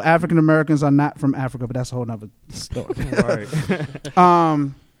 Although African Americans are not from Africa, but that's a whole nother story. Right.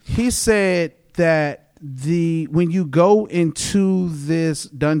 He said that when you go into this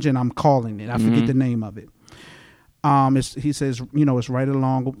dungeon, I'm calling it, I forget the name of it. He says, it's right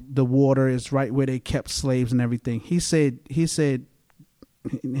along the water. It's right where they kept slaves and everything. He said,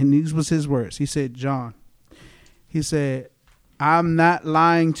 and these was his words. He said, John, I'm not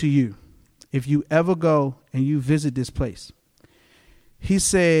lying to you. If you ever go and you visit this place, he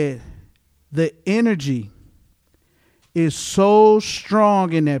said, the energy is so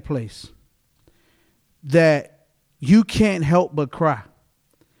strong in that place that you can't help but cry.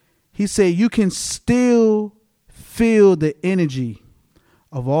 He said, you can still feel the energy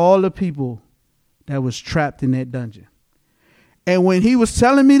of all the people that was trapped in that dungeon. And when he was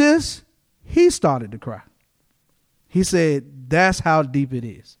telling me this, he started to cry. He said, that's how deep it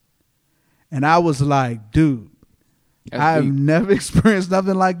is. And I was like, dude, I've never experienced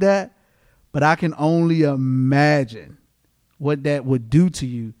nothing like that, but I can only imagine what that would do to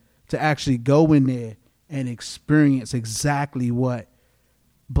you to actually go in there and experience exactly what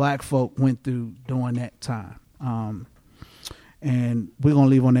black folk went through during that time. And we're going to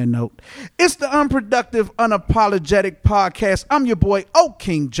leave on that note. It's the Unproductive, Unapologetic Podcast. I'm your boy, O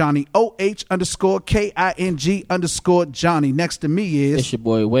King Johnny, OH_KING_Johnny. Next to me is... It's your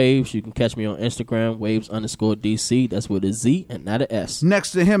boy, Waves. You can catch me on Instagram, Waves_DC. That's with a Z and not an S.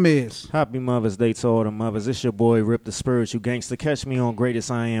 Next to him is... Happy Mother's Day to all the mothers. It's your boy, Rip the Spiritual Gangster. Catch me on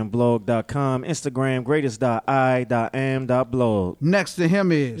greatestiamblog.com, Instagram, greatest.i.am.blog. Next to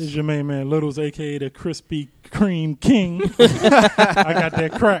him is... It's your main man, Littles, a.k.a. the Krispy Kreme King. I got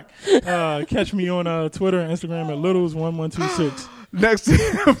that crack. Catch me on Twitter and Instagram at Littles1126. Next to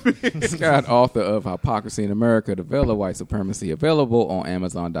him is... Scott, author of Hypocrisy in America, The Veil of White Supremacy, available on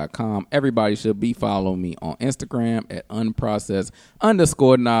Amazon.com. Everybody should be following me on Instagram at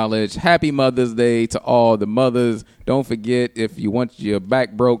unprocessed_knowledge. Happy Mother's Day to all the mothers. Don't forget, if you want your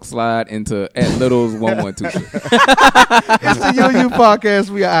back broke, slide into at Littles1126. It's the UU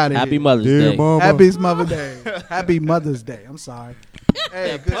Podcast. We are out of here. Happy Mother's Day. Mama. Happy Mother's Day. Happy Mother's Day. I'm sorry.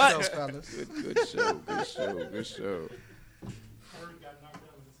 Hey, good show, fellas. Good show, good show, good show.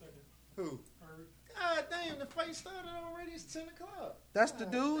 Who? God damn, the fight started already. It's 10 o'clock. That's the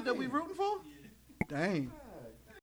dude that we rooting for? Dang.